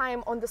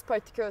time on this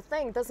particular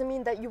thing doesn't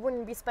mean that you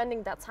wouldn't be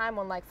spending that time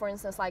on, like, for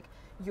instance, like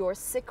your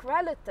sick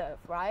relative,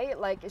 right?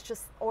 Like it's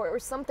just, or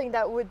something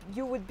that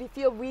you would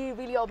feel really,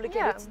 really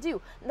obligated to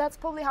do. And that's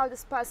probably how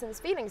this person is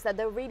feeling, is that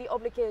they're really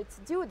obligated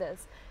to do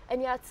this.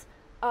 And yet,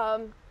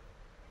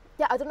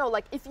 I don't know,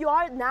 like if you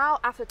are now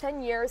after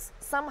 10 years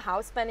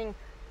somehow spending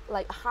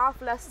like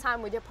half less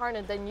time with your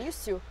partner than you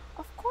used to,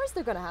 of course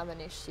they're going to have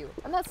an issue.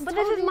 And that's But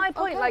totally this is my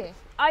point. okay. Like,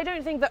 I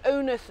don't think the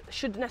onus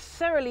should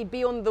necessarily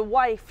be on the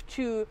wife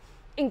to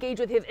engage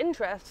with his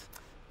interests.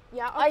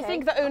 Yeah, okay, I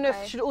think the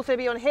onus should also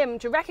be on him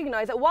to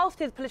recognize that whilst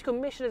his political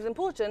mission is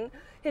important,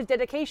 his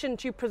dedication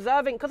to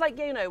preserving, because like,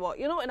 you know what,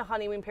 you're not in a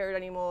honeymoon period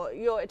anymore,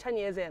 you're 10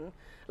 years in.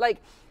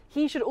 Like,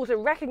 he should also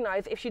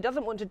recognize if she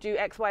doesn't want to do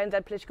X, Y, and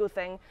Z political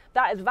thing,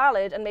 that is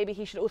valid, and maybe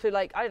he should also,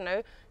 like, I don't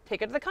know, take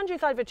her to the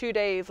countryside for 2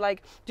 days,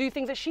 like, do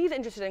things that she's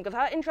interested in, because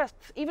her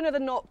interests, even though they're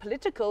not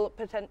political,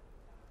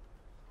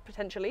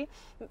 potentially,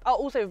 are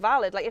also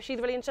valid. Like, if she's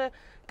really into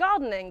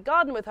gardening,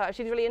 garden with her. If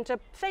she's really into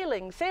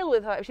sailing, sail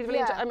with her. If she's really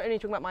into, I'm only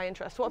talking about my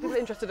interests. What are people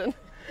interested in?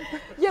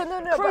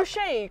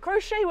 Crochet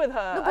with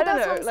her. No, I don't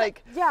know,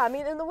 like. Yeah, I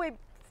mean, in the way,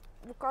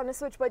 we're gonna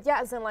switch, but yeah,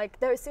 as in like,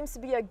 there seems to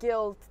be a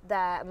guilt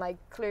that, like,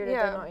 clearly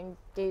they're not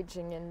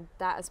engaging in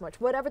that as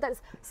much. Whatever that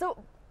is. So,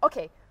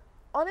 okay.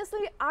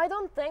 Honestly, I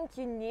don't think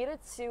you needed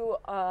to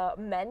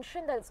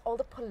mention that it's all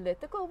the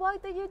political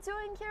work that you're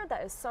doing here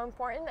that is so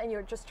important, and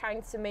you're just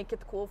trying to make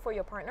it cool for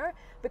your partner.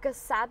 Because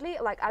sadly,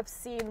 like, I've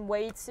seen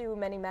way too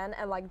many men,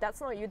 and like,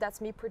 that's not you, that's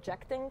me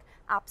projecting,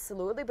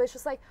 absolutely. But it's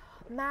just like,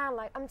 man,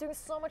 like, I'm doing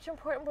so much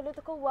important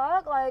political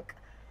work, like,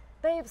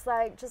 babes,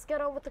 like, just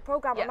get on with the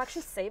program. Yes. I'm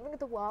actually saving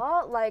the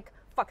world. Like,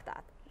 fuck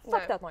that.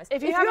 Fuck that noise.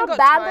 If you're haven't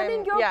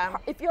abandoning got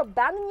time, if you're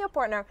abandoning your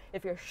partner,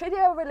 if you're shitty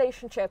at a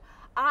relationship,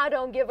 I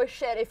don't give a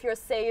shit if you're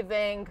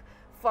saving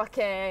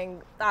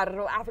fucking, I don't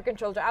know, African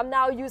children. I'm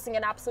now using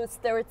an absolute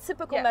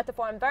stereotypical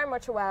metaphor. I'm very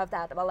much aware of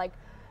that. But like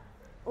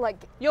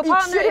your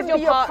partner is your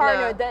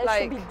partner. That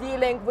like, should be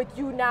dealing with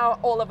you now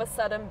all of a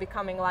sudden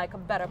becoming like a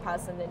better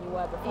person than you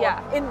were before.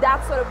 Yeah. In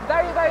that sort of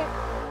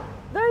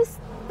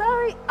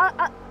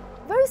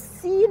very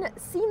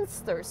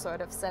scenester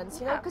sort of sense,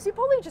 you know, because you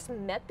probably just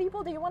met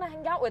people that you want to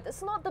hang out with.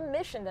 It's not the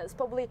mission that's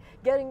probably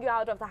getting you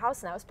out of the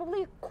house now. It's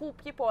probably cool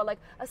people, or like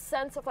a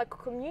sense of like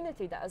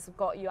community that has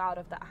got you out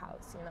of that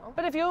house, you know.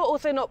 But if you're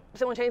also not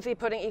simultaneously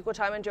putting equal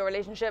time into your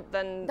relationship,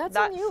 then that's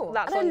on you.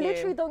 That's and on I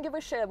literally you. don't give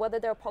a shit whether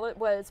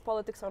whether it's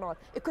politics or not.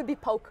 It could be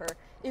poker,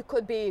 it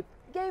could be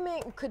gaming,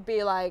 it could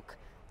be like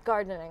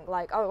gardening,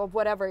 like or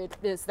whatever it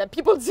is that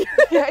people do.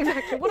 Yeah,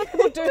 exactly. What do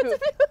people do?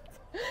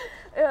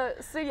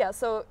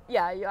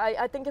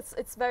 I think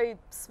it's very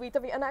sweet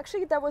of you. And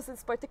actually, there was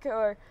this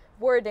particular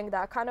wording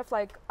that kind of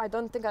like, I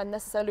don't think I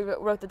necessarily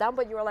wrote it down,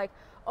 but you were like,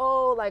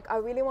 oh, like I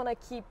really want to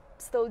keep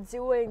still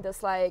doing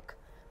this like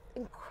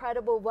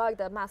incredible work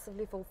that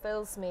massively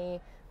fulfills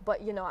me,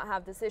 but you know, I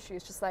have this issue.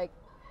 It's just like,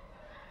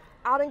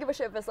 I don't give a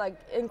shit if it's like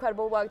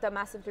incredible work that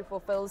massively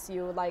fulfills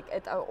you, like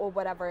it or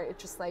whatever.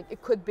 It's just like,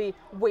 it could be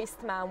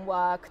waste man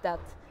work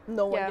that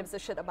no one gives a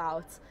shit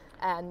about.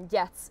 And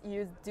yet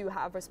you do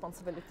have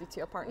responsibility to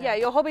your partner. Yeah,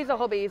 your hobbies are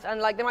hobbies,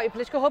 and like there might be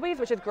political hobbies,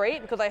 which is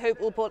great because I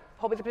hope all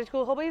hobbies are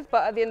political hobbies.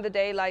 But at the end of the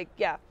day, like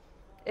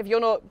if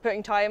you're not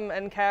putting time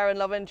and care and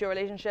love into your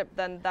relationship,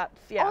 then that's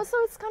Also,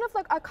 it's kind of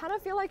like, I kind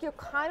of feel like you're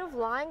kind of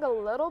lying a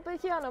little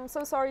bit here, and I'm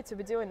so sorry to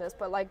be doing this,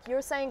 but like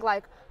you're saying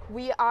like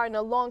we are in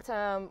a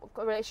long-term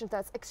relationship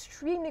that's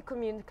extremely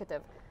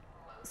communicative.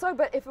 Sorry,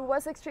 but if it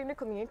was extremely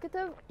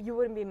communicative, you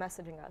wouldn't be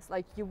messaging us.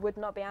 Like, you would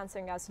not be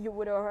answering us. You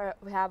would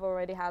have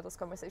already had this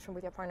conversation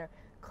with your partner.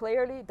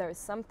 Clearly, there is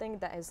something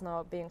that is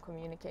not being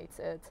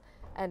communicated.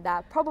 And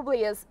that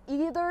probably is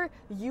either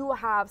you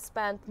have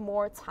spent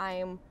more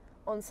time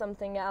on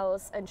something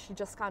else and she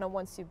just kind of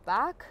wants you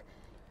back.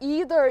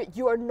 Either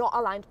you are not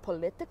aligned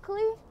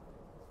politically.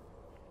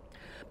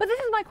 But this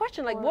is my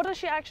question, like, what does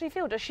she actually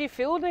feel? Does she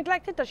feel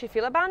neglected? Does she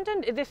feel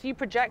abandoned? Is this you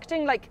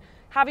projecting? Like,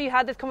 have you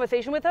had this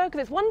conversation with her?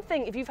 Because it's one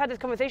thing if you've had this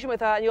conversation with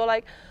her and you're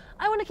like,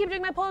 I want to keep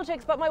doing my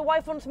politics, but my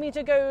wife wants me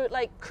to go,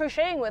 like,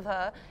 crocheting with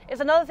her.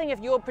 It's another thing if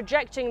you're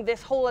projecting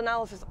this whole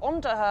analysis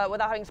onto her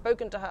without having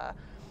spoken to her.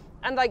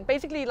 And, like,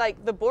 basically,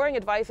 like, the boring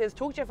advice is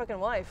talk to your fucking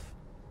wife.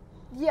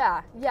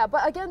 Yeah,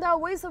 but again, there are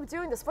ways of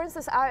doing this. For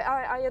instance,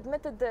 I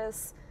admitted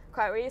this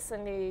quite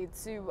recently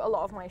to a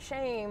lot of my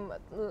shame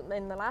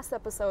in the last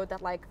episode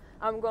that like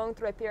I'm going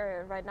through a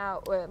period right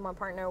now with my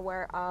partner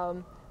where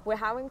we're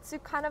having to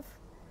kind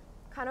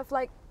of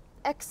like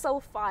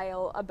Excel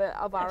file a bit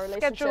of our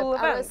relationship. Schedule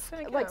events.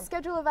 Like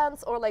schedule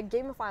events or like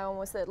gamify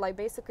almost it. Like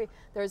basically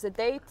there's a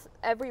date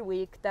every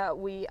week that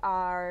we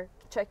are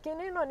checking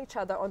in on each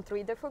other on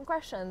 3 different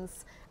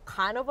questions,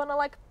 kind of on a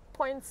like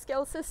point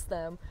scale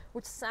system,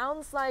 which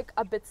sounds like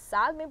a bit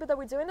sad maybe that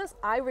we're doing this.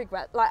 I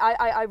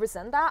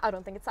resent that. I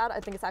don't think it's sad. I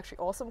think it's actually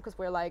awesome because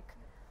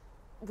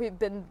we've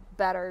been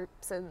better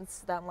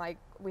since then, like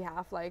we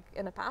have like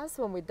in the past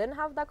when we didn't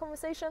have that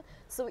conversation.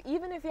 So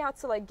even if you had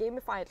to like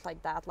gamify it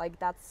like that, like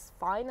that's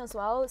fine as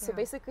well. So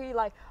basically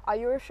like, are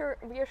you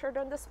reassured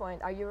on this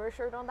point? Are you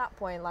reassured on that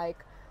point?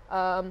 Like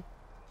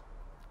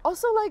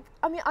also like,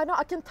 I mean,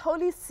 I can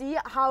totally see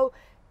how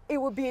it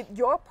would be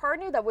your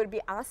partner that would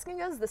be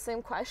asking us the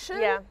same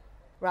question. Yeah.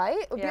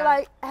 Right? It would be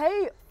like,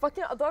 hey,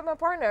 fucking adore my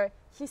partner.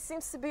 He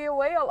seems to be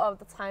away a lot of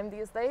the time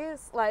these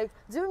days, like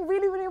doing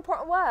really, really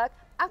important work.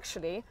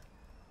 Actually,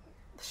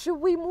 should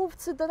we move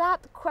to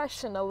that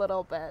question a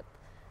little bit?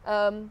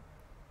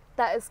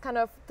 That is kind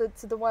of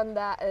the one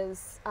that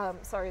is,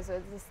 sorry,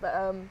 so this is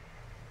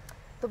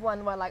the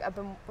one where like I've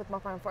been with my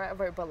partner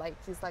forever, but like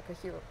he's like a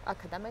hero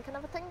academic and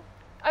everything.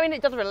 I mean,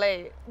 it does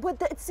relate.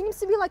 But it seems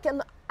to be like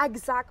an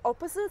exact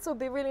opposite, so it'd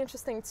be really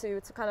interesting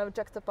to kind of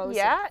juxtapose.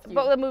 Yeah,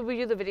 but then we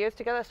do the videos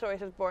together. Sorry,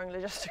 it's boring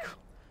logistical.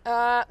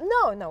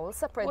 No, we'll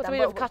separate them. So we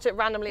just cut it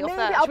randomly off there.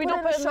 Maybe I'll put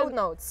in the show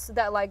notes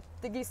that like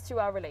these two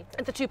are related.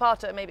 It's a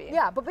two-parter, maybe.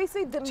 Yeah, but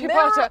basically the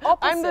two-parter. mirror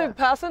opposite. I'm the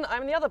person,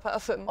 I'm the other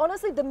person.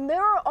 Honestly, the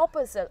mirror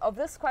opposite of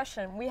this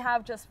question we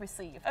have just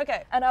received.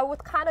 Okay. And I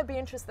would kind of be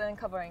interested in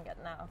covering it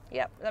now.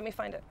 Yep, let me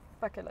find it.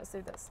 Okay, let's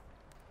do this.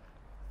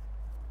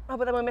 Oh,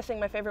 but then we're missing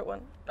my favorite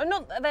one.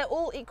 They're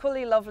all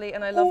equally lovely,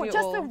 and I love you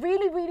just all. a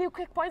really, really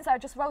quick points I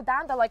just wrote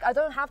down that like I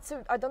don't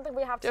think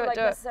we have to like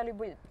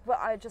necessarily, but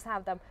I just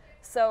have them.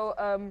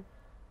 So,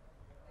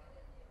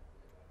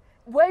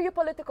 were you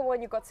political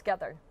when you got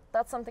together?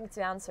 That's something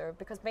to answer,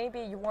 because maybe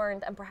you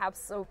weren't, and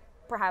perhaps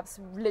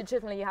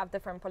legitimately you have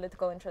different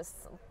political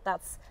interests.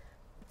 That's,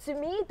 to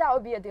me, that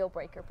would be a deal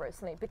breaker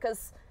personally,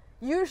 because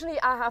usually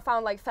I have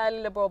found like fairly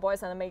liberal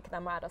boys and I make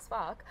them mad as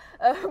fuck.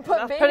 But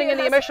that's putting in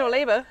the emotional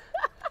labor.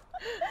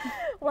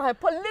 Right,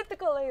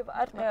 political labor.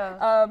 I don't know.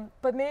 Yeah.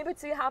 But maybe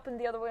to happen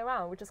the other way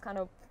around, which is kind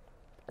of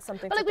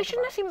something. But like, we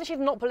shouldn't assume that she's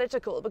not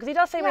political, because he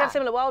does say we have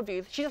similar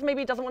worldviews. She just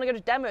maybe doesn't want to go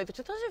to demos, which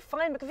is also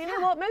fine, because you know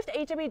what? Most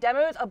HME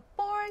demos are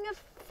boring as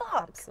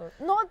fuck.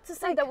 Absolutely. Not to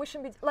say that we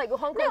shouldn't be like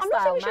Hong Kong I'm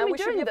not saying style, we man. shouldn't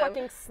be doing them.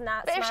 Fucking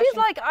snap. But if she's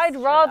like, I'd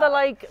rather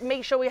like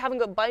make sure we haven't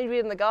got bindweed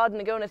in the garden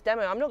and go on this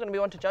demo, I'm not going to be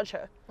one to judge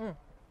her.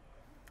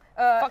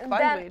 Fuck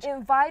bindweed.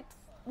 Then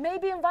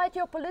maybe invite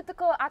your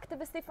political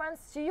activisty friends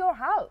to your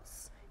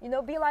house. You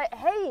know, be like,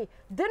 hey,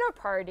 dinner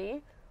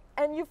party.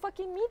 And you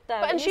fucking meet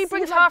them. And she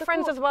brings her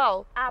friends as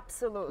well.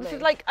 Absolutely.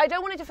 She's like, I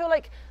don't want it to feel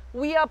like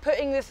we are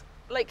putting this,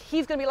 like,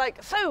 he's going to be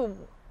like, so,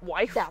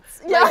 wife.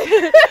 That's,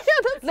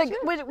 like,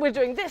 we're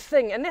doing this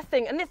thing and this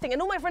thing and this thing,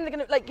 and all my friends are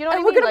going to, like, you know what I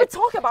mean? And we're going to like, be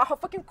talking about how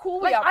fucking cool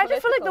we are. I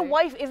just feel like the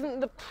wife isn't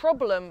the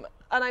problem,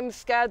 and I'm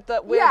scared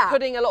that we're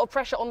putting a lot of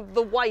pressure on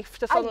the wife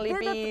to suddenly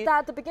be. I did that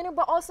at the beginning,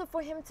 but also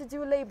for him to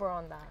do labor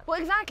on that. Well,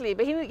 exactly,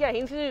 but he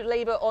needs to do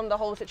labor on the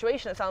whole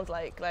situation, it sounds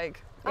like.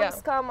 I'm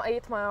scum, I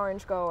ate my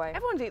orange, go away.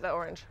 Everyone's eat that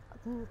orange.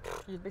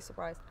 You'd be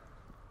surprised.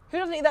 Who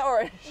doesn't eat that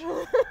orange?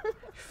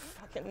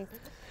 Fucking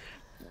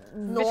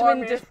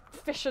vitamin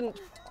deficient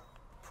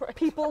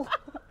people.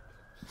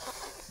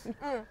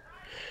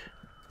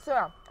 So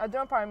yeah, a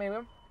dinner party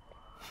maybe.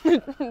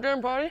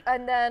 Dinner party?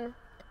 And then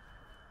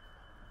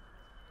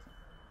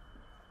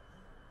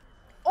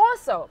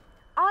also,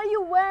 are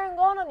you wearing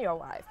on your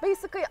wife?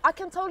 Basically, I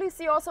can totally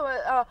see also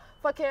a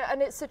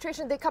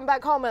situation. They come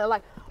back home and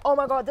like, oh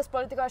my god, this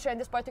political issue and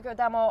this particular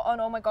demo, and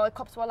oh my god,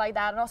 cops were like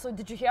that. And also,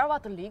 did you hear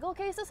about the legal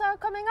cases that are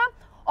coming up?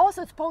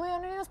 Also, it's probably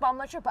on the news, but I'm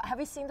not sure. But have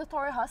you seen the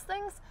Tory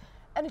hustings?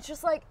 And it's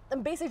just like,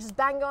 and basically just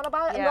banging on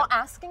about it and not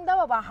asking them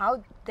about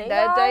how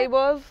their day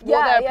was,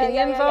 what their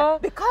opinions are.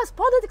 Because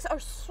politics are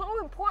so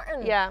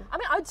important. Yeah. I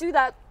mean, I do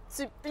that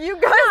to you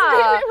guys.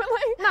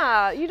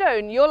 Nah, you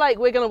don't. You're like,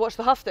 we're going to watch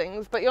the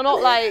hustings, but you're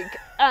not like,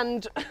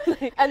 and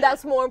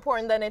that's more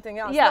important than anything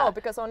else. Yeah. No,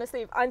 because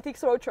honestly,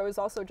 Antiques Roadshow is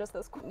also just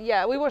as cool.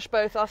 Yeah, we watched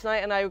both last night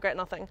and I regret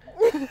nothing.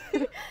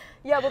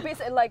 Yeah, but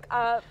basically, like,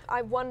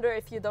 I wonder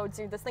if you don't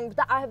do this thing,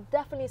 but I have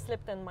definitely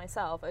slipped in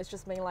myself. It's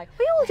just being like,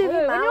 we all do,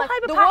 hey, man, when you're like,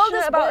 hyper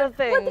passionate about a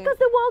thing. But because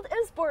the world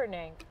is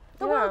burning.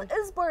 The world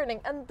is burning,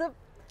 and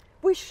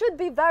we should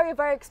be very,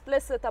 very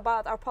explicit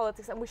about our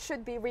politics, and we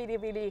should be really,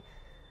 really,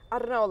 I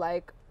don't know,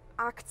 like,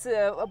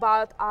 active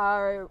about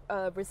our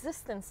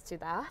resistance to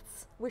that.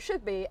 We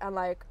should be, and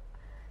like,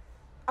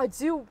 I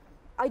do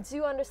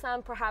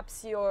understand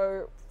perhaps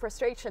your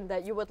frustration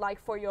that you would like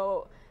for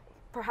your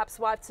perhaps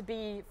wife to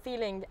be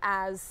feeling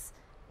as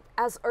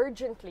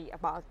urgently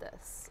about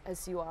this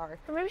as you are.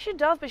 But maybe she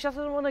does, but she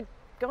doesn't want to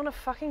go on a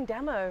fucking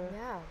demo.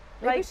 Yeah.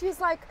 Maybe she's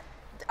like,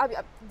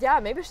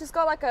 maybe she's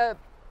got like a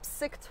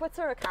sick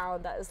Twitter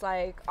account that is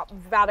like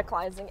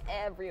radicalizing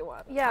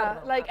everyone. Yeah,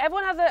 like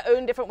everyone has their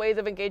own different ways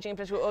of engaging in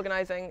political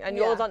organizing, and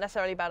yours aren't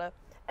necessarily better.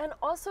 And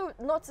also,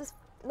 not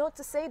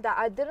to say that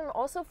I didn't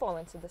also fall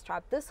into this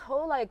trap. This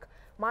whole like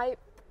my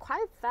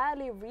quite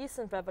fairly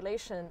recent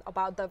revelation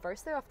about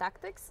diversity of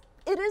tactics.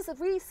 It is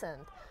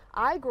recent.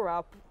 I grew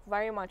up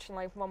very much in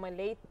like my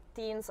late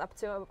teens up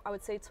to I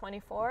would say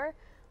 24,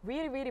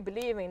 really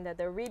believing that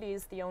there really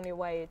is the only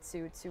way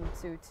to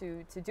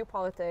do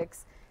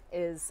politics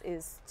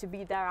is to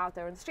be there out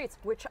there in the streets,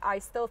 which I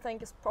still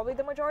think is probably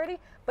the majority.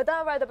 But then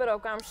I read a bit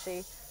of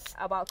Gramsci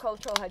about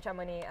cultural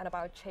hegemony and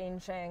about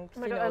changing. Oh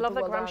my God, I love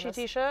that Gramsci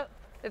t-shirt.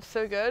 It's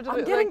so good.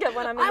 I'm getting it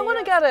when I'm in I want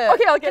to get it.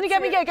 Okay, I'll get Can you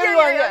get me? Get me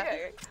one.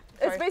 Okay.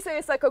 It's basically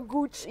it's like a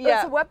Gucci.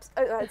 Yeah.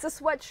 It's a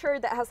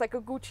sweatshirt that has like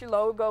a Gucci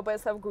logo, but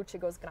instead of Gucci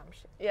goes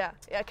Gramsci. Yeah.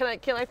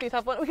 Can I please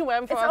have one? We can wear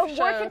them for it's our a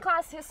show. working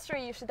class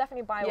history. You should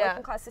definitely buy a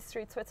working class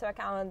history Twitter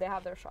account, and they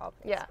have their shop.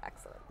 It's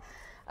excellent.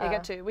 You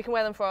get to. We can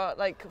wear them for our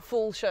like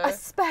full show. A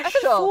special. I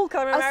said full,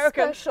 'cause I'm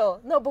American. A special.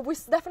 No, but we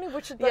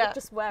should like,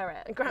 just wear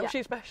it. A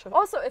Gramsci special.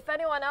 Also, if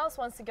anyone else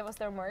wants to give us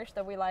their merch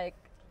that we like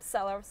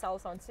sell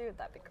ourselves on too,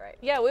 that'd be great.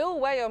 Yeah, we'll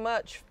wear your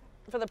merch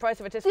for the price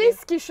of a Tisky.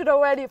 Tisky should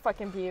already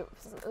fucking be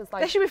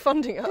like. They should be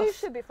funding us. They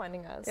should be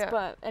funding us. Yeah.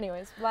 But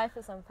anyways, life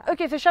is unfair.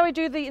 Okay, so shall we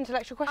do the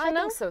intellectual question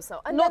now? I think so.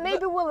 And then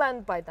maybe we'll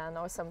end by then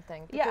or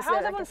something. Yeah,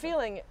 how's everyone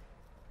feeling?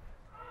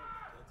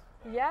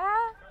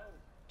 Yeah?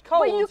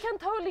 Cold. But you can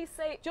totally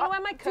say. Do you want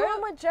to wear my coat? Do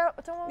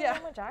you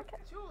want my jacket?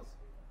 It's yours.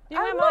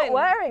 I'm not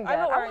wearing it.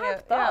 I'm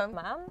hyped up,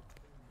 man.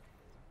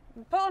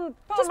 Put on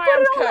just my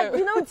put it on,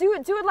 coat.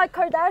 like, do it like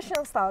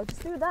Kardashian style.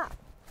 Just do that.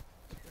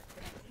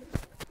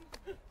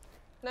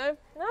 No?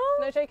 No?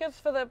 No takers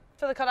for the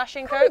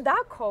Kardashian Can't be coat?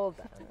 that cold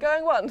then.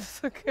 Going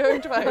once,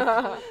 going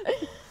twice.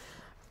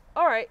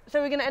 Alright,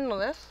 so we're going to end on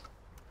this.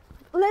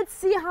 Let's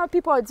see how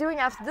people are doing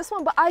after this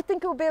one, but I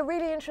think it will be a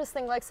really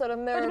interesting, like, sort of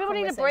mirror. Do people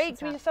need a break?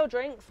 Do we just sell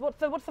drinks? What's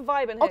the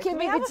vibe in here? Okay,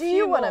 maybe do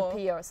you want to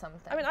pee or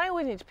something? I mean, I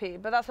always need to pee,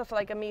 but that's just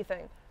like a me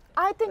thing.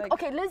 I think,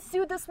 okay, let's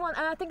do this one,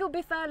 and I think it'll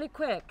be fairly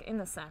quick,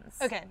 in a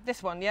sense. Okay,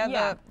 this one,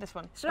 yeah? This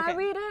one. Should I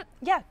read it?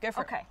 Yeah, go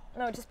for it. Okay,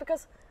 no, just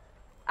because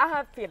I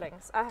have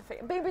feelings.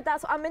 Maybe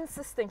that's what I'm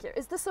insisting here.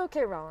 Is this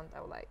okay, Rowan? I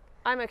would like.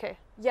 I'm okay.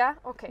 Yeah?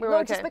 Okay. We're no,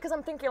 okay. just because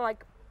I'm thinking,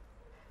 like...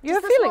 You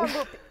have feelings?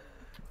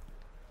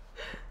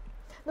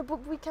 No,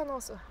 but we can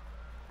also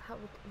have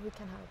we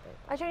can have a break.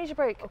 I don't need to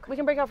break. Okay. We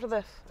can break after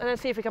this and then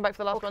see if we come back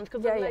for the last one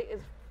because Yeah, the yeah. late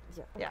is.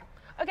 Yeah.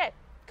 Yeah. Okay.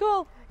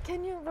 Cool.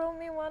 Can you roll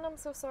me one? I'm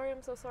so sorry.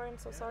 I'm so sorry. I'm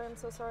so sorry. I'm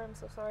so sorry. I'm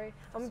so sorry.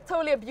 I'm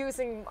totally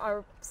abusing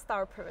our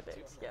star privilege.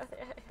 Yeah.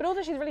 But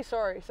also, she's really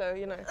sorry, so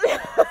you know.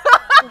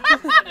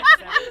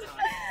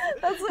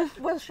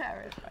 We'll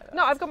share it.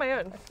 No, I've got my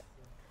own.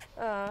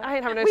 I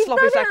ain't having no We've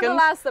sloppy done it seconds. in the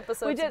last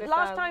episode. We to did be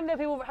last fair. time. There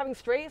people were having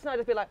straights, and I'd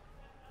just be like,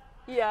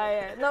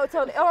 Yeah. No,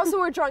 totally. Also,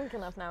 we're drunk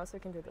enough now, so we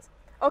can do this.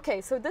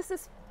 Okay, so this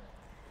is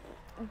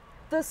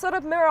the sort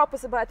of mirror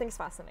opposite, but I think it's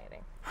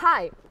fascinating.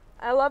 Hi,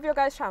 I love your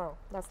guys' channel.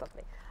 That's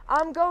lovely.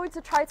 I'm going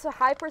to try to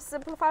hyper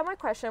simplify my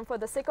question for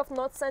the sake of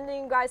not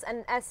sending you guys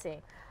an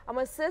essay. I'm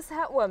a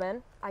cishet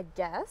woman, I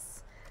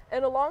guess,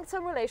 in a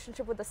long-term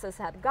relationship with a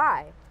cishet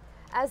guy.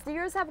 As the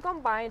years have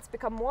gone by, it's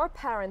become more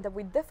apparent that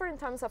we differ in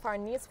terms of our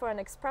needs for an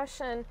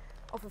expression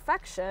of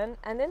affection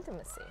and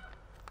intimacy.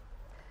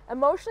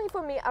 Emotionally,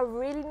 for me, I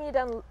really need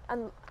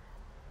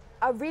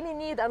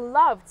and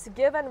love to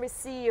give and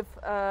receive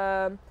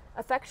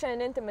affection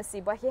and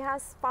intimacy, but he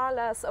has far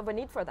less of a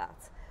need for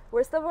that.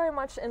 We're still very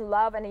much in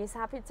love, and he's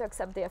happy to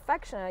accept the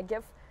affection I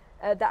give,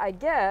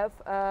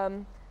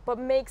 but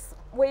makes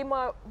way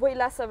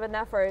less of an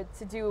effort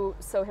to do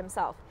so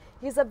himself.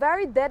 He's a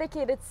very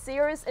dedicated,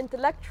 serious,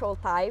 intellectual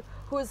type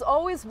who is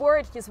always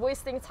worried he's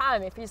wasting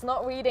time if he's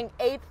not reading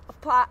 8+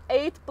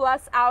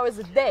 hours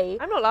a day.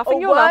 I'm not laughing,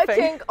 or you're laughing.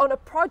 working on a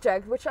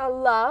project, which I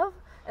love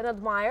and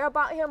admire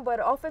about him, but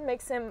it often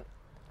makes him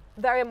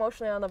very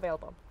emotionally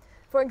unavailable.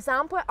 For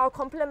example, I'll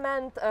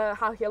compliment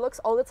how he looks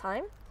all the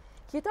time.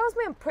 He tells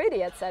me I'm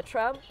pretty,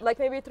 etc., like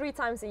maybe 3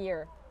 times a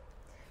year.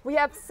 We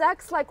have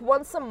sex like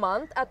once a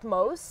month at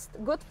most.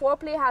 Good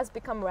foreplay has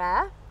become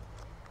rare.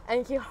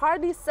 And he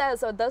hardly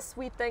says or does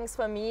sweet things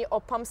for me or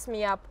pumps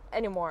me up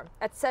anymore,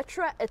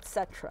 etc.,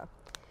 etc.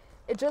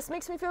 It just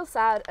makes me feel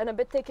sad and a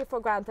bit taken for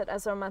granted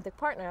as a romantic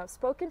partner. I've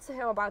spoken to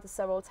him about it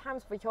several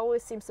times, but he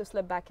always seems to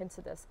slip back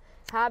into this.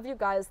 Have you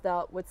guys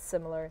dealt with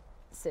similar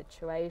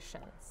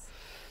situations?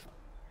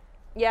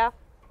 yeah.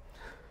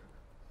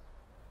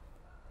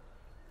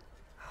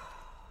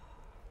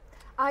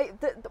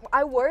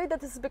 I worry that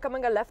this is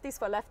becoming a lefties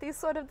for lefties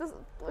sort of this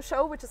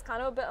show, which is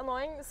kind of a bit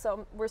annoying,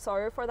 so we're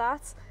sorry for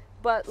that.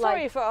 But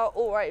Sorry like, for our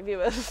all-right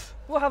viewers.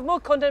 We'll have more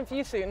content for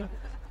you soon.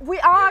 we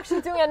are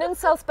actually doing an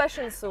incel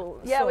special soon.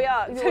 Yeah, we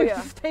are. So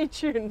Yeah. stay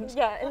tuned.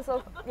 Yeah,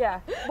 incel. Yeah.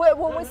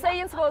 When we say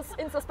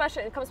incel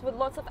special, it comes with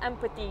lots of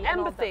empathy. And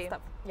all that Empathy.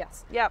 stuff.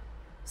 Yes. Yep.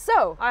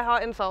 So I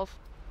heart insults.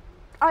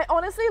 I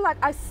honestly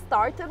I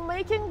started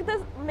making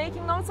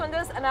notes on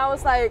this, and I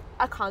was like,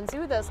 I can't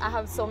do this. I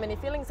have so many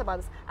feelings about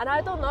this, and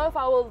I don't know if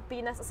I will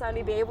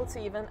necessarily be able to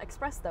even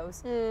express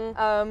those.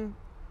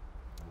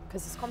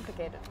 Because it's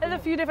complicated. There's a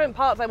few different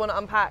parts I want to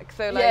unpack.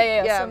 So like,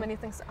 yeah. So many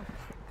things.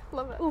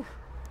 Love it. Oof.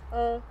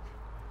 And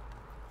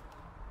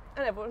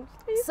everyone's.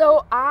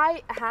 So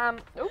I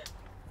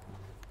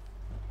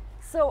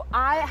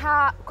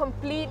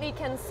completely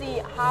can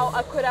see how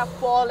I could have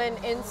fallen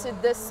into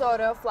this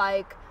sort of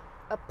like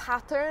a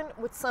pattern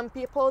with some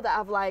people that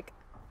have like,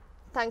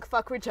 thank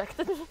fuck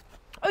rejected me.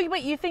 Oh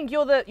wait, you think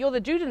you're the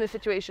dude in this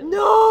situation? No!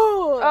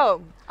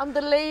 Oh, I'm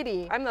the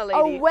lady. I'm the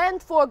lady. I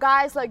went for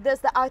guys like this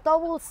that I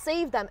thought will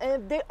save them, and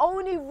if they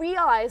only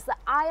realize that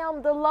I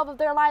am the love of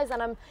their lives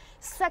and I'm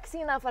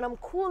sexy enough and I'm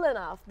cool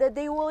enough, that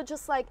they will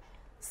just like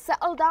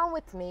settle down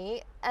with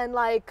me and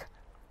like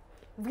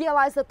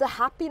realize that the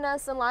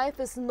happiness in life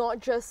is not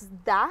just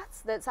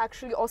that's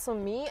actually also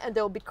me, and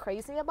they'll be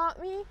crazy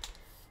about me.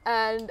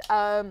 And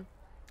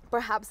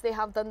perhaps they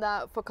have done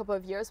that for a couple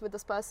of years with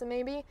this person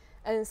maybe,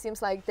 and it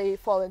seems like they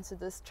fall into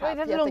this trap. Wait,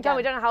 that's yet a long time. again.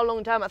 We don't know how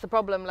long term. That's the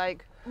problem.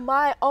 Like,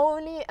 My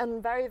only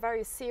and very,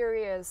 very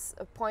serious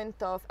point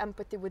of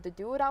empathy with the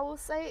dude, I will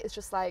say, is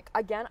just like,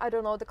 again, I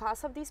don't know the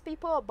class of these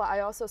people, but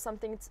I also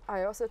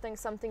think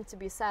something to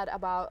be said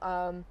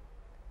about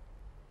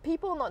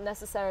people, not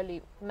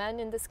necessarily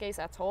men in this case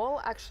at all,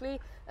 actually,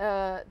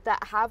 that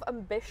have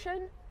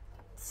ambition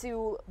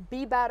to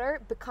be better,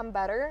 become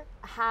better,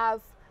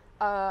 have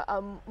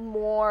a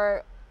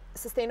more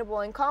sustainable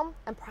income,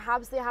 and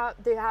perhaps they have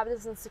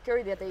this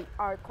insecurity that they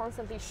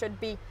constantly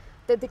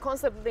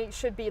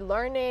should be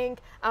learning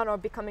and are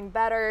becoming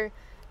better,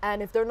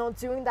 and if they're not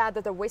doing that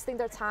they're wasting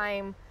their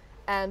time,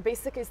 and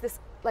basically it's this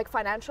like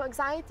financial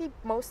anxiety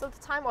most of the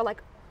time, or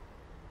like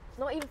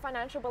not even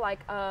financial but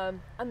like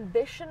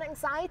ambition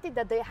anxiety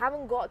that they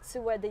haven't got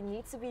to where they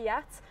need to be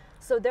yet,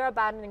 so they're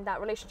abandoning that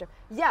relationship.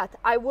 Yet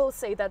I will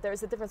say that there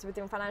is a difference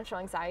between financial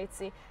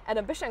anxiety and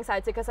ambition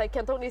anxiety, because I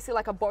can totally see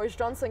like a Boris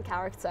Johnson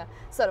character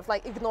sort of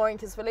like ignoring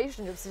his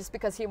relationships just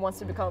because he wants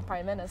to become a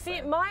prime minister.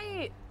 see,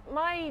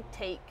 my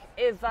take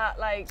is that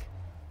like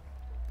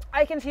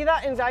I can see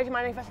that anxiety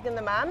manifesting in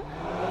the man,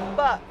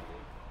 but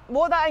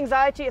what that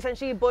anxiety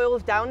essentially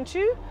boils down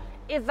to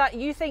is that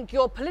you think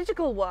your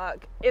political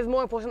work is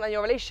more important than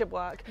your relationship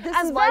work. This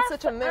is why it's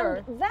such a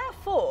mirror. And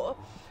therefore,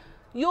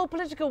 your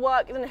political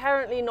work is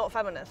inherently not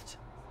feminist.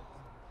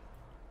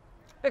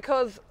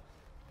 Because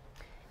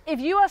if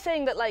you are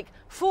saying that like,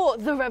 for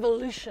the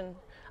revolution,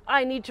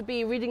 I need to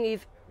be reading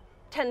these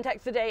 10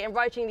 texts a day and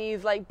writing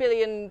these like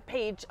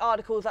billion-page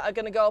articles that are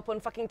going to go up on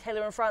fucking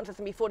Taylor and Francis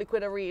and be 40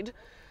 quid a read.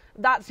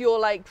 That's your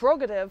like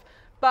prerogative.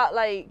 But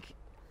like,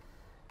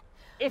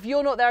 if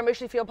you're not there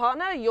emotionally for your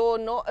partner, you're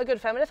not a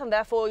good feminist, and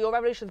therefore your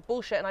revolution is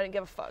bullshit, and I don't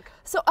give a fuck.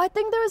 So I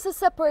think there is a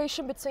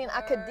separation between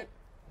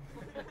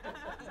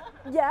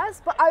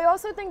Yes, but I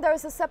also think there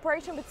is a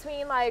separation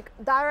between like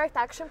direct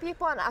action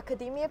people and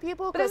academia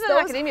people. But this is an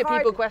academia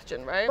people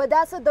question, right? But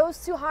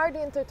those two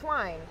hardly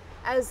intertwine.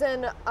 As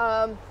in,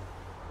 I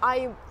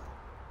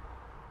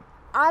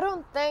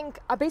don't think,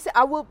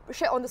 I will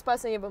shit on this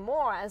person even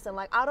more, as in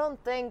like, I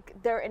don't think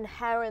their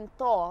inherent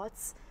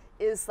thoughts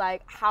is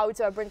like, how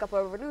do I bring up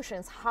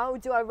revolutions? How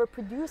do I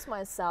reproduce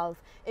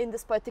myself in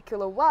this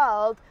particular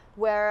world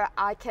where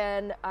I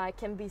can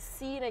be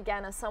seen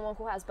again as someone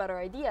who has better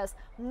ideas?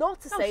 Not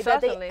to say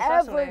that they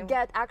ever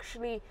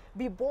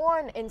be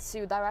born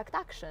into direct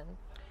action.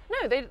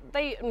 No,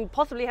 they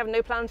possibly have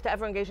no plans to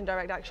ever engage in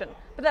direct action,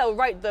 but they'll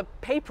write the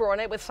paper on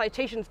it with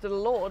citations to the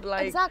Lord.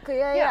 Like, exactly,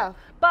 yeah.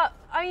 But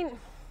I mean,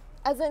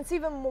 as in, it's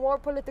even more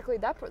politically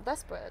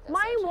desperate.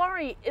 My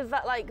worry is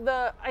that like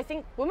I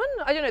think woman,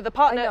 I don't know, the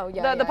partner,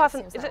 the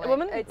person, is it a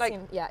woman?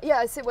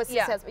 I see what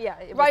she says. Yeah,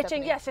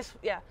 writing,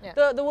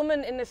 the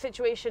woman in this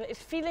situation is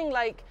feeling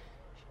like,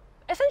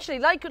 essentially,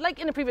 like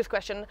in the previous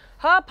question,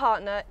 her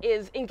partner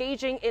is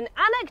engaging in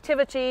an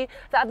activity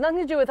that has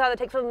nothing to do with her, that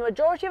takes up the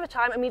majority of her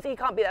time and means that he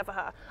can't be there for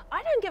her.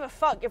 I don't give a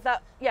fuck if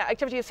that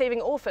activity is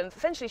saving orphans.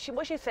 Essentially,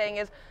 what she's saying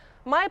is,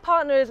 my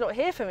partner is not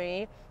here for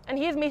me, and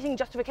he is making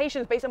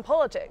justifications based on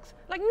politics.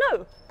 Like,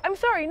 no, I'm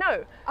sorry,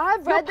 no.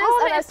 I've read this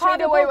and I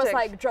straight away was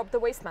like, drop the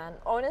waste man.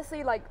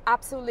 Honestly, like,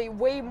 absolutely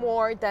way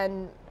more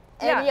than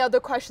any other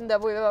question that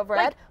we've ever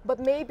read, but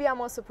maybe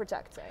I'm also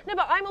projecting. No,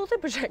 but I'm also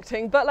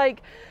projecting, but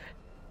like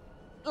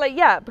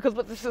yeah, because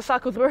this is the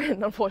circles we're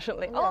in,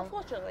 unfortunately. Yeah. Oh,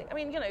 unfortunately. I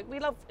mean, you know, we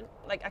love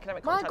like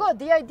academic content. My God,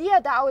 the idea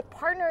that I would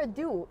partner a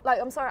dude, like,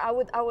 I'm sorry, I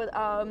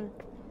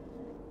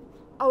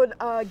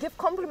would give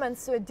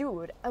compliments to a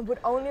dude and would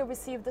only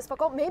receive this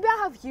fuck up. Maybe I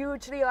have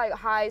hugely like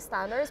high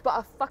standards, but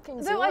a fucking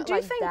dude I do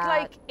like think that,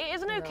 like it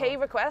is an okay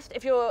request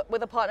if you're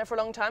with a partner for a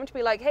long time to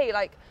be like, hey,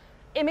 like,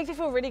 it makes me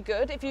feel really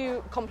good if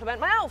you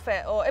compliment my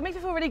outfit, or it makes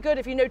me feel really good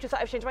if you notice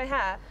that I've changed my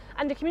hair,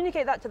 and to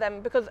communicate that to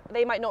them, because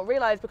they might not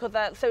realize, because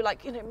they're so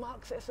like, you know,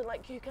 Marxist and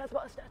like, who cares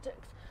about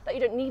aesthetics, that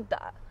you don't need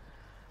that.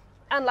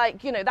 And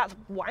like, you know, that's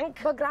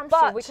wank. But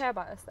Gramsci, we care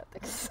about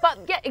aesthetics. But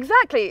yeah,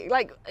 exactly.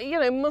 Like, you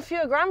know,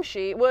 Monsieur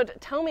Gramsci would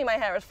tell me my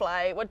hair is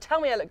fly, would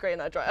tell me I look great in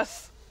that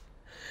dress,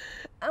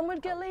 and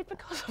would get laid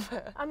because of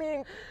it. I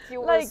mean,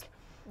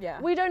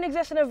 we don't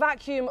exist in a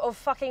vacuum of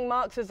fucking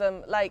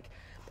Marxism. Like,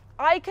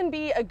 I can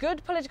be a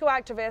good political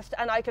activist,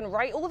 and I can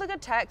write all the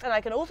good text, and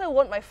I can also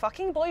want my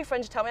fucking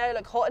boyfriend to tell me I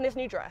look hot in his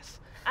new dress.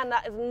 And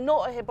that is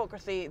not a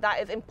hypocrisy, that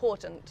is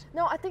important.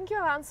 No, I think you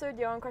have answered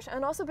your own question,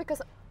 and also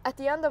because at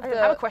the end of I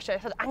didn't have a question, I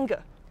said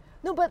anger.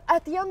 No, but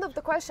at the end of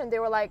the question, they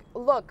were like,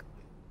 look,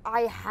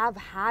 I have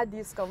had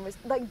these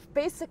conversations. Like,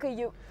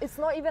 basically, it's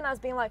not even as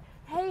being like,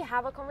 hey,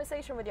 have a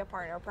conversation with your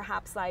partner,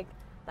 perhaps, like,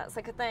 that's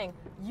like a thing.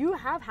 You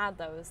have had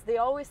those. They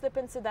always slip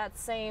into that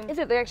same Is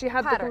it? They actually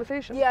had pattern. the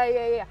conversation?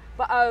 Yeah.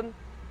 But,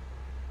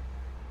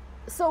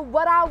 so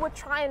what I would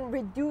try and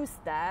reduce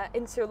that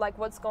into, like,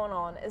 what's going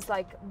on is,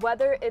 like,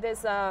 whether it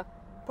is a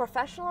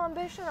professional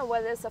ambition or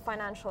whether it's a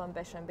financial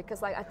ambition,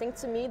 because like I think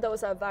to me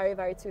those are very,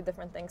 very two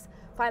different things.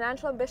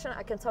 Financial ambition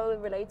I can totally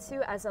relate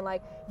to, as in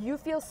like you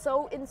feel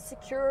so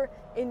insecure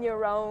in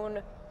your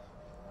own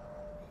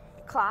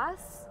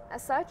class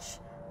as such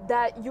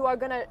that you are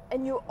gonna,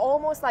 and you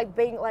almost like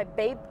being like,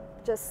 babe,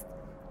 just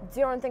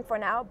do your own thing for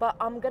now, but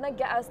I'm gonna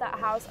get us that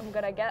house, I'm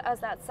gonna get us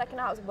that second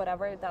house,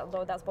 whatever,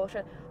 that's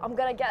bullshit, I'm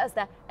gonna get us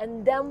that,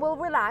 and then we'll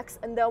relax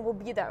and then we'll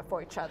be there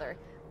for each other.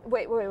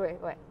 Wait.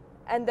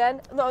 And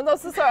then, no,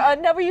 so sorry, I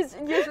never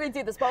usually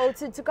do this, but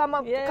to come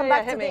back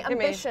to the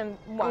ambition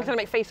one. I'm gonna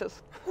make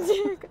faces.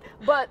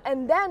 But,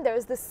 and then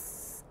there's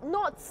this,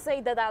 not to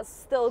say that that's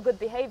still good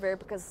behavior,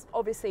 because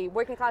obviously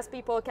working class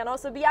people can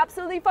also be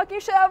absolutely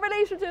fucking shit at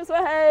relationships,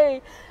 but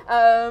hey,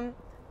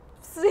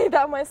 say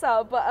that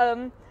myself,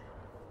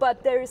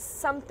 but there's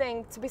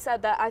something to be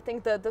said that I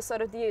think the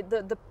sort of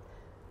the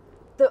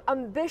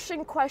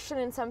ambition question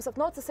in terms of,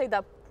 not to say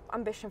that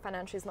ambition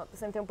financially is not the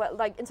same thing, but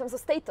like in terms of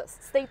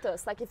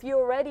status, like if you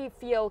already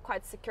feel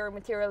quite secure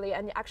materially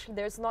and actually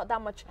there's not that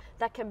much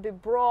that can be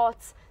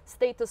brought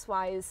status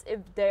wise if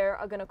they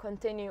are going to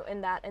continue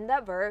in that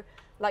endeavor,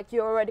 like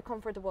you're already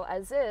comfortable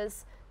as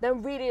is,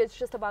 then really it's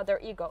just about their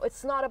ego.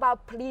 It's not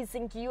about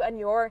pleasing you and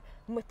your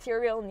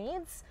material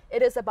needs.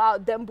 It is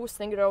about them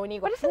boosting their own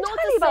ego. But it's not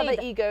entirely about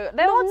the ego.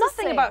 There's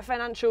nothing about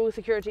financial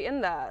security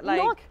in there.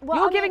 Like,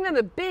 you're giving them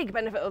the big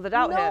benefit of the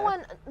doubt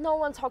here. No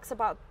one talks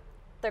about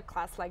their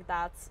class like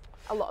that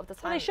a lot of the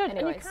time. Well, they should,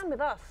 anyways. And you can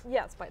with us.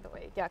 Yes, by the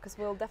way, yeah, because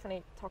we'll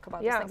definitely talk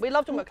about these things. Yeah, we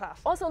love talking about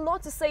class. Also,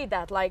 not to say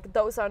that like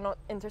those are not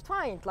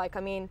intertwined. Like, I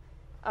mean,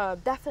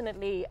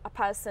 definitely a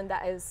person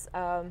that is,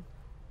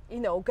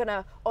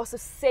 gonna also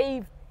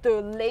save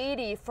the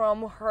lady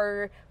from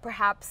her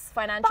perhaps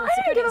financial But I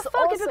don't give a insecurities.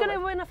 fuck if you're Also, going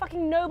to win a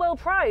fucking Nobel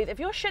Prize. If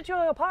you're shit to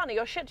your partner,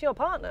 you're shit to your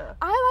partner.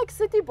 I like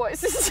city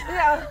boys.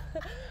 Yeah.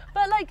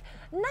 But like,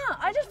 nah,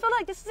 I just feel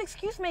like this is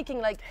excuse making.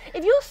 Like,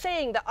 if you're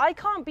saying that I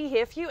can't be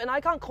here for you and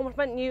I can't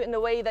compliment you in the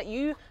way that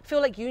you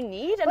feel like you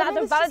need, and But that's maybe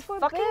a it's valid just for a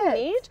fucking bit.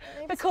 need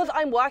Maybe because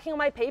I'm working on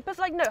my papers,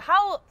 like, no,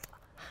 how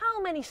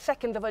many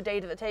seconds of a day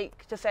does it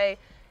take to say,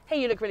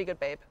 hey, you look really good,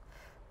 babe?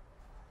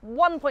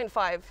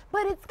 1.5.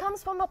 But it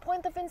comes from a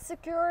point of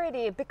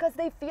insecurity because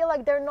they feel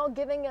like they're not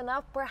giving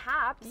enough,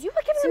 perhaps. You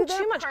were giving them to too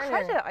their much partner.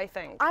 credit, I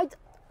think.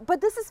 But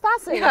this is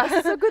fascinating. Yeah.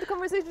 This is a good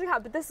conversation to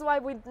have. But this is why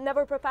we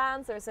never prepare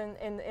answers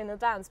in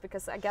advance,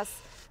 because I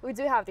guess we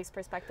do have these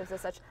perspectives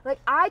as such. Like,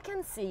 I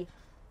can see,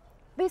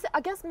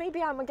 I guess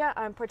maybe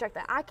I'm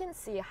projecting. I can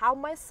see how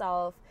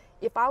myself,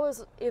 if I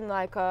was in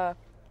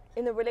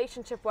in a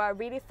relationship where I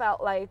really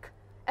felt like,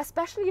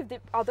 especially if the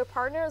other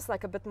partner is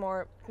like a bit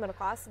more middle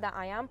class than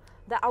I am,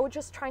 that I was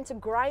just trying to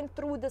grind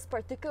through this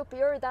particular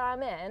period that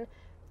I'm in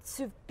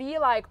to be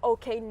like,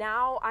 okay,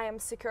 now I am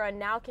secure and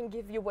now can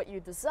give you what you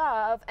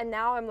deserve, and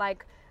now I'm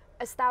like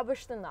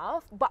established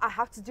enough, but I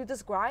have to do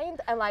this grind,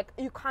 and like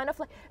you kind of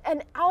like,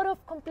 and out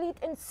of complete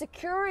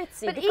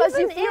insecurity, But because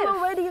you even feel if-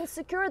 already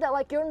insecure that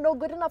like you're not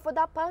good enough for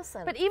that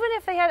person. But even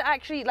if they had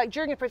actually, like,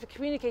 during the process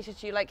communicated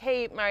to you, like,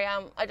 hey,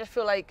 Mariam, I just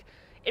feel like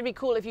it'd be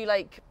cool if you,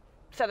 like,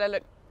 said I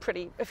look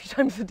pretty a few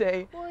times a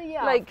day. Well,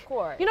 yeah, like, of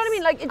course. You know what I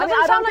mean? Like, it I doesn't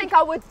mean, I sound don't like, think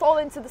I would fall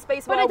into the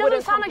space but where it I wouldn't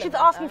doesn't sound like she's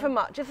compliment asking them. for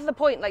much. This is the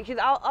point. Like, she's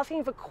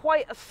asking for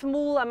quite a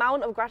small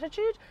amount of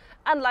gratitude,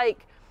 and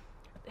like,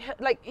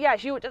 yeah,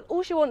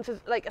 all she wants is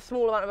like a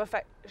small amount of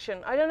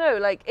affection. I don't know.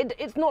 Like,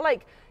 it's not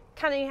like,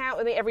 can you hang out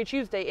with me every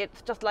Tuesday?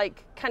 It's just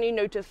like, can you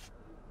notice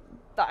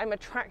that I'm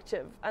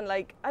attractive? And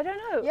like, I don't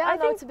know. Yeah, I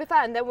no, think to be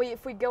fair, and then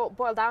if we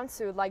boil down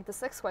to like the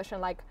sixth question,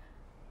 like,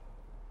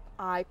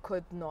 I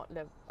could not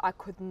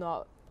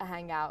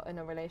hang out in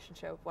a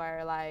relationship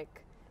where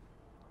like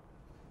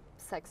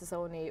sex is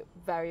only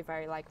very,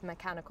 very like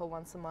mechanical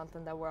once a month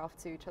and then we're off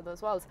to each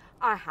other's worlds.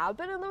 I have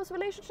been in those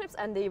relationships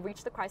and they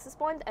reach the crisis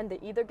point and they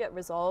either get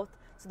resolved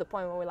to the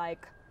point where we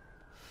like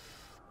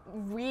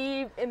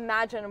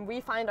reimagine and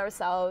re-find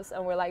ourselves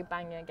and we're like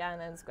banging again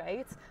and it's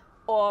great,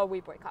 or we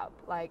break up.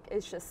 Like,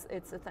 it's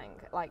a thing.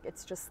 Like,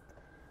 it's just,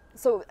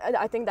 so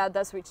I think that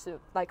does reach to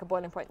like a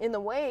boiling point in a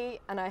way,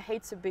 and I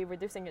hate to be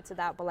reducing it to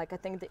that, but like I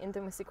think the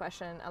intimacy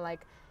question and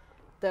like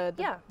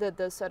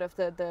the sort of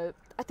the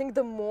I think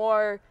the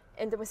more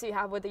intimacy you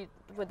have with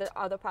the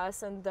other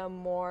person, the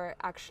more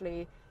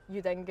actually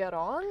you then get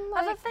on.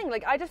 Like, that's the thing.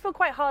 Like, I just feel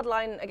quite hard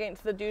line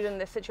against the dude in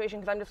this situation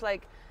because I'm just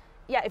like,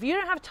 yeah, if you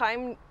don't have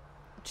time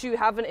to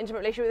have an intimate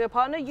relationship with your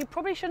partner, you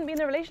probably shouldn't be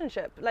in a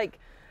relationship. Like,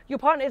 your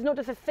partner is not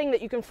just a thing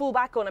that you can fall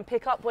back on and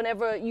pick up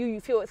whenever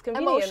you feel it's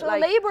convenient. emotional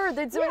like, labor,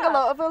 they're doing yeah. a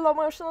lot of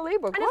emotional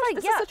labor. And Gosh, it's like,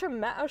 this yeah. is such a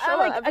meta show. And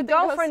like, a Everything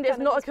goes girlfriend is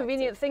kind of not a perspective.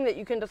 convenient thing that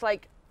you can just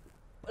like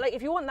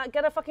if you want that,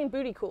 get a fucking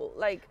booty call.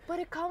 Like, But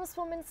it comes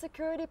from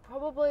insecurity,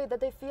 probably,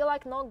 that they feel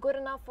like not good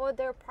enough for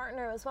their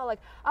partner as well. Like,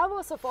 I've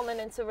also fallen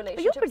into but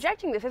relationships. you're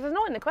projecting this. This is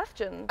not in the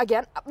question.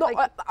 Again, no,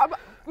 Like-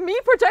 me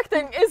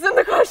projecting is in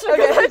the question.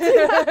 'cause I do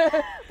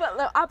that. But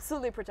no,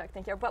 absolutely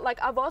projecting here. But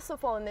like, I've also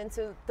fallen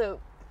into the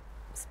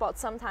spot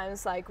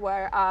sometimes, like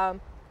where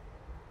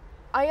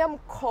I am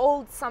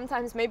cold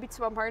sometimes, maybe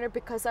to my partner,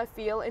 because I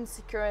feel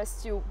insecure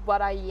as to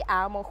what I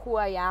am or who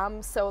I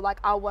am. So like,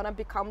 I want to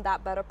become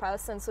that better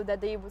person so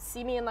that they will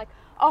see me in like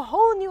a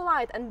whole new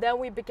light, and then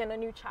we begin a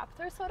new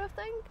chapter, sort of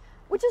thing,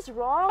 which is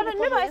wrong. But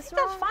no, but I think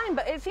that's fine.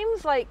 But it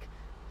seems like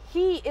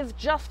he is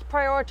just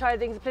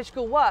prioritizing his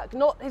political work,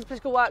 not his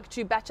political work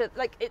to better.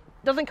 Like, it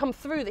doesn't come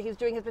through that he's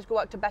doing his political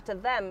work to better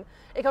them.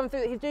 It comes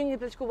through that he's doing his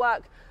political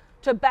work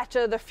to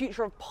better the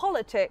future of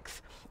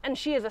politics, and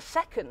she is a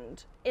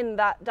second in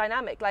that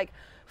dynamic. Like,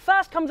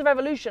 first comes a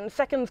revolution,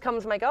 second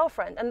comes my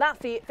girlfriend, and that's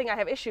the thing I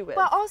have issue with.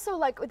 But also,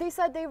 like, they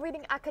said they're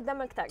reading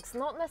academic texts.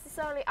 Not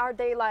necessarily are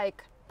they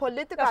like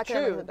political That's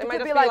academic. true. They It might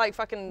could just be be like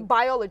fucking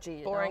biology,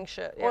 you boring know?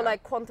 shit, or yeah.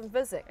 like quantum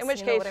physics. in which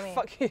you know case, what I mean?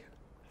 fuck you.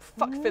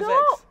 Fuck No.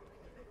 physics.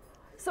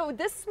 So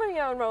this me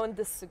and Rowan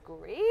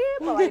disagree,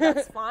 but like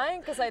that's fine,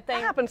 because I think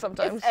That happens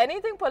sometimes. if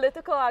anything,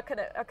 political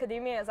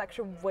academia is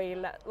actually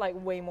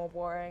way more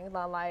boring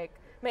than like,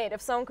 mate, if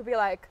someone could be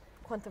like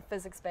quantum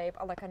physics, babe,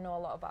 I know a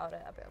lot about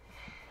it.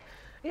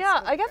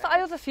 Yeah, I guess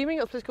I was assuming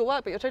it was political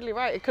work, but you're totally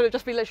right. It could have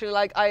just been literally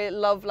like, I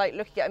love like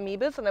looking at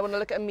amoebas and I want to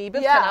look at amoebas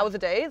 10 Yeah. hours a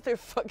day, so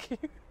fuck you.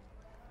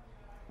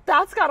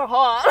 That's kind of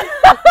hot.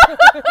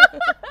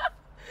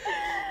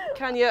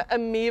 Can your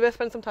amoeba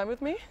spend some time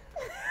with me?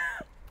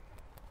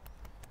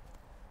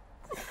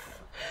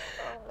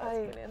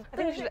 I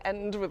think we should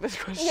end with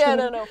this question. Yeah,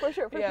 no, for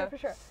sure. Yeah.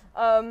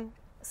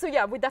 So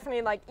yeah, we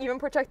definitely like even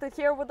protected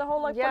here with the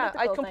whole like Yeah,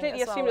 I political completely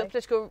thing as assumed well, it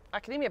was political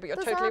academia, but you're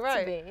does totally have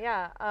right. to be,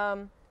 yeah.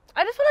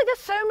 I just feel like there's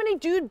so many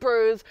dude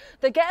bros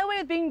that get away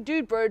with being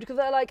dude bro because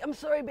they're like, I'm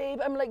sorry, babe,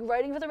 I'm like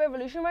writing for the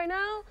revolution right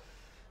now.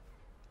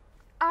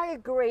 I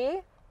agree,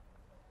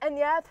 and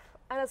yet,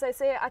 and as I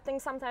say, I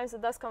think sometimes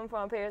it does come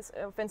from a place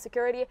of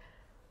insecurity.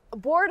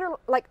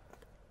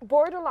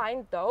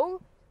 Borderline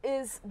though,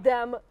 is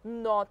them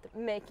not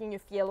making you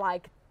feel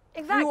like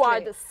Exactly. you are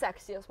the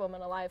sexiest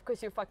woman alive,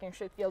 because you fucking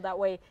should feel that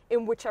way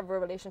in whichever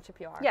relationship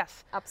you are.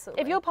 Yes.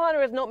 Absolutely. If your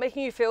partner is not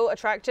making you feel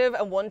attractive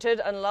and wanted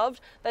and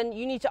loved, then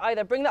you need to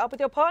either bring that up with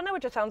your partner,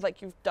 which it sounds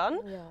like you've done,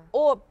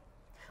 or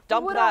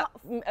dump that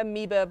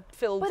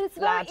amoeba-filled But it's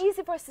lad. very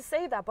easy for us to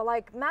say that, but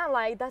like, man,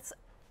 like, that's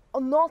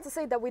not to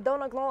say that we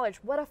don't acknowledge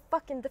what a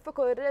fucking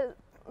difficult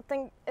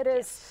thing it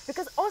is.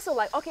 Because also,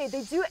 like, okay,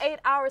 they do 8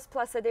 hours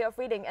plus a day of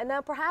reading, and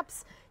then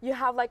perhaps you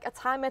have like a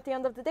time at the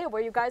end of the day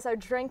where you guys are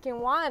drinking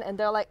wine and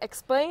they're like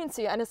explaining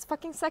to you, and it's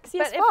fucking sexy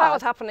as fuck. But if that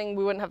was happening,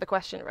 we wouldn't have the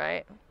question,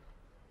 right?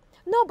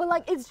 No, but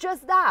like, it's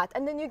just that,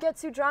 and then you get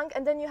too drunk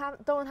and then you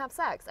don't have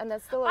sex, and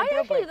that's still a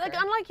deal breaker. Like,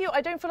 unlike you,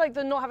 I don't feel like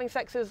the not having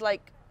sex is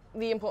like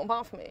the important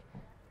part for me.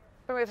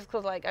 Maybe it's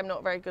because like I'm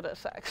not very good at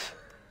sex.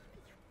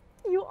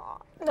 You are.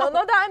 No,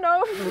 not that I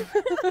know.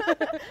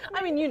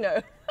 I mean, you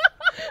know.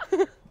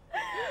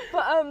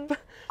 But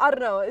I don't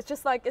know. It's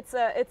just like it's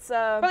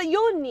a. But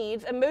your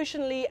needs,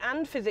 emotionally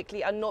and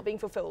physically, are not being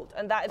fulfilled,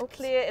 and that is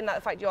clear in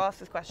that fact you asked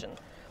this question.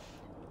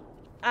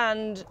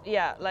 And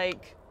yeah,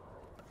 like,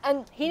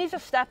 and he needs to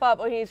step up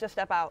or he needs to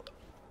step out.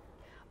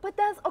 But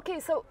that's okay.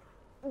 So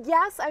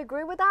yes, I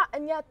agree with that,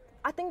 and yet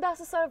I think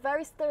that's a sort of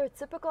very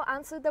stereotypical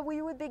answer that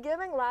we would be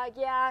giving. Like,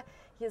 yeah,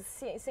 he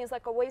seems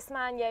like a waste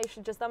man. Yeah, you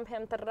should just dump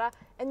him.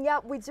 And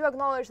yet we do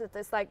acknowledge that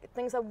it's like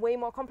things are way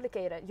more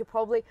complicated. You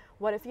probably,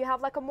 what if you have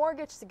like a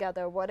mortgage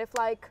together? What if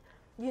like,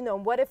 you know,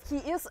 what if he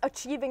is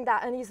achieving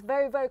that and he's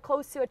very, very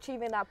close to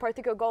achieving that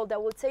particular goal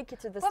that will take you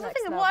to this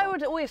next level? What I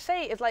would always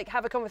say is like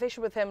have a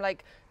conversation with him,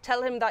 like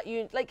tell him that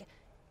you like.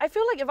 I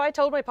feel like if I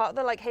told my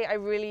partner like, hey,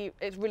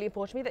 it's really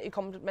important to me that you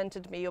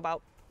complimented me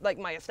about like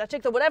my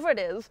aesthetics or whatever it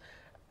is,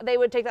 they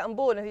would take that on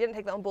board. And if they didn't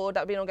take that on board,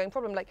 that would be an ongoing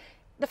problem. Like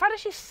the fact that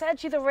she said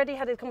she's already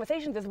had these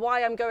conversations is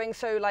why I'm going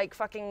so like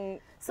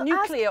fucking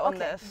nuclear on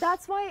this.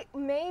 That's why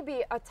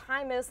maybe a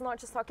time is not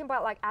just talking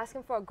about like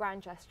asking for a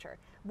grand gesture.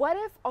 What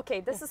if,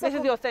 okay, this is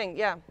your thing,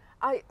 yeah.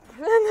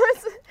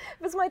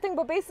 It's my thing,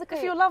 but basically...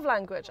 It's your love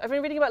language. I've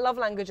been reading about love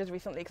languages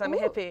recently because I'm a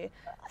hippie.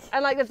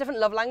 And like there's different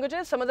love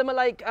languages. Some of them are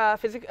like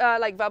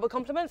like verbal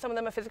compliments, some of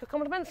them are physical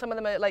compliments, some of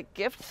them are like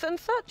gifts and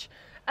such.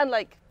 And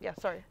like, yeah,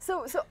 sorry.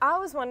 So I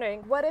was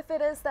wondering, what if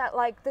it is that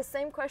like the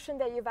same question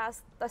that you've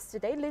asked us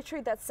today,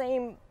 literally that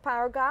same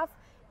paragraph,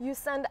 you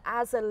send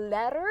as a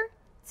letter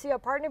to your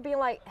partner being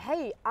like,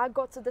 hey, I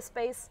got to the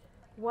space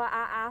where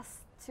I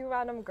asked 2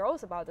 random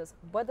girls about this.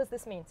 What does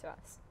this mean to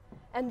us?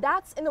 And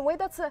that's, in a way,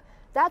 that's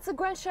a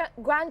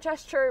grand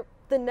gesture,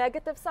 the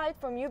negative side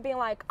from you being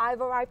like,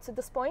 I've arrived to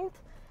this point,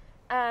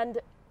 and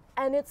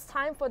it's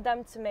time for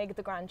them to make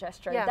the grand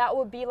gesture. Yeah. That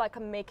would be like a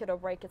make it or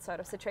break it sort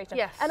of situation.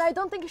 Yes. And I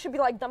don't think you should be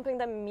like dumping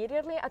them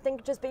immediately. I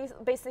think just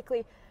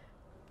basically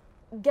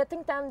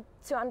getting them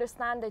to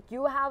understand that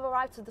you have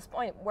arrived to this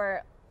point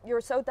where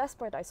you're so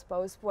desperate, I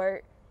suppose,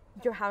 where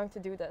you're having to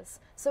do this.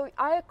 So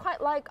I quite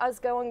like us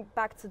going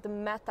back to the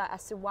meta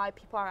as to why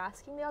people are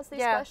asking us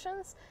these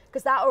questions,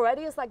 because that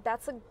already is like,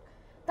 that's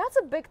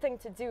a big thing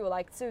to do,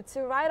 like to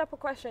write up a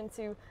question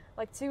to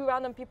like 2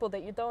 random people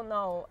that you don't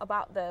know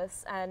about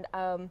this, and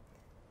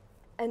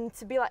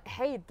to be like,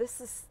 hey,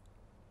 this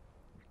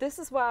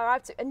is where I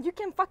arrived to, and you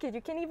can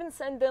you can even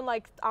send in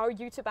like our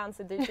YouTube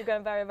answer that you're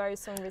gonna very, very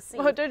soon receive.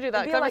 Well, don't do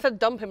that, because I said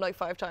dump him like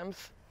 5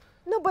 times.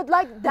 No, but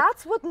like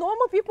that's what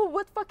normal people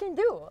would fucking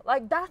do.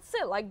 Like that's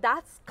it. Like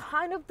that's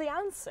kind of the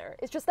answer.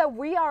 It's just that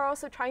we are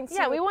also trying to...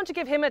 Yeah, we want to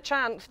give him a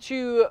chance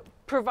to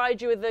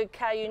provide you with the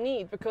care you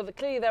need, because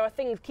clearly there are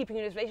things keeping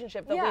you in this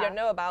relationship that we don't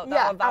know about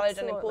that are valid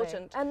and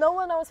important. And no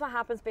one knows what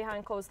happens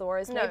behind closed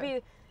doors. No.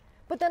 Maybe...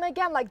 But then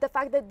again, like the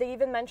fact that they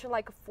even mentioned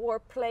like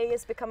foreplay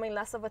is becoming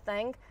less of a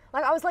thing.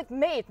 Like I was like,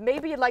 mate,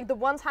 maybe like the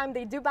one time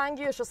they do bang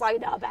you, it's just like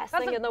the best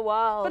thing in the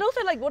world. But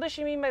also, like, what does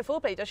she mean by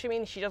foreplay? Does she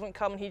mean she doesn't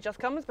come and he just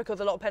comes?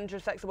 Because a lot of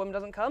penetrative sex, a woman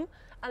doesn't come,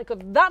 and because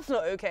that's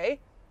not okay.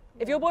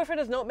 If your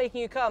boyfriend is not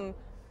making you come,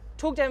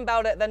 talk to him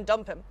about it, then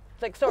dump him.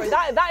 It's like, sorry,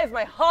 that is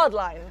my hard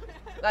line.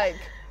 Like.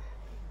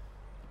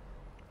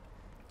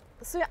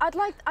 So yeah,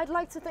 I'd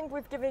like to think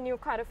we've given you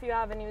quite a few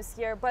avenues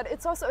here, but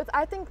it's also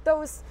I think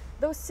those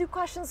 2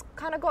 questions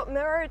kind of got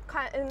mirrored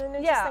in an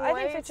interesting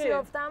way. I think so too. 2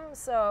 of them.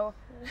 So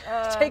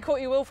take what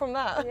you will from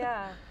that.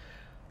 Yeah.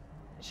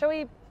 Shall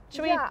we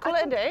call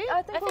it a day?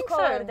 I think we'll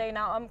call it a day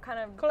now. I'm kind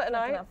of call it a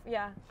night. Enough.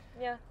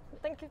 Yeah.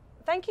 Thank you.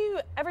 Thank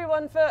you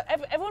everyone for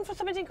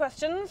submitting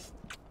questions.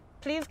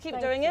 Please keep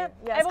doing it.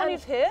 Yes. Everyone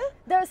who's here.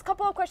 There's a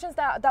couple of questions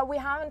that we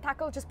haven't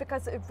tackled just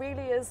because it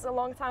really is a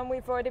long time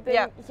we've already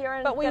been here.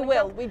 And but we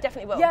will. We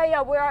definitely will.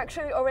 Yeah. We're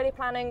actually already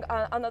planning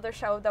another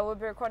show that we'll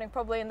be recording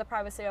probably in the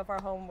privacy of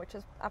our home, which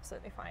is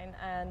absolutely fine.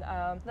 And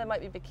there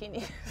might be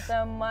bikinis.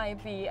 There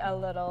might be a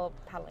little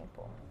paddling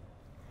pool.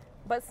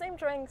 But same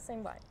drink,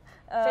 same vibe.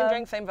 Same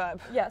drink, same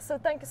vibe. Yeah, so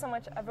thank you so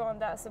much everyone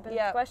that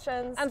submitted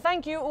questions. And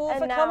thank you all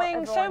for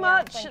coming so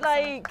much.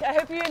 Like, I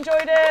hope you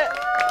enjoyed it.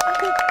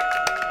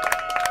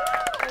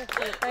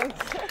 Thank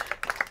you.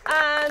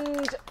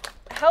 And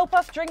help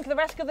us drink the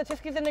rest of the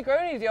Tiskies and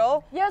Negronis,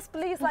 y'all. Yes,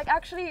 please. Like,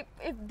 actually,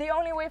 the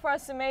only way for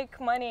us to make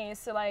money is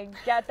to like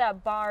get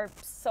that bar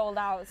sold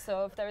out.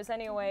 So if there's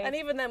any way. And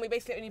even then, we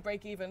basically only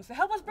break even. So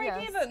help us break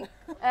even.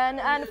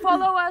 And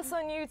follow us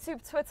on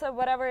YouTube, Twitter,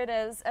 whatever it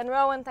is. And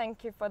Rowan,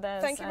 thank you for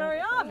this. Thank you,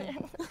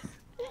 Marianne.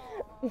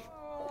 You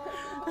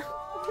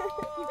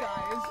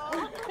guys.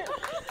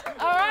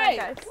 All right.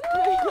 Guys.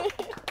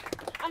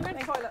 I'm going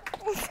to the toilet.